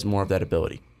Knox has more of that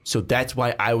ability. So that's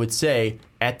why I would say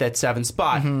at that 7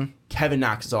 spot, Kevin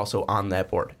Knox is also on that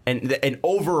board. And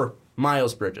over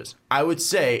Miles Bridges. I would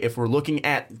say if we're looking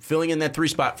at filling in that 3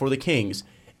 spot for the Kings,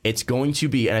 it's going to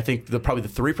be, and I think probably the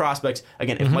 3 prospects,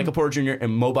 again, if Michael Porter Jr.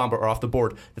 and Mo Bamba are off the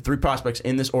board, the 3 prospects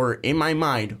in this order, in my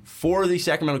mind, for the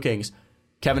Sacramento Kings,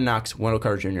 Kevin Knox, Wendell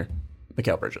Carter Jr.,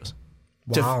 Mikal Bridges.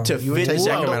 Wow. To fit the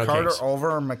Sacramento Carter Kings.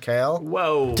 over Mikal?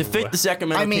 Whoa. To fit the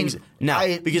Sacramento Kings. Now,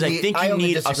 because I think you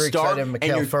need a star,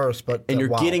 and you're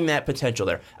getting that potential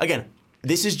there. Again,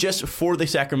 this is just for the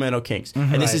Sacramento Kings.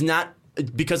 And this is not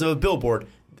because of a billboard.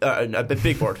 A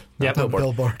big board. Yeah,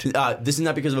 billboard. This is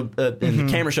not because of and the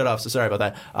camera shut off, so sorry about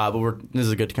that. But this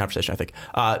is a good conversation, I think.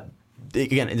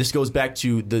 Again, this goes back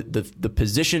to the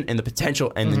position and the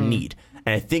potential and the need.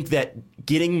 And I think that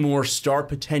getting more star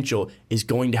potential is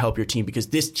going to help your team because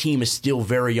this team is still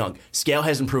very young. Scale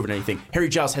hasn't proven anything. Harry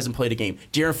Giles hasn't played a game.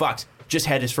 De'Aaron Fox just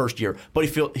had his first year. Buddy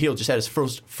Hield just had his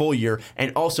first full year.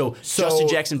 And also, Justin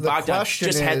Jackson Bogdan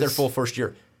just had their full first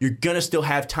year. You're going to still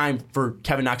have time for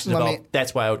Kevin Knox to develop.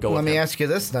 That's why I would go with him. Let me ask you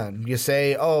this then. You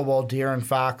say, oh, well, De'Aaron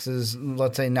Fox is,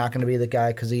 let's say, not going to be the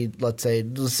guy because he, let's say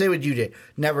what you did,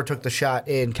 never took the shot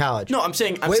in college. No, I'm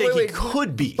saying he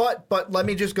could be. But let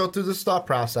me just go through this thought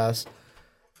process.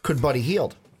 Could Buddy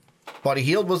Hield? Buddy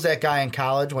Hield was that guy in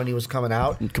college when he was coming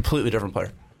out. Completely different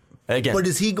player. Again. But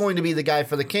is he going to be the guy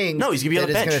for the Kings? No, he's going to be on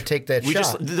the bench. That is going to take that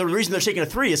shot. The reason they're taking a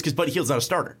 3 is because Buddy Hield's not a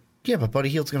starter. Yeah, but Buddy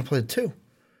Hield's going to play the 2.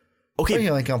 Okay, he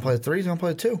ain't gonna play the 3. He's gonna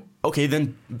play the 2. Okay,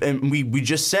 then and we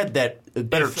just said that a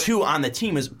better 2 on the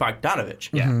team is Bogdanovich.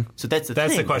 Yeah, so that's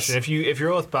the question. If you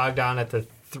roll with Bogdan at the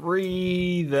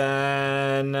 3,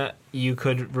 then you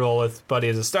could roll with Buddy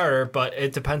as a starter. But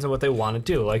it depends on what they want to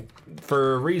do. Like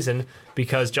for a reason,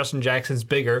 because Justin Jackson's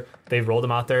bigger, they rolled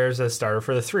him out there as a starter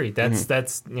for the 3. That's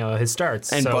his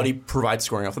starts. And Buddy provides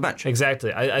scoring off the bench.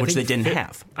 Exactly, which they didn't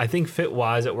have. I think fit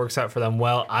wise, it works out for them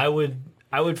well.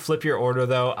 I would flip your order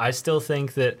though. I still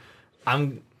think that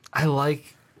I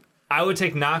would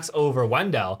take Knox over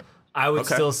Wendell. I would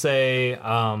still say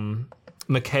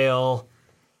Mikal,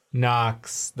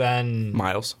 Knox, then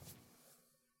Miles,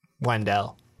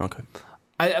 Wendell. Okay.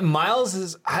 Miles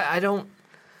is I'm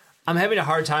having a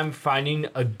hard time finding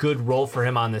a good role for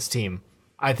him on this team.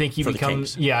 I think he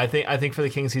becomes I think for the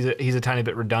Kings he's a tiny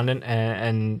bit redundant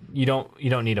and you don't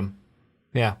need him.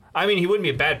 Yeah. I mean, he wouldn't be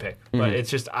a bad pick, but it's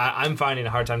just I'm finding a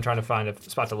hard time trying to find a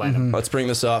spot to land him. Let's bring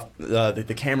this off.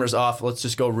 The camera's off. Let's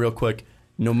just go real quick.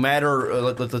 No matter,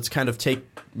 let's kind of take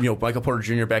Michael Porter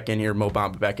Jr. back in here, Mo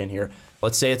Bamba back in here.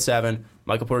 Let's say it's 7.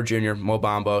 Michael Porter Jr., Mo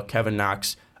Bamba, Kevin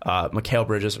Knox, Mikal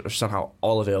Bridges are somehow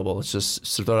all available. Let's just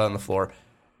throw it on the floor.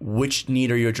 Which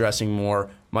need are you addressing more?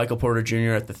 Michael Porter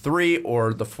Jr. at the 3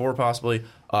 or the 4 possibly,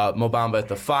 Mo Bamba at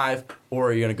the 5,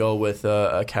 or are you going to go with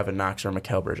Kevin Knox or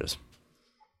Mikal Bridges?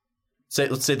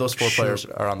 Let's say those 4 players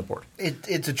are on the board.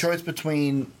 It's a choice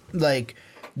between, like,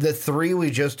 the 3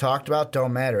 we just talked about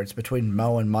don't matter. It's between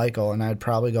Mo and Michael, and I'd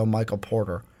probably go Michael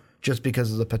Porter just because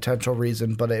of the potential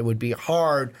reason, but it would be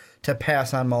hard to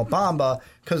pass on Mo Bamba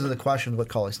because of the questions with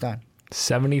Cauley Stein.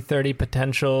 70-30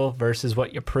 potential versus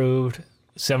what you proved.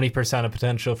 70% of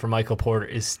potential for Michael Porter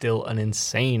is still an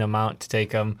insane amount to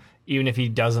take him. Even if he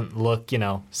doesn't look,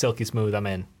 silky smooth, I'm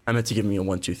in. I meant to give him a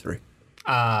 1, 2, 3.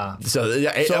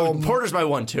 So Porter's my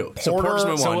 1, 2. So Porter's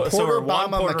my 1. So we're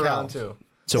Bamba, Porter Mikal. 2.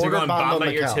 So we're going Bamba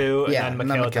at your 2 and then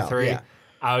Mikal at the 3. Yeah.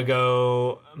 I would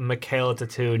go Mikal at the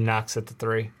 2, Knox at the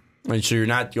 3. And so you're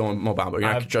not going Mo Bamba. You're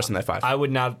not addressing that 5. I would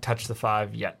not touch the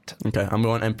 5 yet. Okay, I'm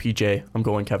going MPJ. I'm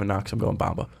going Kevin Knox. I'm going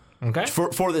Bamba. Okay.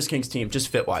 For this Kings team, just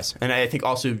fit-wise. And I think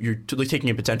also you're taking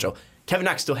in potential. Kevin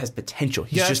Knox still has potential.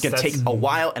 He's just going to take a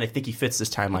while, and I think he fits this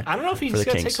timeline. I don't know if he's going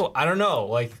to take I don't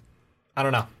know. I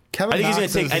don't know. Kevin I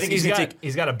think Knox he's going to take.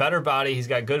 He's got a better body. He's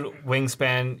got good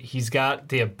wingspan. He's got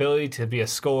the ability to be a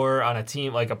scorer on a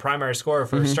team, like a primary scorer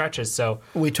for stretches. So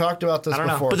we talked about this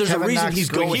before. But there's Kevin a reason Knox he's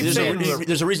going. screams-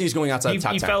 There's a reason he's going outside the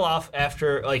top 10. He fell off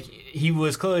after, like, he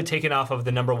was clearly taken off of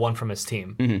the number one from his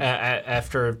team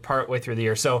after partway through the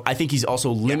year. So I think he's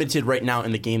also limited right now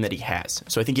in the game that he has.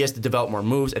 So I think he has to develop more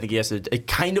moves. I think he has to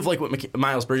kind of like what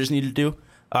Miles Bridges needed to do.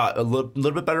 A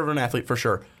little bit better of an athlete for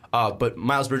sure. But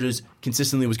Miles Bridges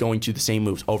consistently was going to the same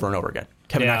moves over and over again.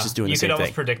 Kevin Knox is doing the same thing. You could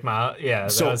almost predict Miles. Yeah,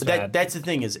 so that's the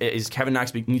thing is Kevin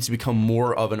Knox needs to become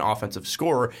more of an offensive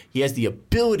scorer. He has the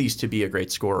abilities to be a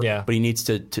great scorer, but he needs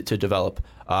to develop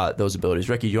those abilities.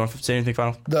 Ricky, you want to say anything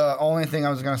final? The only thing I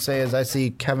was going to say is I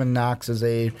see Kevin Knox as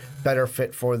a better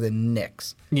fit for the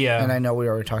Knicks. Yeah. And I know we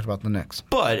already talked about the Knicks.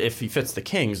 But if he fits the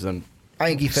Kings, then I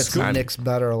think he fits the Knicks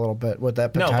better a little bit with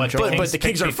that potential. But the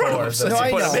Kings are in front of him. So no, I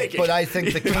know, but I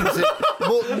think the Kings.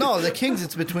 The Kings.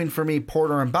 It's between for me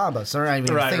Porter and Bamba. So they're not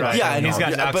even right. Yeah, and he's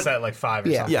got Knox at like 5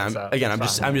 or something. Yeah,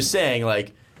 I'm just saying,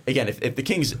 like, again, if the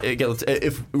Kings,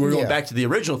 if we're going back to the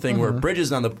original thing where Bridges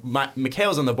is on the,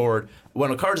 McHale's on the board,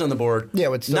 Wendell Carter's on the board,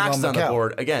 Knox is on the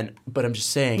board again. But I'm just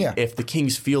saying, if the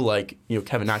Kings feel like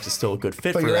Kevin Knox is still a good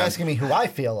fit for them. But you're asking me who I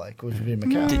feel like would be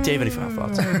McHale. Dave, any final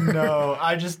thoughts? No,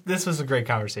 this was a great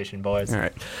conversation, boys. All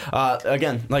right,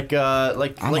 again,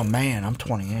 I'm a man. I'm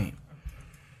 28.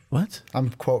 What? I'm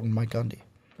quoting Mike Gundy.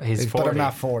 He's 40. But I'm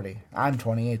not 40. I'm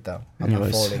 28, though. I'm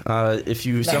Anyways, not 40. If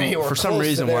you, for some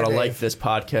reason, want to like this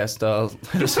podcast,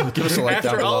 give us a like down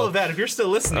After below. all of that, if you're still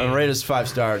listening. Rate us 5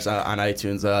 stars on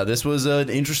iTunes. This was an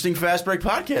interesting Fast Break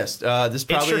podcast. This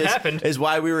probably is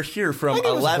why we were here from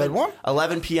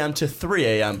 11 p.m. to 3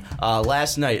 a.m.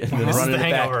 Last night. And then running it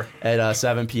back at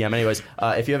 7 p.m. Anyways,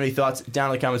 if you have any thoughts,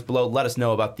 down in the comments below, let us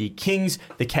know about the Kings,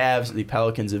 the Cavs, the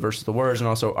Pelicans versus the Warriors, and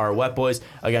also our Wet Boys.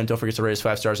 Again, don't forget to rate us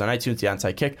 5 stars on iTunes, the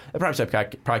Onside Kick, the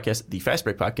Primetime Podcast, the Fast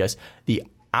Break Podcast, the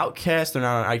Outcast. They're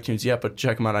not on iTunes yet, but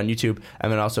check them out on YouTube. And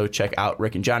then also check out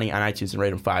Rick and Johnny on iTunes and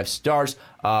rate them 5 stars.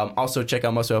 Also check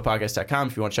out mostvaluablepodcast.com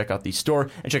if you want to check out the store,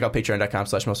 and check out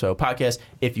patreon.com/mostvaluablepodcast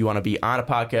if you want to be on a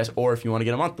podcast or if you want to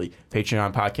get a monthly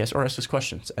Patreon podcast or ask us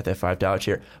questions at that $5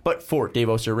 tier. But for Dave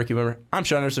Oster, Ricky Wimmer, I'm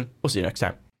Sean Anderson. We'll see you next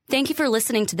time. Thank you for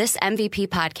listening to this MVP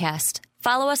podcast.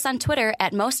 Follow us on Twitter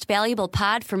at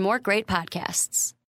mostvaluablepod for more great podcasts.